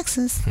with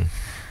Texas.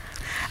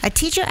 A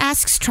teacher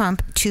asks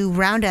Trump to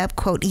round up,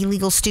 quote,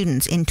 illegal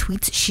students in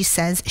tweets she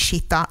says she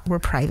thought were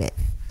private.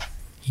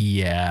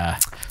 Yeah.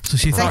 So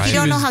she thought like you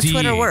don't know how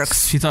Twitter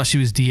works. She thought she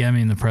was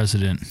DMing the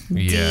president.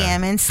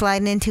 DMing,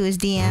 sliding into his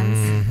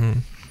DMs. Mm-hmm. Why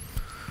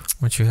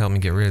don't you help me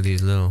get rid of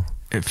these little...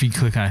 If you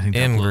click on, I think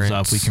that blows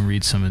up. We can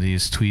read some of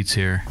these tweets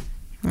here.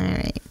 All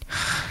right.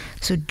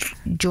 So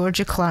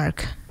Georgia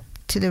Clark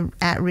to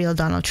at Real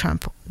Donald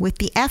Trump. With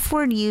the F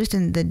word used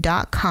in the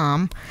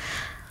 .com,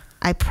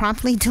 I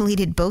promptly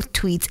deleted both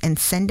tweets and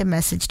sent a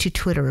message to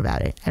Twitter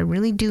about it. I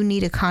really do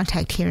need a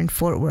contact here in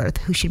Fort Worth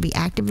who should be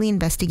actively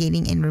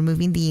investigating and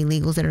removing the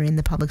illegals that are in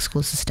the public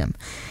school system.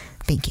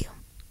 Thank you.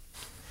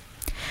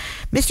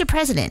 Mr.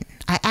 President,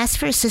 I asked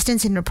for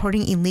assistance in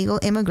reporting illegal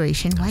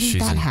immigration. Why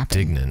did that happen?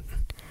 She's indignant.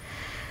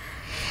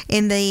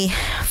 In the,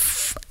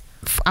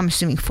 I'm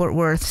assuming Fort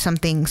Worth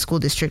something school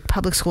district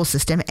public school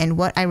system, and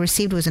what I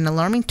received was an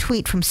alarming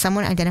tweet from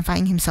someone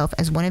identifying himself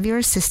as one of your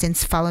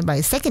assistants, followed by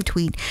a second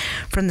tweet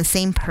from the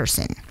same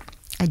person.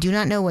 I do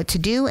not know what to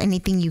do.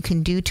 Anything you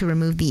can do to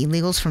remove the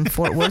illegals from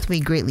Fort Worth would be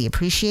greatly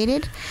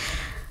appreciated.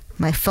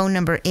 My phone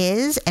number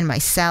is, and my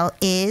cell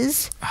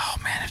is. Oh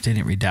man, if they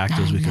didn't redact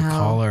those, we could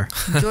call her.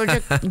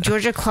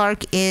 Georgia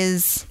Clark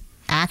is.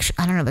 Actually,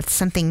 I don't know, but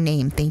something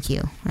named. Thank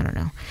you. I don't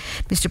know.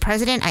 Mr.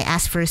 President, I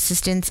asked for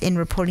assistance in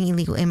reporting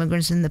illegal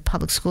immigrants in the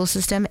public school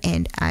system,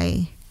 and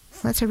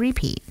that's a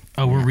repeat.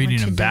 Oh, we're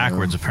reading them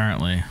backwards,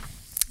 apparently.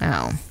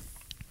 Oh.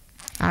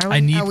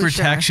 I need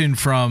protection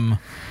from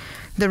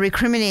The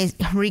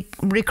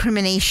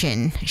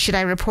recrimination. Should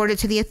I report it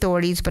to the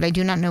authorities, but I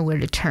do not know where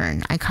to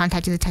turn. I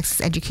contacted the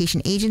Texas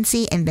Education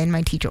Agency and then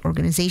my teacher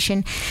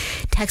organization.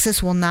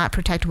 Texas will not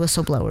protect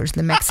whistleblowers.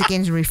 The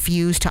Mexicans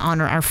refuse to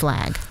honor our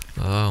flag.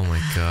 Oh,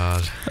 my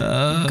God.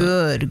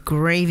 Good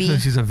gravy. So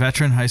she's a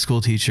veteran high school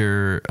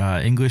teacher,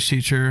 English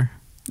teacher.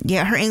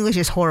 Yeah, her English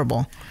is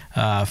horrible.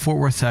 Fort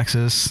Worth,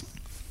 Texas.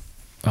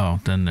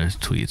 Oh, then there's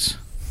tweets.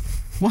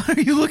 What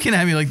are you looking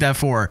at me like that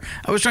for?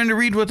 I was trying to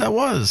read what that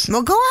was.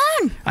 Well, go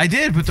on. I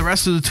did, but the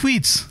rest of the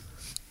tweets.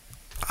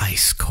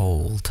 Ice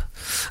cold.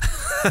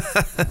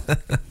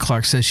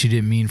 Clark says she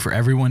didn't mean for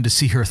everyone to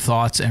see her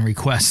thoughts and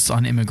requests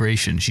on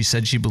immigration. She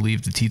said she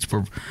believed the tweets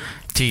were...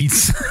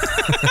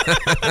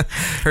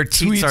 Her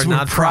tweets are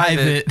not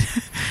private.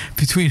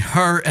 Between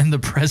her and the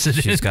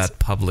president. She's got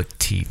public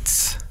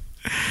teats.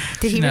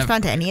 Did he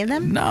respond to any of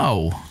them?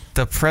 No.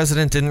 The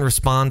president didn't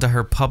respond to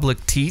her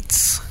public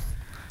teats?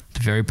 The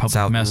very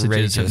public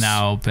messages have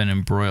now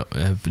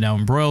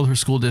embroiled her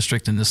school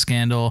district in this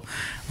scandal.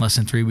 Less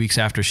than 3 weeks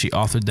after she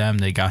authored them,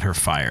 they got her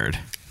fired.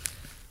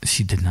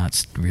 She did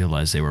not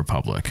realize they were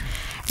public.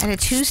 At a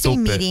Tuesday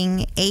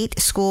meeting, 8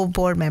 school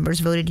board members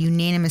voted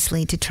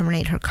unanimously to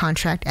terminate her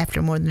contract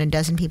after more than a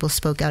dozen people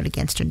spoke out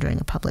against her during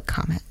a public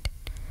comment.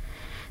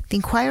 The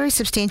inquiry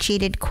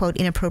substantiated, quote,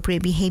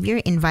 inappropriate behavior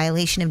in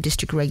violation of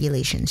district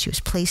regulations. She was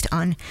placed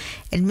on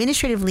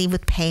administrative leave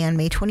with pay on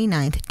May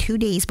 29th, 2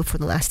 days before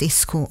the last day of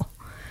school.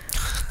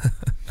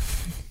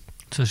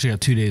 So she got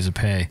 2 days of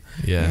pay.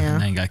 Yeah.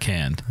 And then got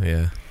canned.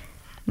 Yeah.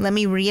 Let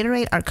me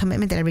reiterate our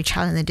commitment that every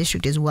child in the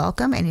district is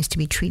welcome and is to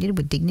be treated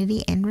with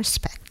dignity and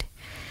respect.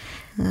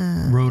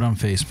 Wrote on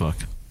Facebook.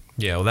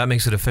 Yeah, well, that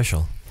makes it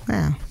official.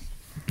 Wow.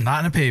 Not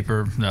in a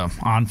paper, no,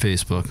 on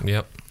Facebook.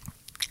 Yep.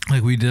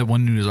 Like we did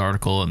one news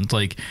article and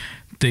like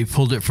they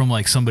pulled it from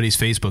like somebody's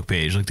Facebook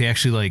page. Like they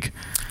actually like...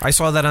 I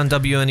saw that on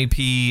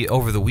WNEP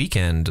over the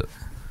weekend.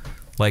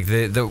 Like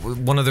the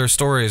one of their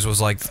stories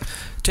was like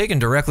taken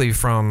directly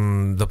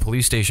from the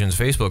police station's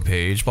Facebook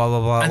page, blah,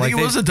 blah, blah. I think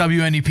it was a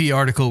WNEP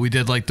article we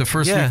did like the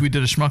first week we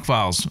did a Schmuck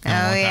Files. Oh,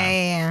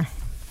 yeah.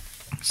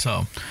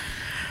 So,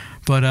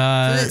 but...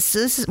 So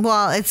this is,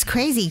 well, it's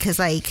crazy because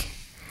like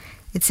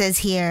it says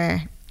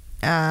here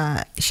she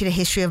had a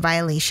history of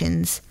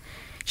violations.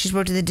 She's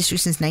worked in the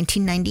district since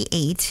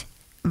 1998.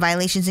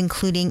 Violations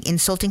including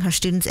insulting her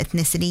students'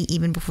 ethnicity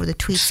even before the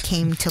tweets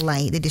came to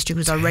light. The district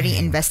was already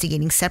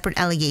investigating separate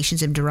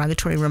allegations of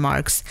derogatory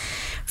remarks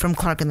from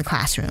Clark in the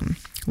classroom.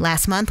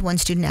 Last month, one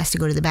student asked to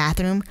go to the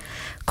bathroom.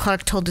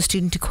 Clark told the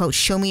student to, quote,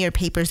 show me your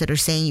papers that are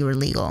saying you are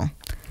legal.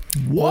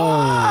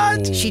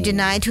 What? She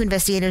denied to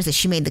investigators that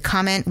she made the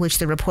comment, which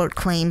the report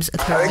claims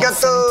occurred in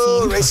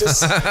Arigato, 2017.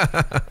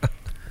 racist.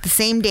 The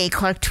same day,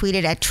 Clark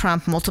tweeted at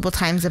Trump multiple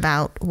times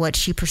about what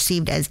she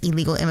perceived as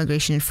illegal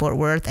immigration in Fort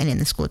Worth and in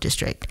the school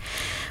district.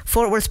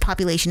 Fort Worth's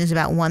population is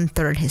about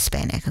 1/3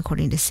 Hispanic,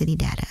 according to city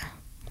data.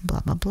 Blah,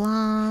 blah,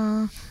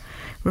 blah.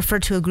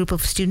 Referred to a group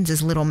of students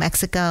as Little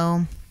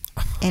Mexico,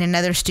 and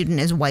another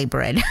student as white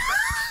bread.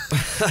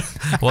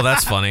 Well,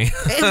 that's funny.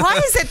 Why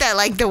is it that,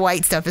 like, the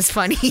white stuff is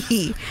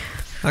funny?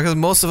 Because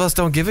most of us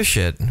don't give a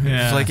shit.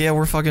 Yeah. It's like, yeah,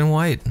 we're fucking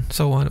white.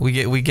 So what?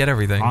 We get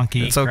everything.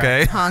 Honky. It's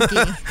okay.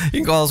 Honky. You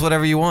can call us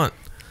whatever you want.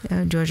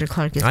 Georgia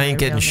Clark is I ain't my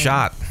getting real name.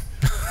 shot.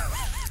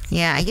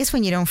 Yeah, I guess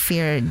when you don't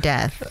fear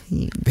death.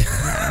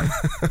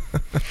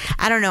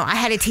 I don't know. I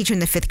had a teacher in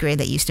the 5th grade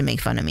that used to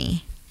make fun of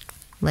me.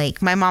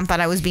 Like, my mom thought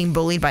I was being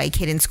bullied by a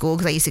kid in school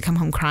because I used to come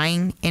home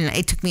crying. And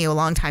it took me a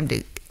long time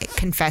to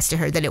confess to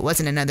her that it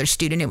wasn't another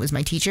student. It was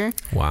my teacher.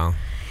 Wow.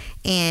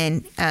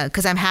 And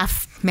because I'm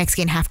half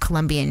Mexican, half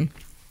Colombian.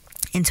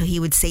 And so he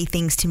would say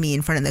things to me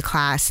in front of the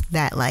class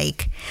that,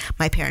 like,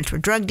 my parents were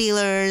drug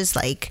dealers,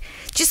 like,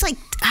 just like,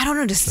 I don't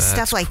know, just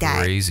stuff like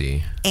that.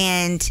 Crazy.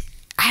 And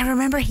I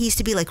remember he used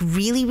to be, like,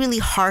 really, really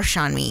harsh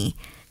on me.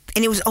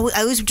 And it was always,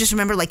 I always just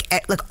remember, like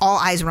all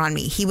eyes were on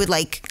me. He would,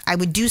 like, I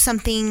would do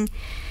something.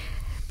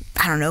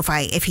 I don't know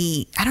I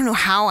don't know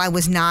how I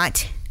was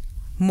not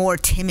more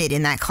timid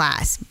in that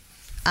class.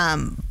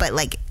 But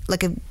like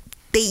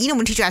they, you know,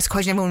 when teacher asks a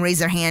question, everyone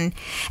raised their hand,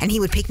 and he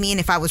would pick me, and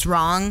if I was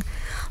wrong,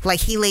 like,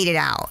 he laid it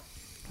out,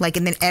 like,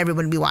 and then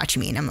everyone would be watching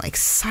me, and I'm like,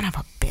 son of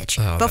a bitch.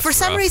 Oh, but for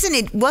some reason,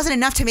 it wasn't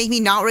enough to make me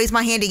not raise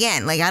my hand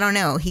again. Like, I don't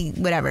know,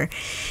 whatever.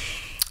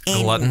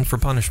 And, glutton for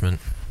punishment.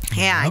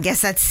 Yeah, I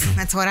guess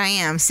that's what I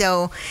am.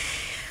 So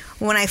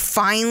when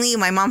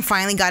my mom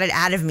finally got it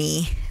out of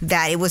me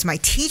that it was my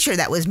teacher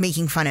that was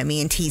making fun of me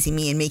and teasing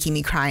me and making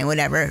me cry and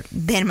whatever,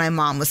 then my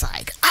mom was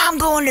like, I'm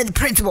going to the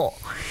principal.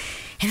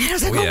 And then I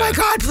was like, oh my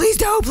God, please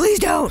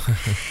don't.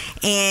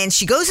 And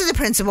she goes to the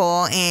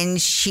principal,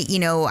 and she, you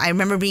know, I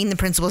remember being in the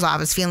principal's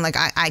office feeling like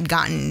I'd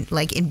gotten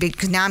like in big,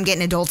 because now I'm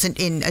getting adults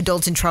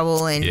in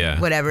trouble and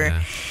whatever.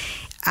 Yeah.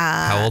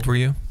 How old were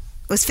you?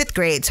 It was 5th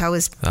grade, so I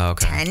was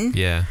 10.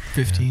 Yeah.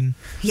 15.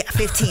 Yeah,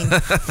 15.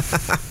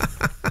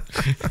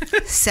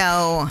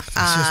 So it's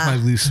just my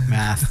loose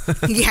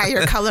math. Yeah,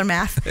 your color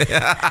math.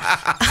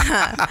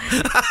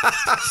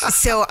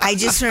 So I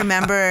just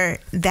remember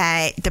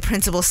that the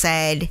principal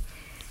said,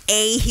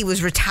 A, he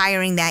was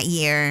retiring that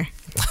year,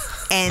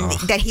 and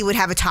that he would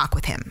have a talk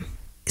with him.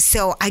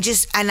 So I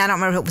don't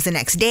remember if it was the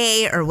next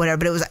day or whatever,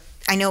 but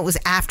I know it was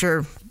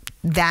after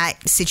that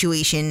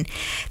situation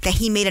that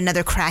he made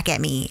another crack at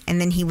me,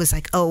 and then he was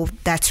like, "Oh,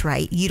 that's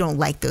right, you don't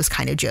like those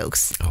kind of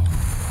jokes."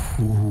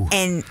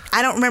 And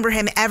I don't remember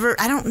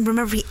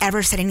if he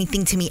ever said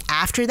anything to me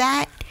after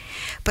that,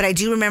 but I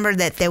do remember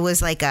that there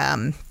was like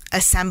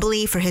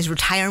assembly for his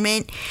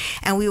retirement,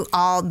 and we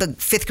all, the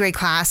 5th grade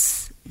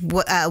class,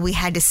 we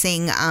had to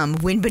sing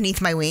 "Wind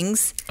Beneath My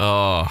Wings,"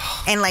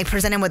 and like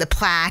present him with a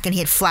plaque, and he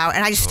had flower,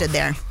 and I just stood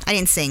there. I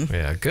didn't sing.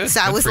 Yeah, good.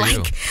 So I was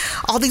like,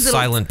 all these little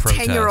silent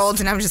 10-year-olds,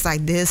 and I was just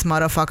like, this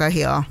motherfucker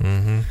here.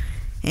 Mm-hmm.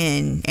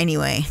 And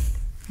anyway,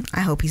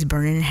 I hope he's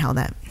burning in hell,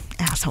 that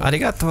asshole.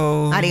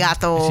 Arigato.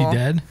 Arigato. Is he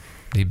dead?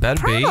 He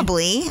better be.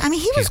 Probably. I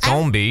mean, He's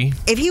gonna be.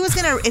 If he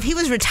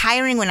was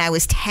retiring when I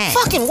was 10.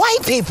 Fucking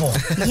white people.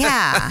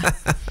 Yeah.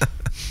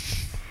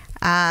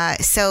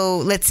 So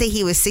let's say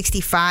he was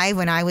 65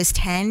 when I was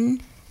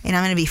 10, and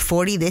I'm going to be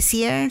 40 this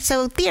year.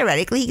 So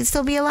theoretically, he could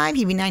still be alive.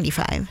 He'd be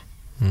 95.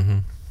 Mm-hmm.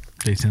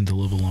 They tend to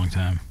live a long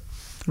time.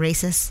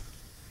 Racist.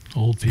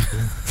 Old people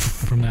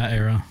from that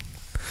era.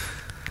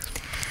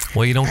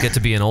 Well, you don't get to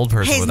be an old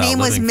person His without name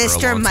was living for a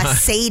Mr. long time.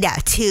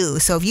 Maseda, too.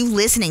 So if you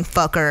listening,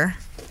 fucker.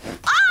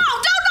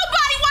 Oh, don't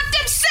nobody want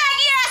them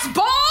saggy ass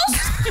balls!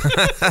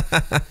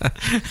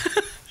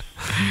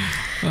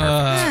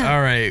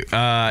 All right.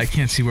 I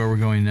can't see where we're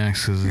going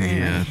next because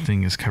the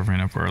thing is covering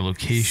up our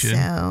location.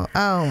 So,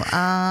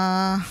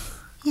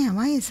 yeah,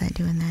 why is that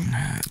doing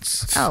that? It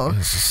sounds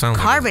like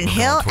Carbon we're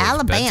Hill, going towards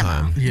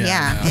Alabama. bedtime.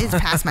 Yeah, it's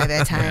past my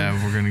bedtime.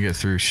 Yeah, we're going to get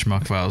through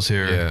Schmuck Files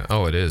here. Yeah.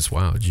 Oh, it is.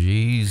 Wow.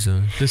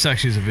 Jesus. This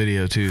actually is a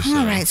video, too. So.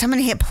 All right, so I'm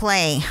going to hit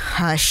play.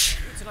 Hush.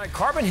 Tonight,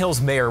 Carbon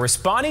Hill's mayor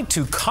responding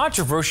to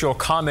controversial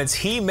comments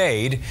he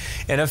made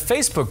in a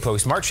Facebook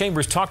post. Mark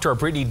Chambers talked to our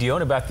Brittany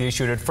Dion about the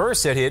issue and at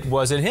first said it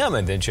wasn't him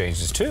and then changed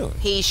his tune.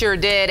 He sure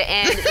did,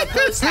 and the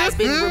post has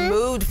been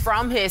removed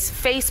from his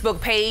Facebook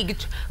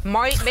page.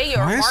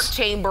 Mayor Mark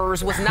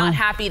Chambers was not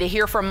happy to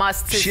hear from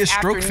us this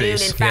afternoon.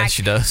 Face. In fact,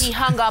 she does. he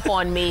hung up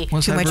on me.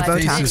 Too much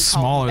Botox. Face is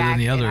smaller than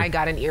the other. I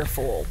got an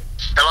earful.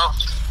 Hello?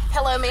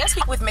 Hello, may I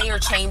speak with Mayor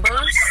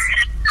Chambers?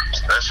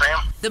 That's him?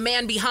 The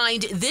man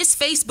behind this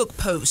Facebook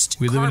post.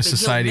 We live in a Carbon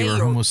society Hill where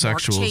Mayor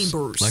homosexuals Mark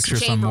Chambers. lecture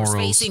on Chambers morals.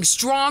 facing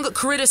strong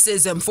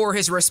criticism for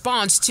his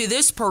response to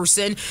this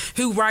person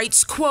who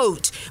writes,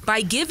 quote,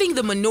 "By giving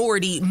the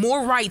minority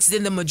more rights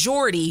than the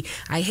majority,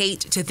 I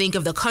hate to think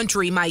of the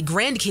country my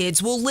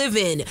grandkids will live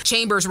in."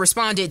 Chambers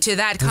responded to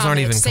that Those aren't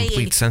comment even saying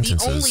complete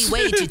sentences. the only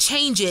way to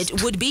change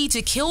it would be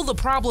to kill the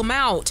problem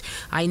out.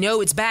 I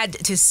know it's bad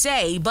to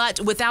say, but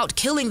without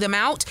killing them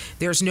out,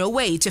 there's no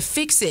way to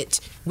fix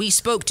it. We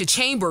spoke to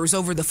Chambers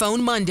over the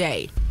phone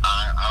Monday.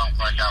 I don't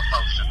think I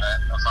posted that.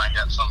 I think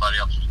that's somebody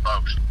else's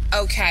post.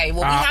 Okay,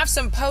 well, we have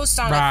some posts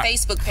on a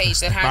Facebook page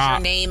that has your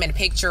name and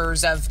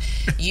pictures of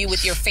you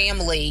with your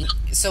family.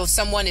 So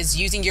someone is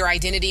using your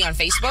identity on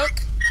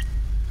Facebook?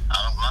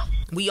 I don't know.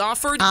 We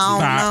offered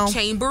to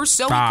Chambers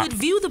so he could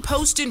view the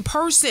post in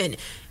person.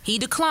 He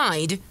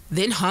declined,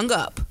 then hung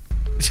up.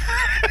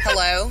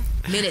 Hello?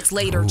 Minutes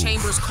later,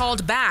 Chambers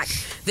called back.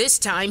 This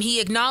time, he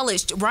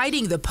acknowledged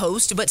writing the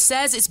post, but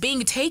says it's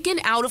being taken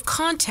out of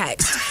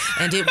context,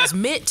 and it was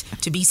meant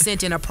to be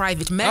sent in a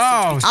private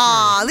message.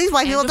 These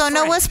white people don't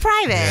know what's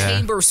private.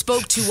 Chambers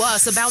spoke to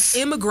us about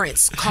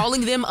immigrants,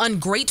 calling them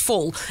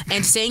ungrateful,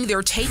 and saying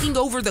they're taking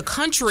over the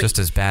country. Just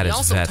as bad he as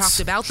also vets. talked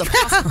about the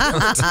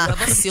possibility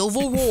of a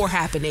civil war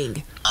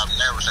happening. I've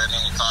never said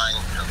anything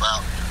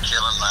about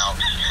killing out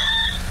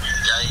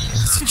gays.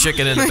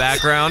 Chicken in the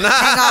background.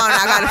 Hang on,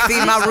 I gotta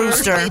feed my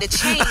rooster.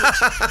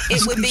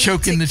 It would be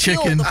choking the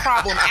chicken. the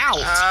problem out.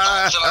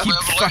 Keep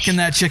fucking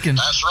that chicken.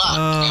 That's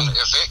right. And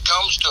if it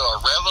comes to a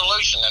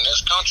revolution in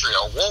this country,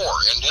 a war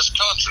in this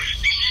country,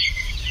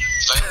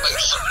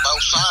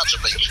 both sides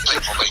of these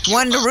people be killed.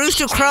 When the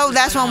rooster crow,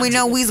 that's when we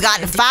know we's got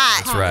to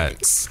fight. That's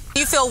right.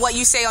 You feel what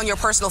you say on your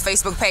personal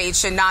Facebook page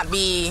should not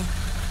be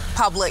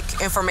public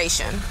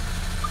information?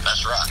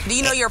 That's right. Do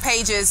you know your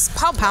page is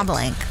public?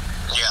 Public.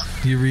 Yeah.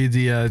 You read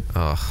the And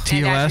as TOS?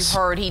 you've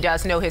heard, he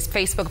does know his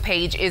Facebook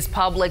page is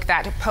public.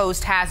 That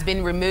post has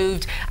been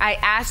removed. I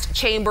asked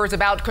Chambers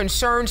about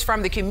concerns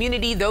from the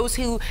community, those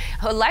who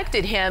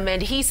elected him,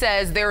 and he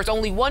says there's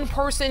only one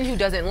person who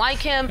doesn't like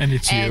him, and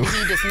it's and you.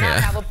 he does not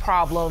have a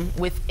problem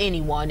with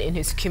anyone in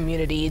his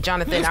community.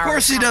 Jonathan, Of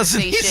course he doesn't.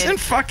 He's in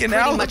fucking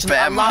pretty much a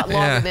Alabama. lot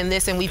longer than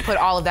this, and we put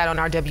all of that on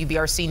our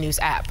WBRC News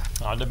app.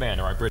 On demand,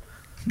 all right, Britt.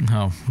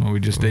 No, well,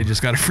 they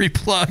just got a free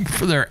plug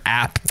for their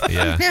app.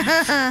 Yeah.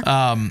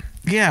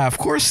 Yeah, of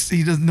course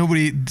he does.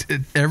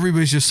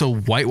 Everybody's just so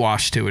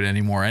whitewashed to it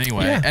anymore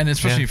anyway. Yeah. And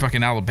especially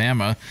fucking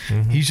Alabama.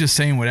 He's just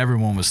saying what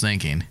everyone was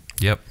thinking.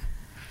 Yep.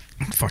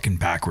 Fucking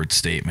backward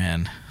state,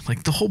 man.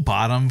 Like the whole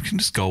bottom can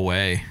just go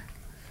away.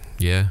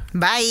 Yeah.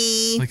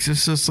 Bye. Like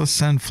just let's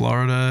send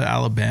Florida,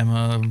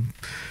 Alabama,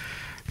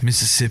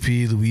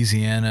 Mississippi,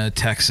 Louisiana,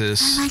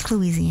 Texas. I like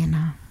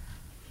Louisiana.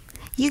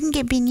 You can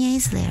get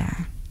beignets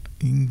there.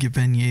 You can get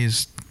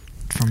beignets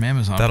from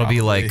Amazon. That'll be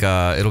probably.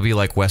 like it'll be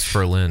like West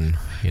Berlin,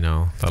 you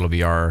know. That'll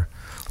be our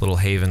little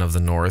haven of the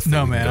north. No,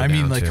 that we can man. go I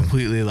mean, down like to.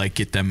 completely, like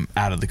get them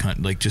out of the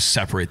country, like just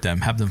separate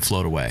them, have them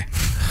float away.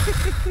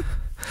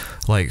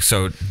 Like,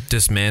 so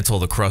dismantle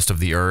the crust of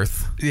the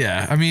earth.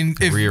 Yeah, I mean,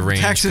 if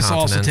rearrange Texas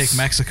also continents. take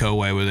Mexico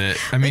away with it.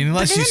 I mean,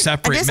 unless you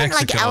separate doesn't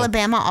Mexico. like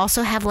Alabama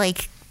also have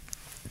like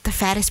the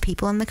fattest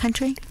people in the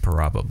country?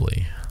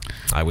 Probably,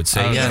 I would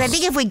say. Because yes. I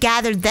think if we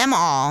gathered them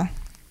all,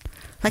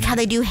 like how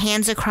they do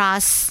hands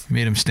across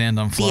Made them stand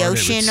on the Florida, it would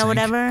ocean or sink.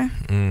 whatever,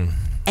 Mm.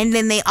 and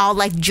then they all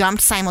like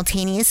jumped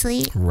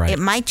simultaneously, Right. it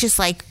might just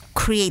like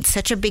create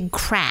such a big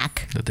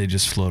crack that they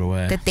just float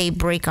away. that they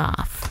break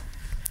off.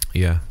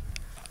 Yeah.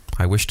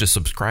 I wish to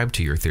subscribe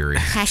to your theory.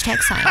 Hashtag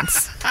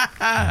science.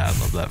 I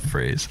love that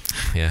phrase.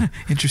 Yeah.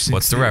 Interesting.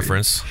 What's the theory.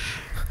 reference?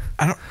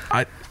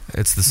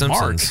 It's The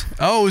Simpsons. Mark.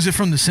 Oh, is it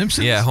from The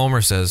Simpsons? Yeah,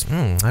 Homer says,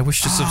 I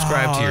wish to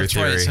subscribe to your that's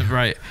theory. Right,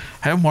 right.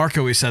 I know Mark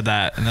always said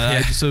that, and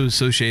I just so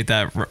associate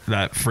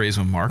that phrase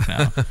with Mark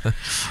now.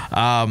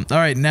 All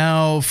right,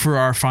 now for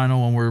our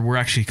final one, we're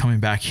actually coming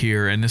back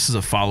here, and this is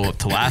a follow-up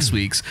to last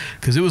week's,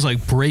 because it was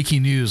like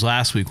breaking news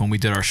last week when we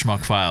did our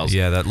Schmuck Files.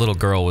 Yeah, that little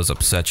girl was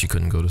upset she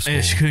couldn't go to school.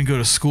 Yeah, she couldn't go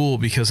to school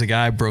because a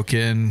guy broke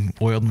in,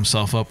 oiled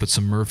himself up with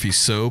some Murphy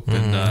soap,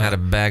 and had a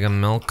bag of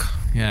milk.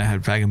 Yeah, had a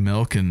bag of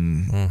milk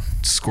and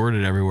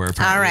squirted everywhere.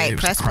 Apparently. All right, It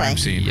was press a crime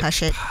play. scene.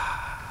 Hush it. So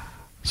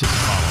it's a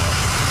follow-up.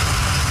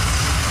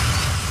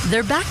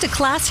 They're back to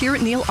class here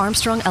at Neil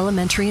Armstrong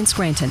Elementary in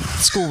Scranton.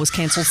 School was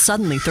canceled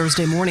suddenly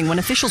Thursday morning when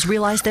officials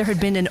realized there had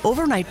been an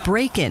overnight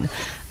break-in,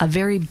 a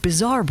very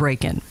bizarre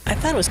break-in. I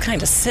thought it was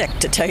kind of sick,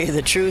 to tell you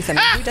the truth. I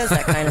mean, who does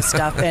that kind of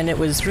stuff? And it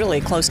was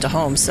really close to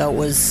home, so it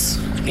was,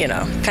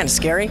 kind of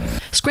scary.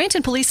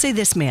 Scranton police say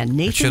this man,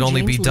 Nathan should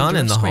only James be done Linder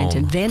in of the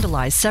Scranton, home.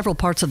 vandalized several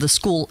parts of the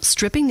school,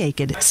 stripping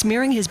naked,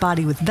 smearing his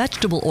body with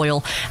vegetable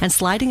oil, and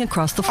sliding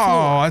across the floor.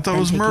 Oh, I thought it then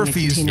was taking a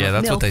Murphy's. container Yeah, of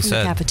that's what milk they from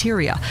said. The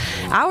cafeteria.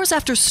 Hours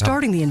after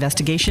starting the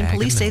investigation, bag of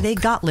police say milk. they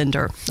got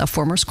Linder, a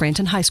former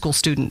Scranton high school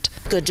student.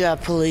 Good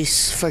job,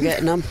 police, for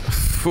getting them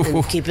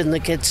and keeping the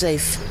kids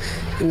safe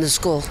in the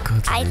school.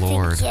 Good I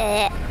Lord. think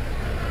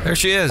it There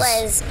she is.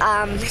 was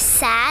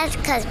sad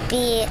because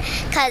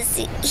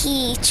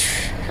he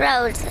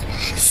throws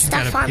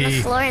stuff gotta on the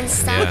pee. floor and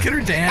stuff. Yeah. Look at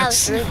her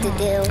dance. That was rude to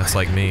do. That's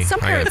like me. Some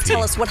I gotta parents pee.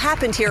 tell us what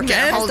happened here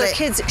Again? as Hold their it.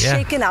 kids Yeah.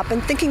 shaken up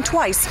and thinking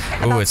twice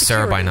Ooh, about it's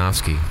Sarah security.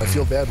 Bynofsky. I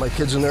feel bad. My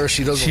kid's in there.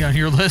 She doesn't. She on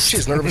your list?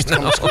 She's nervous to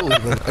come to school.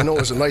 Even. I know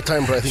it was at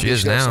nighttime, but I think She they is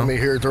should have now. somebody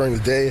here during the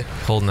day.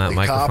 Holding that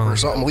Like a cop microphone. or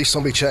something. At least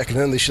somebody checking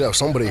in. They should have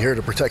somebody here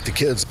to protect the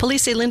kids.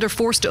 Police say Linder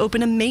forced to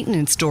open a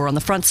maintenance door on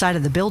the front side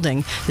of the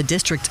building. The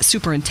district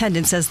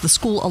superintendent says the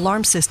school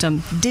alarm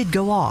system did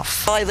go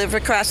off. I live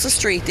across the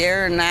street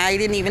there, and I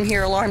didn't even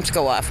hear alarms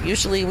go off.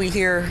 Usually we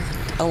hear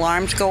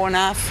alarms going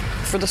off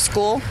for the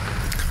school.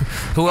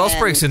 Who else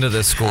And breaks into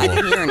this school? I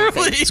didn't hear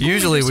anything.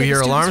 Usually we Say the hear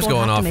students alarms won't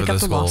going have to off make for up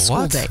the the lost school.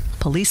 school What? day.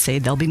 Police say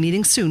they'll be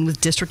meeting soon with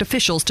district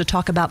officials to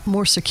talk about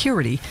more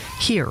security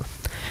here.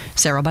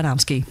 Sarah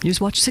Bonomsky,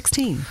 Newswatch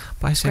 16.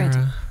 Bye,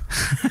 Sarah.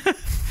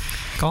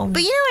 Call me.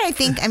 But you know what I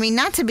think? I mean,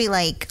 not to be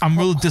like. I'm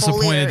really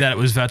disappointed holier- that it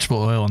was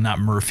vegetable oil and not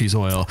Murphy's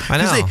oil. I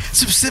know. Because they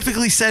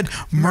specifically said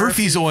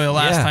Murphy's oil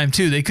last Yeah. time,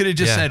 too. They could have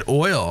just Yeah. said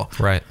oil.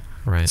 Right.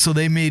 So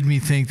they made me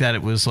think that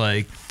it was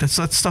like, that's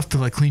stuff to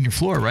like clean your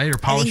floor, right? Or I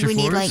polish think your we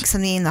floors. need like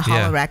something in the Hall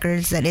Yeah. of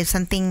Records that if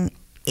something,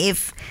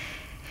 if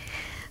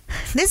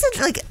this is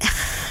like,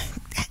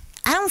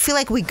 I don't feel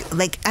like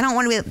I don't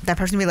want to be that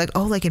person to be like,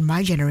 oh, like in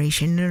my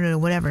generation, no,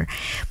 whatever.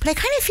 But I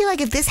kind of feel like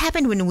if this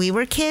happened when we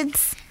were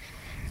kids,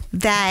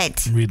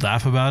 that, We'd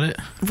laugh about it.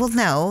 well,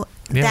 no,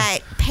 Yeah. that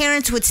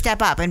parents would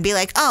step up and be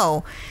like,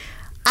 oh,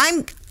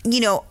 I'm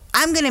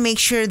going to make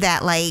sure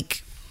that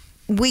like,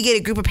 we get a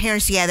group of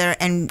parents together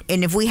and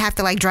if we have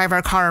to like drive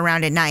our car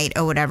around at night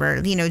or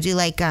whatever, do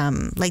like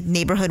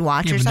neighborhood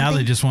watch Yeah, or but now something.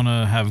 they just want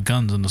to have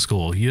guns in the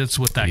school. That's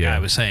what that guy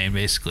was saying,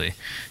 basically.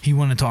 He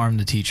wanted to arm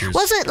the teachers.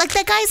 Was it like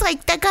that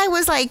guy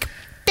was like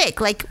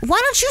thick? Like, why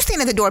don't you stand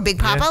at the door, Big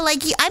Papa? Yeah.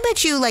 Like, I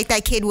bet you like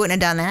that kid wouldn't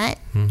have done that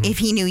if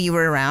he knew you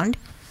were around.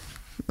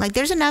 Like,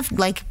 there's enough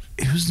like.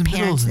 It was the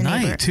middle of the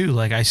night too.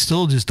 Like, I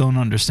still just don't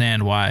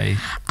understand why.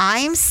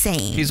 I'm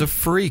saying He's a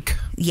freak.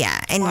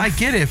 Yeah, and Well, I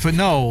get it, but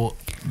no,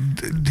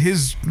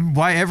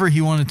 why ever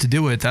he wanted to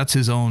do it, that's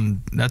his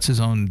own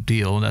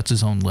deal, that's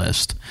his own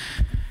list.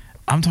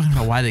 I'm talking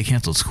about why they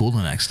canceled school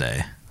the next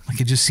day. Like,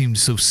 it just seemed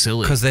so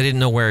silly. Because they didn't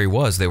know where he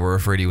was. They were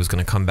afraid he was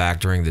going to come back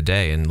during the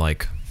day and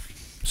like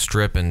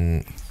strip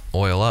and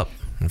oil up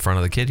in front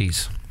of the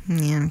kiddies.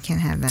 yeah,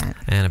 can't have that.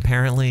 And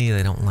apparently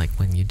they don't like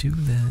when you do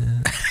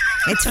that.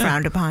 It's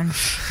frowned upon.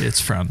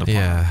 It's frowned upon.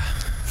 Yeah.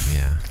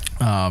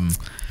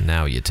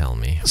 Now you tell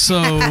me.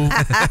 So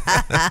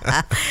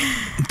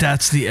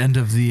that's the end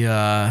of the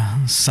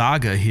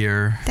saga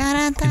here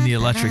in the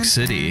Electric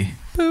City.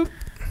 Boop.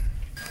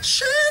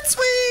 Shit's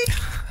week.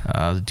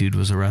 The dude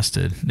was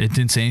arrested. It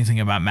didn't say anything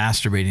about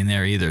masturbating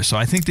there either. So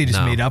I think they just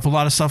No. made up a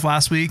lot of stuff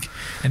last week,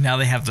 and now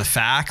they have the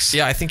facts.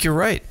 Yeah, I think you're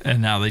right.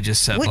 And now they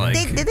just said What, like,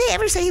 did they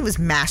ever say he was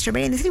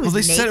masturbating? They said he was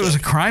well, they naked. said it was a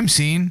crime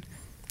scene.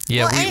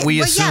 Yeah,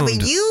 we assumed. Yeah,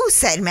 but you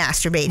said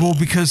masturbating. Well,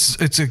 because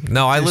it's a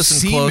No, I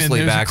listened semen, closely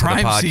there's a back to the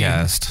crime scene.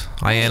 podcast.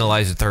 I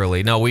analyzed it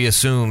thoroughly. No, we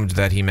assumed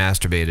that he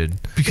masturbated.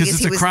 Because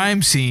it's a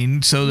crime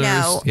scene, so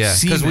there's Yeah,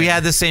 because semen. we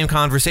had the same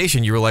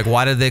conversation. You were like,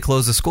 "Why did they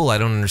close the school? I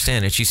don't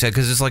understand." And she said,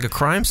 "Because it's like a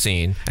crime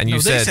scene." And you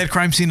they said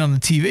crime scene on the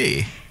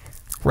TV.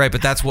 Right,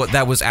 but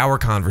that was our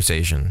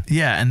conversation.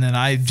 Yeah, and then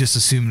I just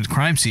assumed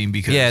crime scene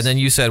because Yeah, and then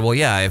you said, "Well,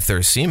 yeah, if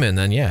there's semen,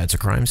 then yeah, it's a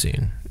crime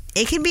scene."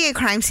 It can be a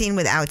crime scene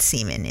without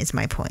semen, is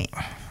my point.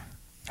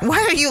 Why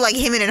are you like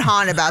him and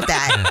Han about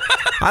that?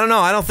 I don't know.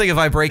 I don't think if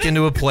I break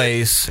into a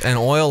place and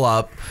oil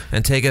up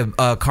and take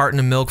a carton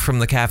of milk from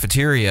the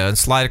cafeteria and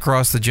slide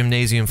across the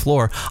gymnasium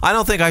floor, I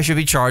don't think I should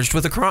be charged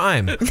with a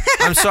crime.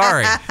 I'm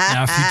sorry.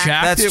 Now, if you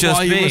jacked That's it just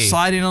while you were me.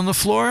 sliding on the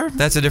floor,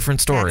 That's a different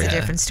story. That's a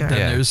different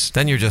story.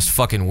 Then you're just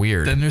fucking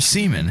weird. then there's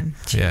semen.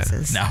 Yeah.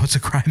 Now it's a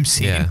crime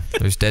scene. Yeah.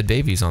 There's dead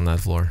babies on that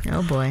floor.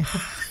 Oh boy.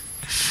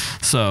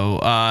 So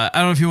I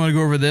don't know if you want to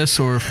go over this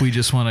or if we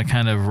just want to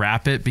kind of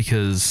wrap it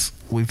because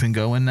we've been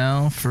going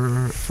now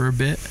for a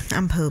bit.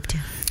 I'm pooped.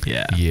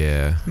 Yeah.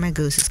 Yeah. My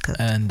goose is cooked.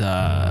 And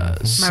My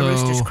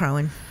rooster's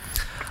crowing.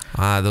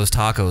 Those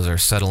tacos are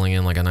settling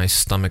in like a nice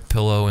stomach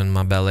pillow in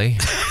my belly.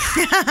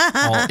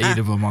 all 8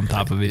 of them on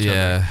top of each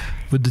other.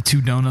 With the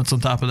 2 donuts on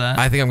top of that.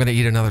 I think I'm going to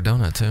eat another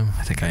donut too.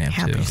 I think I am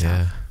Help too.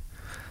 yourself. Yeah.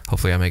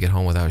 Hopefully I make it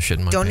home without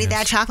shitting my Don't pants. eat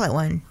that chocolate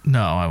one.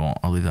 No, I won't.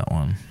 I'll leave that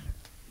one.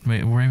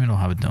 Wait, Raymond will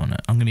have a donut.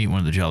 I'm going to eat one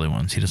of the jelly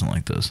ones. He doesn't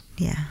like those.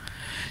 Yeah.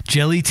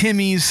 Jelly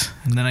Timmies,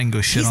 and then I can go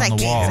shit He's on like,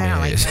 the wall. I don't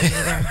like that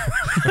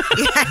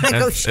either. Yeah, I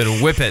go, It'll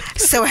whip it.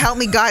 so help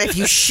me God, if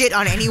you shit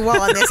on any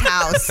wall in this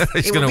house,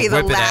 He's it will gonna be the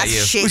whip it at last you.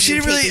 shit Well, she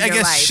you didn't take really, in I your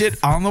guess, life.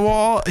 shit on the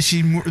wall.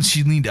 She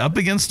leaned up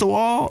against the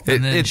wall.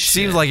 And then It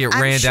seems like it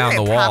I'm ran sure down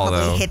the it wall, probably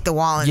though. hit the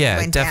wall and yeah,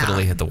 went it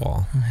definitely down. hit the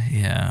wall.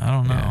 Yeah, I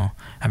don't know.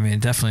 I mean, it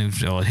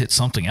definitely it hit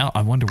something else.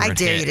 I wonder where I it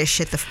dare hit. you to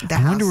shit the I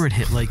house. wonder where it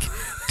hit. Like,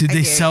 did I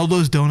they dare sell you.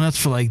 those donuts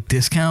for like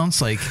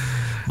discounts? Like,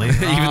 later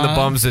Even the on?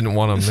 bums didn't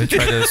want them. They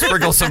tried to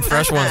sprinkle some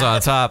fresh ones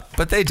on top,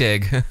 but they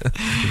dig.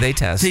 They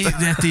test. At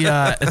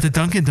the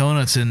Dunkin'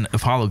 Donuts in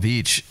Apollo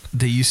Beach,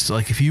 they used to,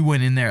 like, if you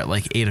went in there at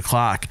like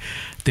 8:00,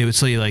 they would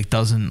sell you like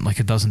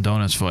a dozen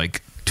donuts for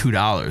like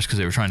 $2 because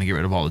they were trying to get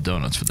rid of all the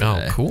donuts for the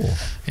day. Oh, cool.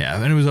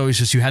 Yeah, and it was always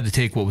just you had to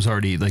take what was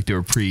already like they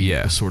were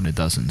pre-assorted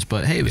dozens.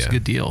 But hey, it was a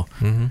good deal.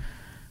 Mm-hmm.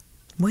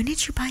 When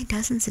did you buy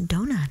dozens of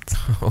donuts?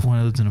 When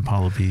I lived in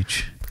Apollo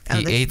Beach.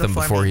 He ate them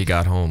before he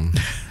got home.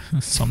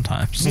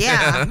 Sometimes.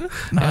 Yeah.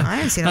 I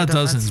haven't seen no not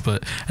donuts. dozens,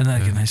 but and then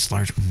like a nice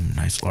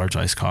large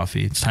iced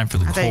coffee. It's time for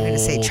the I thought you were gonna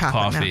say cold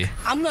chocolate coffee. milk.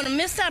 I'm gonna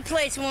miss that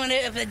place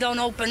if it don't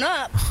open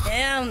up.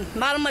 Yeah, a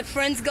lot of my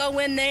friends go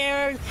in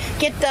there,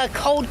 get the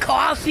cold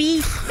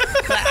coffee,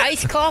 the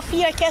iced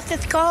coffee, I guess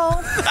it's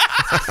called.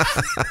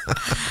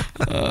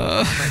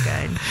 Oh my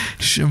God.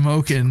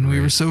 Shamokin. We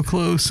were so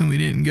close and we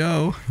didn't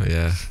go.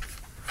 Yeah.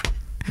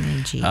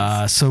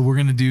 So we're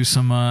gonna do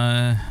some.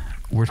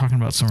 We're talking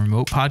about some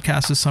remote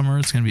podcasts this summer.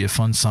 It's gonna be a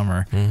fun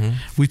summer.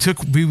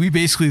 Mm-hmm. We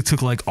basically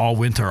took like all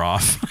winter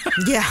off.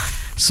 Yeah.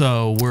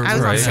 So we're I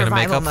was on Gotta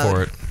make survival up mode.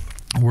 for it.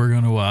 we're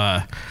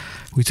gonna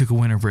we took a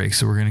winter break,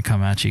 so we're gonna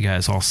come at you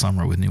guys all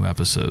summer with new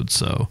episodes.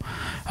 So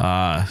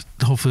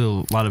hopefully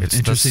a lot of It's the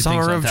interesting things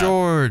summer like of that.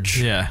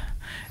 George. Yeah.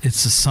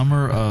 It's the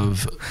summer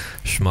of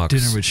Schmucks.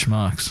 Dinner with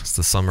Schmucks. It's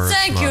the summer of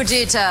Thank you,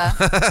 schmucks.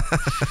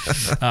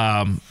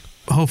 Dita.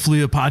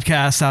 Hopefully a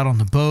podcast out on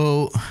the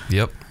boat.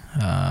 Yep.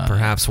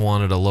 Perhaps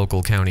one at a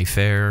local county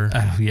fair.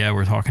 Yeah,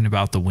 we're talking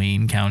about the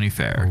Wayne County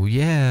Fair. Oh,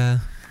 yeah.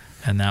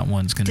 And that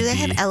one's going to Do be... they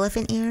have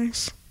elephant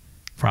ears?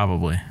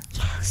 Probably.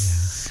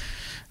 Yes.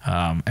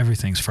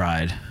 Everything's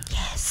fried.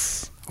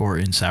 Yes. Or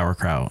in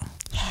sauerkraut.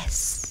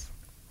 Yes.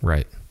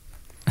 Right.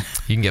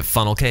 You can get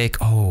funnel cake.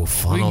 Oh,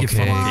 funnel We can get cake.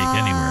 funnel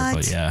cake anywhere,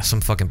 but yeah.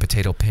 Some fucking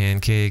potato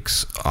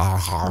pancakes. That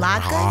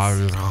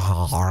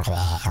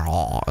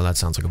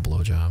sounds like a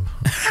blowjob.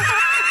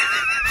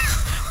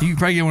 You can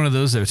probably get one of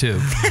those there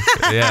too.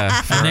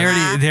 Yeah.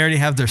 And they already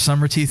have their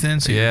summer teeth in,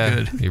 so Yeah,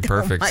 you're good. you're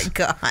perfect. Oh my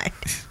God.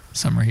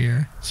 Summer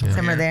here.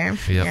 Summer there.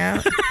 Yep.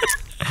 Yeah.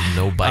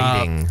 No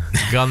biting.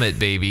 Gummit,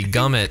 baby.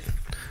 Gummit.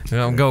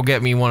 Go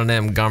get me one of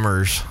them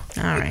gummers.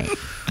 All right.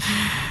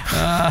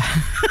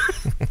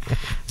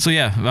 So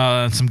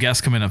yeah, some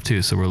guests coming up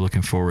too. So we're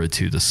looking forward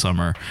to the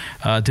summer.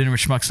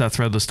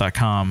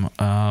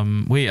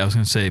 dinnerwithschmucks.threadless.com. Wait, I was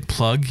going to say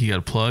plug. You got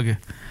a plug?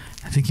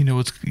 I think you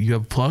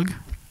have a plug?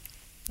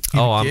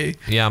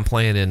 I'm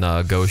playing in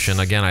Goshen.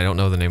 Again, I don't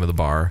know the name of the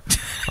bar.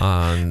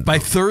 By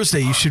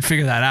Thursday, you should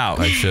figure that out.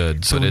 I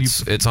should, So but when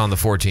it's on the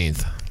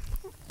 14th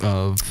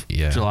of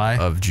July?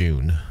 of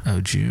June.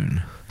 Oh,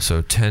 June.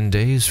 So 10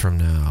 days from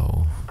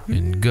now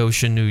in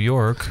Goshen, New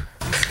York.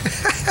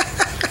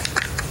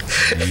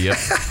 Yep.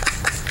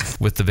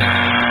 With the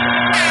band.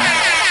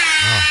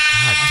 Oh,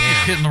 God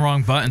damn. Hitting the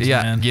wrong buttons,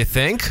 man. You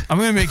think? I'm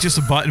going to make just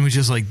a button with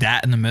just like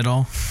that in the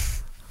middle.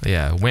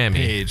 Yeah, whammy.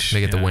 Page,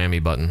 Make it the yeah.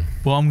 whammy button.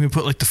 Well, I'm going to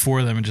put like the 4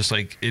 of them and just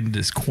like in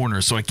this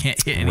corner so I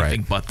can't hit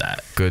anything but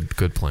that. Good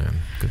plan.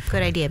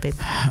 Good idea, babe.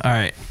 All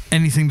right.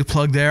 Anything to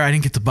plug there? I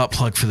didn't get the butt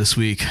plug for this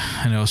week.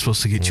 I know I was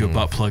supposed to get you a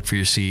butt plug for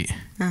your seat.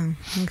 Oh,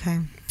 okay.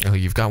 Oh,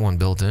 you've got one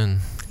built in.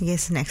 I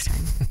guess next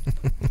time.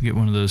 You get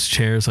one of those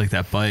chairs like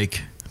that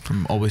bike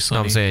from Always Sunny.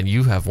 No, I'm saying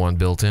you have one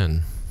built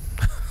in.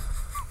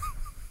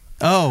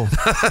 Oh.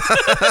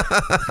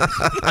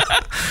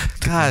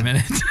 God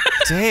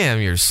damn,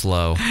 you're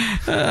slow.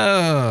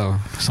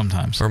 Oh,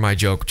 sometimes. Or my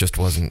joke just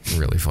wasn't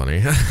really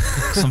funny.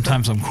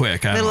 Sometimes I'm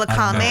quick. Little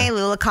column A,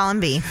 little column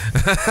B.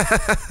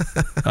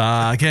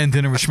 Again,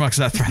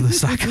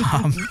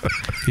 dinnerwithschmucks.threadless.com.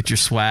 Get your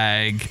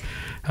swag.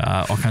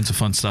 All kinds of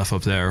fun stuff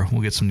up there.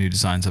 We'll get some new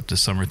designs up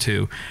this summer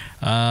too.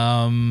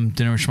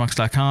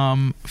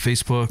 Dinnerwithschmucks.com,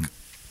 Facebook,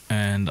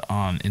 and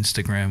on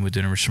Instagram with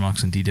Dinner with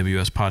Schmucks and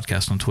DWS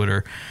Podcast on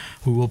Twitter.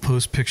 We will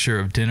post picture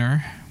of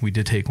dinner. We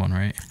did take one,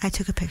 right? I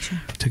took a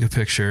picture. Took a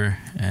picture,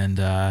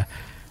 and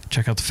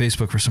check out the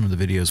Facebook for some of the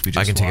videos we just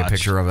watched. I can take a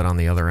picture of it on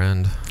the other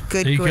end.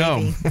 Good there you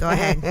gravy. Go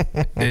ahead.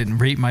 At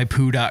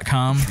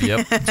ratemypoo.com.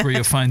 Yep. That's where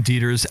you'll find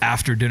Dieter's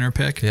after dinner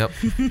pic. Yep.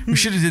 We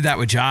should have did that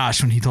with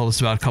Josh when he told us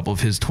about a couple of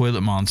his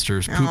toilet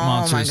monsters, poop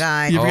monsters. Oh,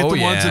 my God. You ever get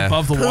the ones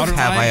above the water line?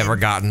 Have I ever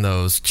gotten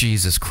those?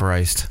 Jesus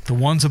Christ. The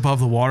ones above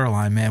the water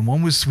line, man.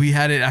 One was, we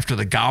had it after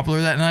the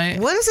gobbler that night.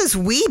 What is this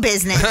wee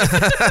business?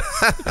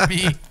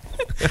 Me.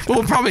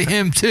 Well, probably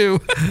him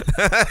too,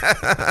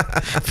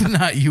 but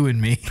not you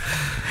and me.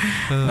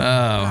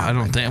 I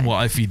don't think. Well,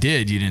 if you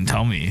did, you didn't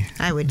tell me.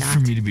 I would not. For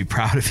me to be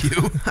proud of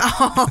you.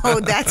 Oh,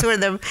 that's where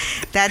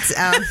that's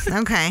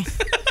okay.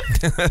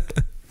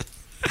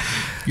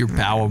 Your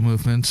bowel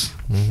movements.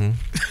 Mm-hmm.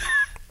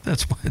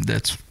 That's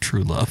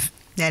true love.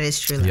 That is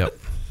true love. Yep.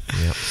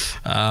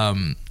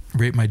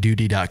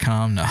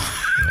 RateMyDuty.com. No.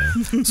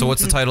 Yeah. So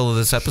what's the title of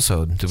this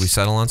episode? Did we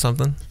settle on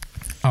something?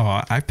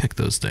 Oh, I picked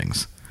those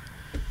things.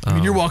 I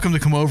mean, you're welcome to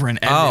come over and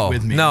edit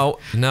with me. No.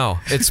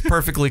 It's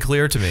perfectly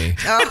clear to me.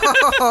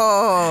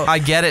 Oh. I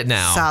get it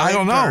now. Solid I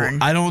don't know.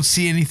 burn. I don't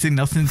see anything.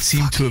 Nothing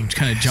seemed to have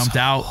kind of jumped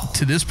out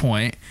to this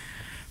point.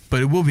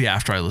 But it will be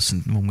after I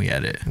listen when we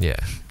edit. Yeah.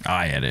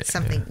 I edit.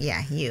 Something.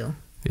 Yeah, you.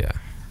 Yeah.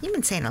 You've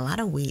been saying a lot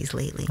of wheeze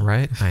lately.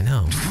 Right? I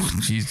know.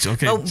 Jeez,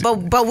 okay.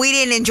 But we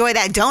didn't enjoy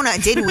that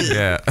donut, did we?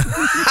 Yeah.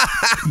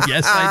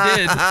 Yes, I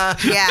did.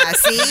 Yeah,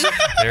 see?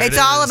 It's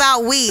all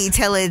about we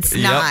till it's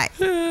not.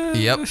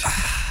 Yep.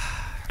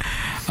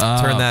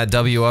 Turn that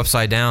W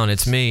upside down.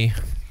 It's me.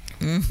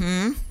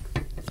 Mm-hmm.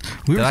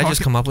 Did I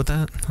just come up with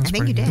that? I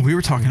think you did. We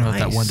were talking about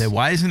that one day.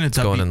 Why isn't it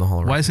going in the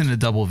hall? Why isn't it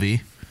double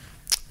V?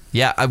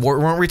 Yeah,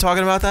 weren't we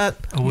talking about that?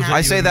 Oh, was it I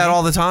you say and that me?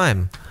 all the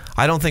time.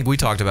 I don't think we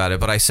talked about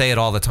it, but I say it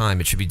all the time.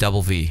 It should be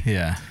double V.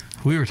 Yeah,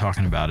 we were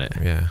talking about it.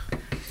 Yeah.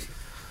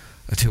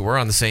 Dude, we're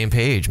on the same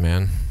page,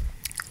 man.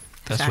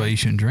 That's why you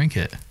shouldn't drink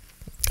it.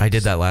 I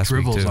did that last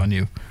week, Dribbles too. on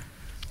you.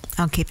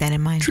 I'll keep that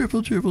in mind.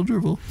 Dribble, dribble,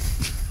 dribble.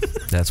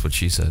 That's what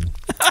she said.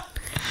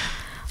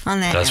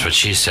 On that That's note. what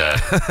she said.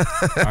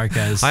 All right,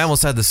 guys. I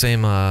almost had the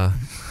same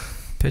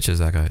pitch as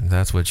that guy.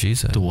 That's what she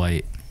said.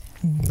 Dwight.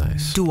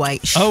 Nice.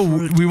 Dwight.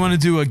 Oh, we want to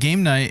do a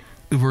game night.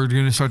 We're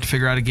going to start to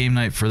figure out a game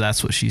night for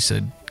That's What She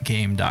Said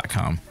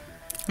game.com.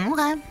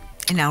 Okay.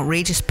 An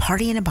outrageous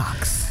party in a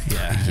box.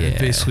 Yeah.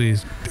 Basically,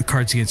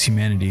 Cards Against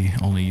Humanity,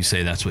 only you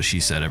say That's What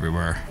She Said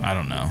everywhere. I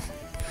don't know.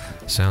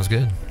 Sounds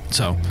good.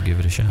 So, we'll give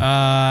it a shot.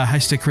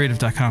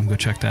 highstickcreative.com. Go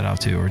check that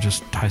out too. Or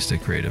just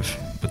Highstick Creative.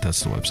 But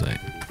that's the website.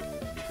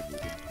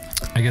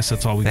 I guess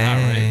that's all we got,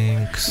 right?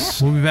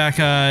 Thanks. We'll be back,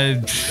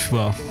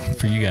 well,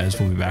 for you guys,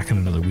 we'll be back in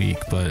another week,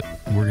 but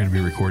we're going to be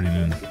recording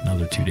in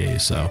another 2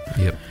 days, so.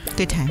 Yep.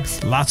 Good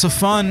times. Lots of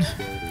fun.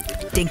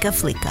 Dinka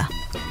Fleeka.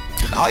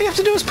 All you have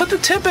to do is put the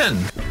tip in.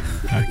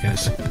 All right,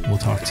 guys. We'll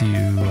talk to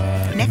you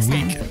Next in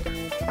a week.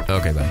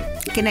 Okay, bye.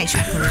 Good night,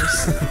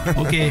 shoppers.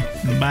 Okay,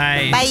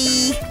 bye. Bye.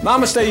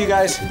 Namaste, you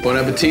guys. Bon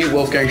appetit,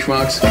 Wolfgang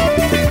Schmucks.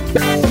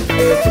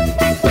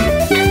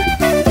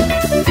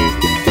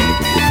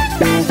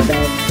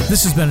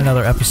 This has been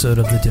another episode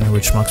of the Dinner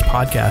with Schmucks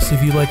podcast.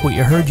 If you like what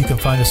you heard, you can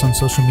find us on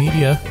social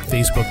media,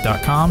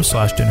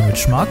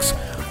 facebook.com/dinnerwithschmucks.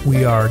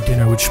 We are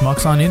Dinner with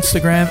Schmucks on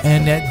Instagram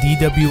and at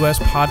DWS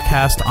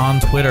Podcast on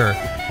Twitter.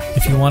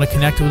 If you want to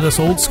connect with us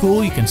old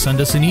school, you can send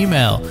us an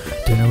email,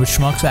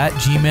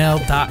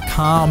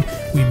 dinnerwithschmucks@gmail.com.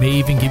 We may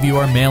even give you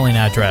our mailing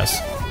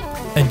address.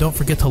 And don't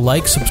forget to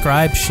like,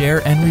 subscribe,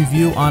 share, and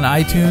review on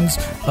iTunes.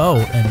 Oh,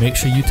 and make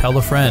sure you tell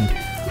a friend.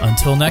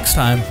 Until next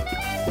time.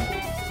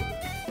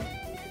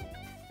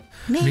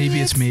 Maybe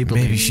it's Maybelline.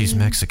 Maybe she's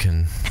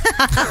Mexican.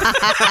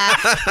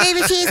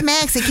 Maybe she's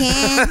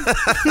Mexican.